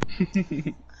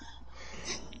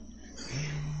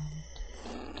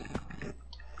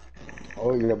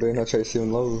 Oh, you better not try to stay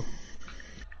in love.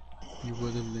 You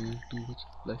were the land through which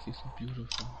life is so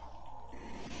beautiful.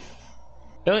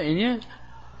 Oh, Niños?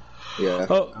 Yeah.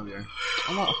 Oh, Oh yeah.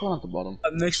 I'm falling at the bottom.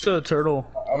 I'm next to a turtle.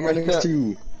 I'm right next to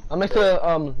you. I'm next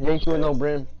to Yankee with no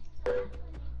brim.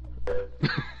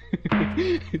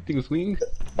 Thing was swinging?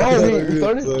 Oh wait, you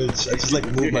started? I just like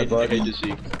moved my body.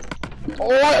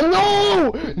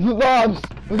 Oh no! Lobs!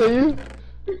 Was that you?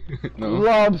 No.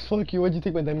 Lobs, fuck you. Why'd you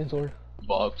take my diamond sword?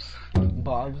 Bobs.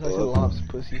 Bobs, I said lobs,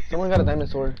 pussy. Someone got a diamond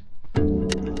sword.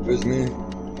 It was me.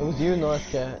 It was you, no, that's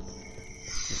cat.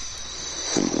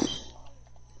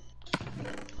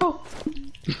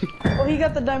 Oh, he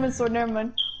got the diamond sword. Never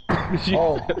mind.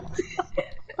 Oh,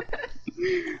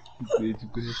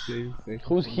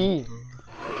 who's he?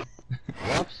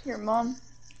 Lobs? Your mom.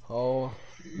 Oh,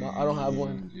 no, I don't have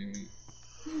one.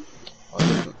 Oh,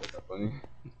 that's not funny.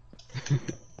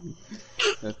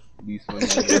 That's least funny.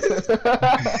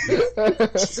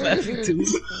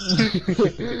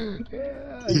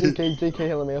 JK,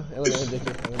 LMAO,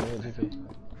 JK.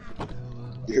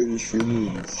 You're just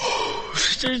feelings.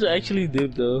 Sisters actually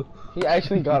did though. He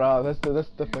actually got off. That's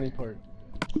the funny part.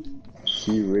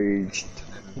 He raged.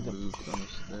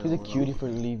 He's a cutie for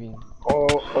leaving.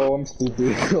 Oh, I'm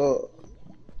stupid.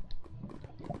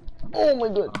 Oh my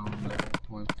god.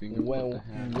 One thing Well,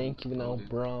 Yankee now,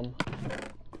 Brom.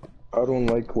 I don't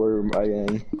like where I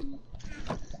am.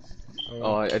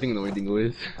 Oh, I think I know where Dingo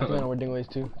is. I think I know where Dingo is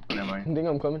too. Never mind. I think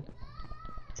I'm coming.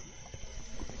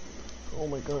 Oh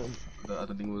my god. The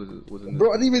other thing was in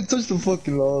Bro, I didn't even touch the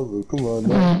fucking lava. Come on,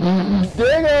 man.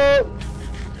 Dingo!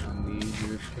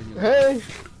 Hey!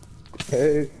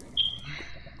 Hey.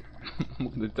 I'm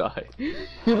gonna die.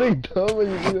 You look dumb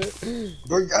when you do that.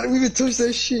 Bro, I didn't even touch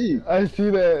that shit. I see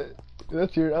that.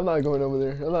 That's your. I'm not going over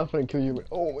there. I'm not gonna kill you.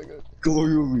 Oh my god. Come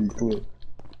on, come on.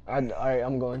 Alright,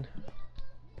 I'm going.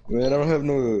 Man, I don't have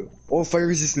no. Oh, fire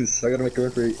resistance. I gotta make a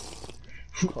run for it.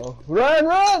 Oh. Run!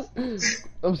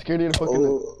 I'm scared of the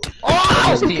fucking. Oh!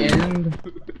 That's the end.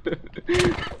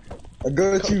 I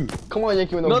got you. Come on,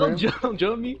 Yankee with no No, brim. don't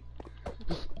jump me.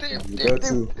 You got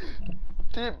you.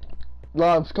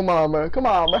 Lobs, come on, bro. Come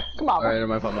on, bro. Come on, bro. Alright,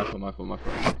 my fault. Come on,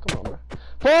 bro.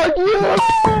 Fuck you!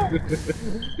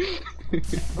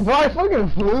 Bro, I fucking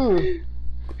flew.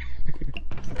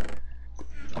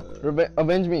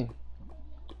 Avenge me.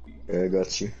 Yeah, I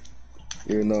got you.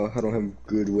 Even though I don't have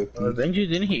good weapons. Benji,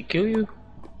 didn't he kill you?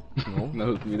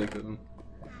 No, it's me that killed him.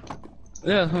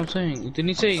 Yeah, that's what I'm saying. Didn't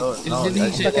he say? Oh, no, didn't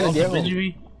he say stuck in a off Diego.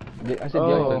 Benji? I said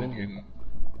Oh. Diego.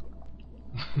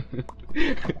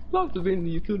 Not the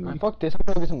Benji, you killed me. Fuck this, I'm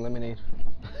gonna get some lemonade.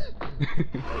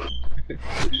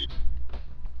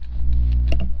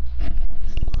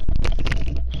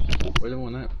 Where's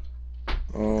everyone at?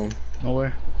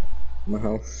 Nowhere. My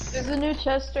house. There's a new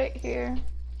chest right here.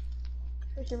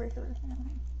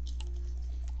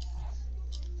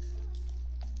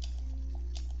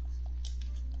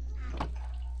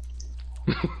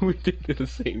 We did the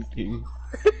same thing.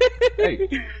 Hey!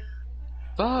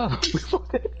 Stop!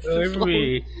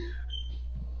 Every.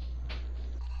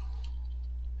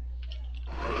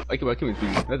 I can't see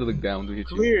you. I have to look down to hit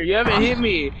Come you. here, you haven't hit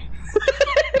me.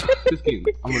 This game,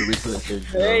 I'm gonna reach for that third.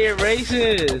 Hey, you're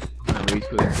racist. I'm gonna reach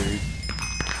for that third.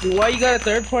 Dude, why you got a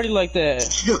third party like that?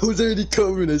 I was already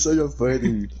coming. I saw you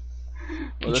fighting.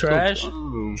 You trash?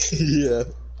 Yeah.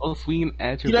 Oh, swinging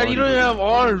at your You body. don't even have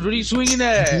arms. What are you swinging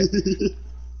at?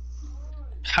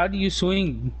 How do you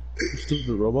swing? You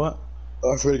stupid robot.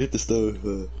 Oh, I forgot to get the stuff.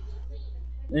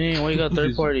 Dang, why you got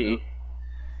third party?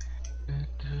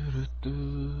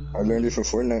 I learned it from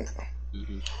Fortnite.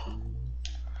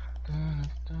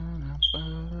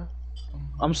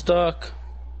 I'm stuck.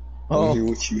 I'm here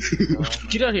with you.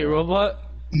 Get out of here, robot.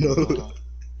 No.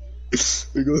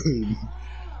 We're going.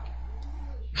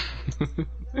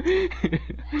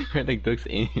 Red like ducks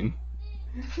in.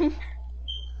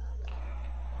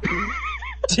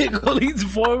 Diggle leans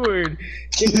forward.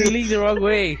 Diggle leans the wrong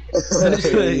way.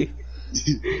 This way.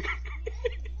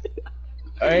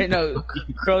 Alright, now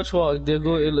crouch walk.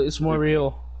 Diggle, it's more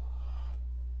real.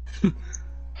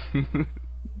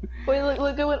 Wait,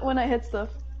 look at when I hit stuff.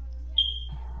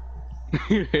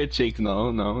 Your head shakes.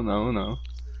 No.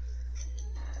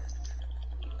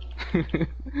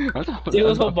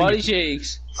 Diggle's whole body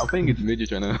shakes. I'm playing against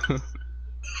midgets right now.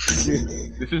 This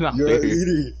is not You're fair.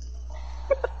 eating.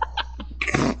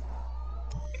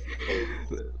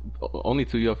 Only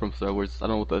 2 of y'all from Star Wars. I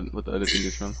don't know what the other thing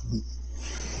is from.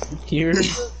 Here.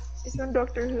 It's from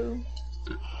Doctor Who.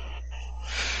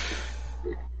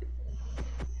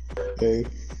 Hey.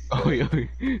 Oh yeah,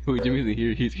 wait, Jimmy's in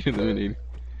here. He's getting eliminated.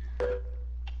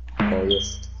 Oh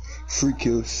yes. Free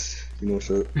kills. You know what's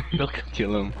up. Don't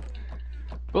kill him.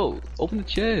 Bro, open the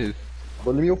chest.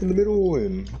 But let me open the middle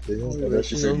one. That's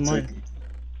just mine.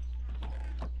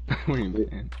 What do you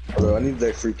mean? Bro, I need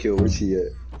that free kill. Where's he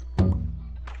at?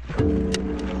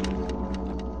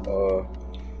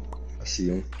 I see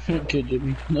him. Okay,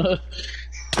 Jimmy.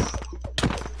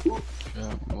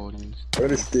 I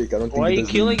got a stick. I don't think. Why are you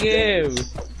killing him?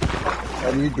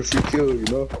 I need the free kill, you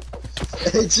know.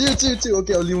 Hey, chill.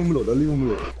 Okay, I'll leave him alone.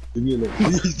 Leave me alone.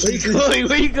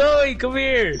 Where you going? Come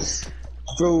here.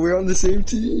 Bro, we're on the same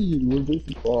team. We're both.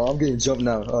 Oh, I'm getting jumped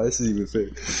now. Oh, this is even fair.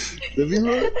 Let me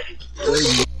run.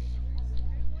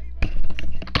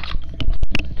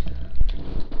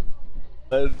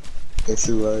 That's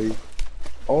why.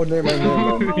 Oh, never mind.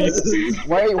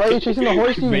 Why are you chasing the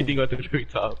horsey? Mating on the very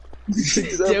top.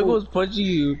 Diego's punching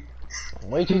you.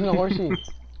 Why are you chasing the horsey?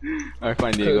 Alright,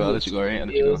 fine, Diego. I'll let you go, alright?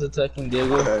 Diego's attacking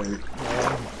Diego.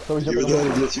 So we jump You're in the done.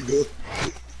 horsey. Let you go.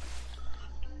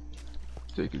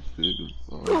 Take it.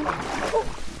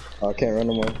 I can't run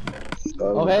no more.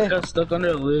 Okay. I got stuck under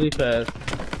a lily pad.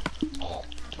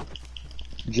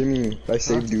 Jimmy, I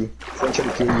saved you. I'm trying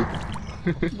to kill you.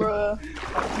 Bruh.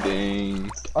 Dang.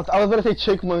 I was about to say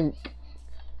chickmunk.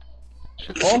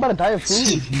 Oh, I'm about to die of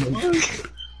food.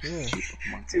 Yeah.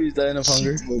 He's dying of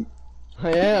hunger.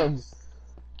 I am.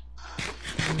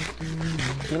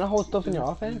 You not hold stuff in your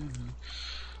offhand?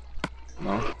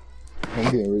 No. I'm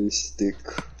getting really stick.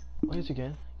 Oh, yes you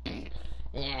can.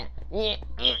 I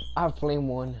have flame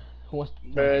one. Who wants?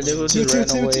 Bruh, Diego just ran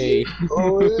away.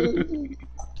 Oh,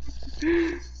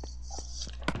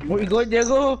 Where you going,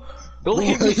 Diego? Don't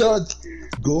hit my me. god!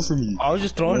 Go for me. I was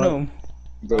just throwing him.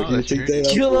 Bro, can you take that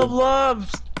out? Kill him,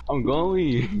 loves. I'm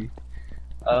going.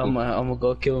 I'm gonna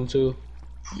go kill him too.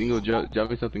 Dingo,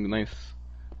 drop me something nice.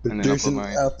 But And then I'll there's put an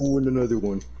mine. apple and another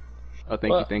one. Oh,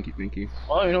 thank you.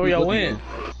 Oh, you know where y'all went?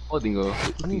 Oh, Dingo.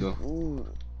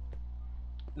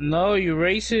 No, you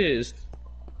racist.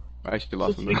 I actually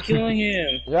lost him. You're killing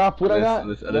him. Yeah, food I got.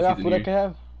 Unless I got he's food in I can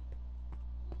have.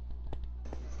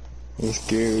 I'm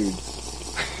scared.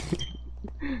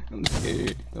 I'm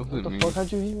scared. That What wasn't the me. fuck?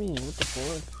 How'd you hit me? What the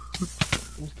fuck?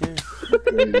 I'm scared. I'm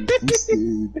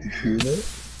scared. Did you hear that?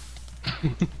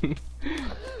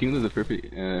 Dingo does a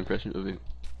perfect impression of it.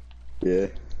 Yeah,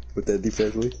 with that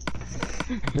defense way.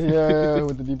 Yeah,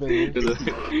 with the deep end. With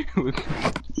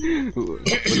the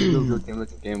little girl came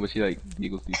like a game, but she like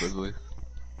Eagles defense voice.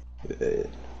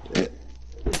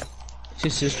 It's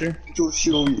his sister. Don't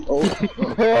shit on me. Oh.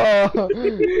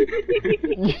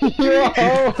 Yo!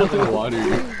 Water.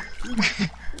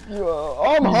 Yo!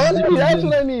 Oh, I'm hungry. That's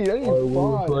what I need. I need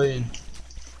fun. Playing.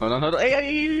 Hold on.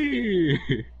 Hey!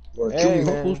 Wanna Hey, kill me?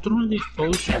 man. Who's throwing these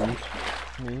potions?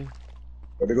 Me.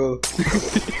 Where'd it go?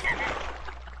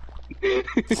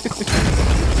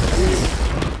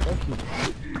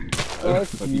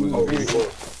 Fuck you. Oh,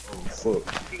 fuck.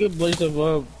 You can blaze them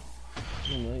up.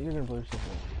 You're gonna blow yourself up.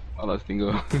 Oh, that's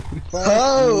Dingo.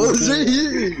 How was it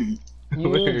here?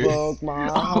 You broke my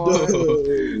heart.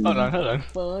 Hold on.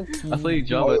 Fuck you. I saw you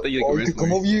jump, I thought you Oh, like you can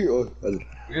come over here? Oh,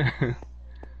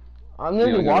 I'm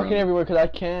literally Yeah, walking yeah. everywhere because I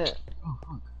can't.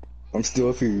 I'm still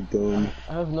up here, you dumb.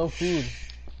 I have no food.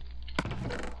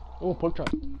 Oh, pork chop.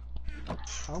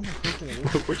 How am I cooking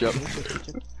it? Watch out.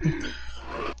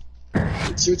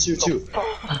 Chill.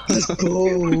 Let's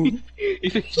go. He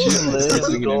said, Let's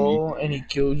go, and he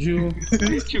killed you.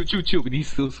 chill, but he's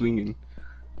still swinging.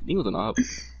 Dingo's an op.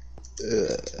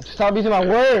 Stop using my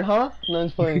word, huh? No,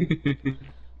 it's funny.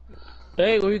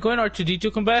 Hey, where you going,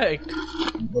 R2D2? Come back.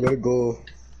 I gotta go.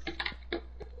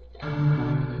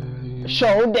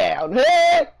 Showdown,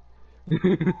 hey! We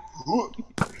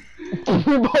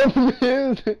both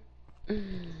missed.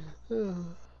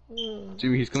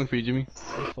 Jimmy, he's coming for you, Jimmy.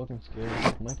 I'm fucking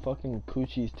scared. My fucking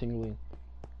coochie is tingling.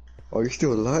 Oh, you're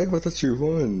still alive? I thought you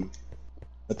won.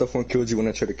 I thought one killed you when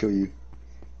I tried to kill you.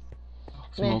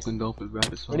 Smoking dope with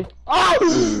rabbits. Ready?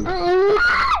 Oh!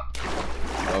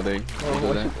 All day.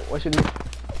 What should he?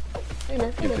 Hey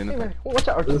man, hey man. Watch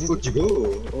out, Where the fuck you go?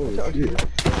 Oh, shit.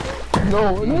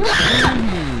 No.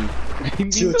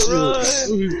 Chill.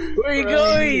 Where are you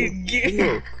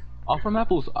going? Offer him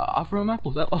apples. Offer him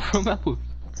apples. Offer him apples.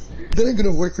 That ain't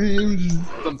gonna work for you.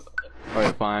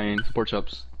 Alright, fine. Support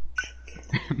chops.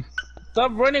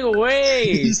 Stop running away!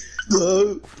 He's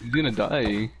gonna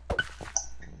die.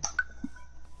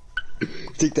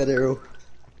 Take that arrow.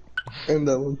 And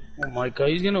that one. Oh my god,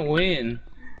 he's gonna win.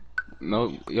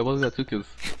 No, yeah, well, got 2 kills.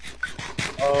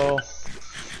 Oh.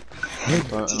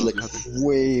 It's like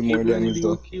way more damage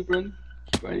though. Keep running.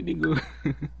 I need to go.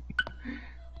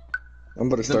 I'm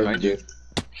about to start again.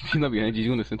 He's not behind you,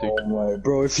 he's in the center. Oh my,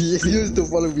 bro, if he was to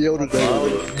follow me, I would've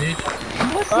died.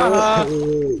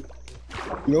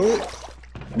 You know what?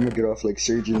 I'm gonna get off like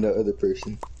Sergi and that other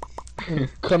person.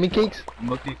 Cummy cakes?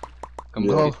 Bucket. Come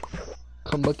bucket.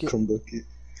 Come bucket.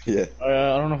 Yeah.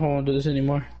 I don't know if I want to do this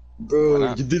anymore.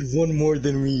 Bro, you did one more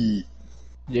than me.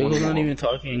 Diego's not even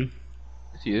talking.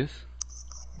 Yes, he is.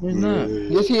 He's not.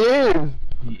 Yes, he is.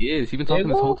 He is. He's been talking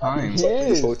this whole time.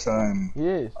 This whole time.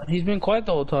 Yes. He's been quiet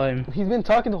the whole time. He's been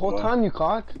talking the whole time, you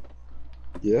cock.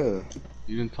 Yeah.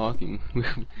 He's been talking.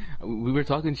 We were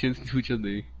talking to each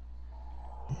other.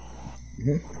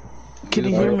 Can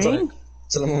you hear me?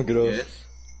 Tell him I'm gonna get off. Yes.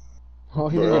 Oh,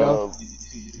 he's gonna get off.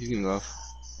 He's gonna go off.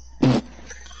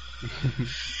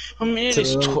 I mean, it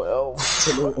is 12.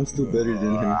 Tell him I'm still better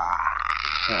than him.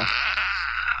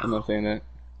 I'm not saying that.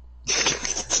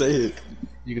 Say it.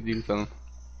 You can tell him.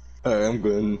 Alright, I'm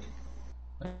good.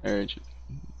 Alright,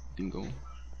 Dingo.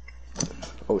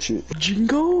 Oh shit.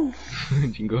 Jingo?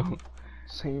 Jingo.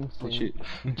 Same thing. Oh shit.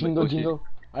 Jingo, Oh, jingo.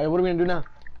 Alright, what are we gonna do now?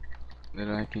 That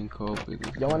I can cope with.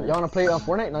 Y'all wanna play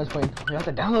Fortnite? No, just playing. You have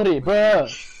to download it, bruh.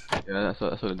 Yeah, that's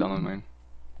what I downloaded mine.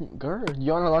 Girl,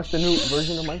 you wanna launch the new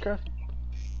version of Minecraft?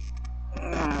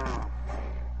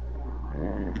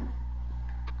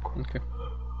 Okay.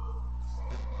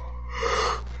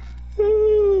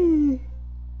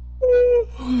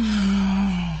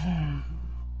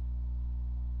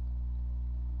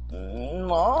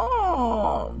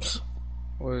 Moms.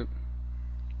 What?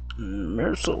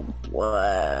 You're so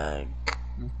black.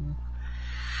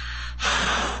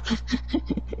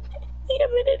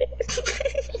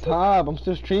 Stop, I'm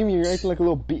still streaming. You're acting like a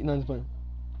little beaten on spine.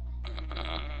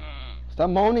 Stop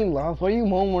moaning, love. Why do you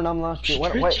moan when I'm not streaming?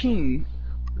 Stretching.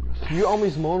 You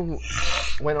always moan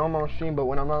when I'm on stream, but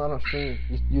when I'm not on stream,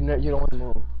 you don't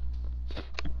moan.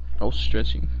 I was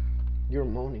stretching. You're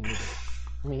moaning.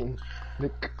 I mean,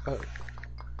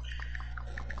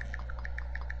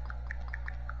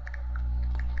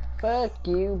 fuck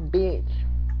you, bitch.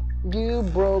 You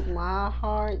broke my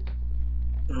heart.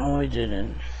 No, I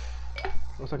didn't.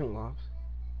 One second, Lobs.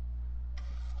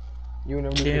 You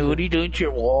never. Dude, what are you doing to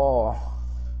your wall?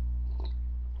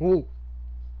 Ooh.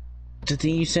 The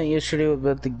thing you sent yesterday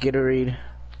about the Gatorade.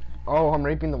 Oh, I'm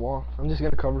raping the wall. I'm just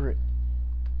gonna cover it.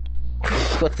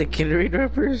 What, the Gatorade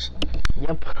wrappers?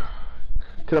 Yep.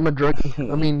 Cause I'm a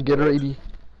druggie. I mean, Gatorade.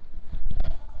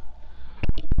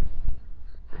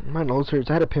 My nose hurts.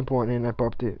 I had a pimple on it and I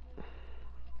popped it.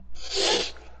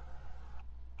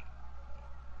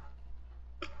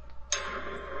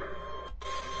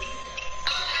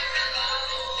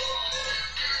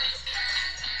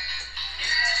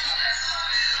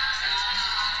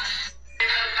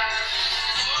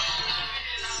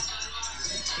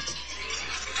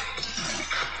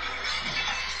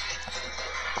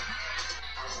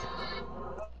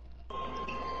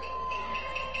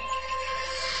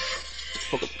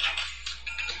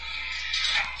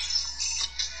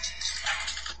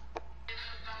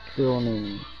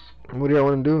 What do y'all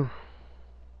want to do?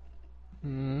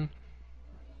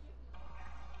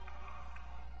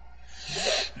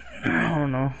 I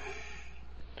don't know.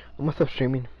 I'm gonna stop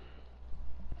streaming.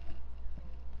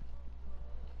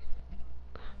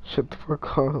 Shut the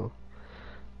fuck up.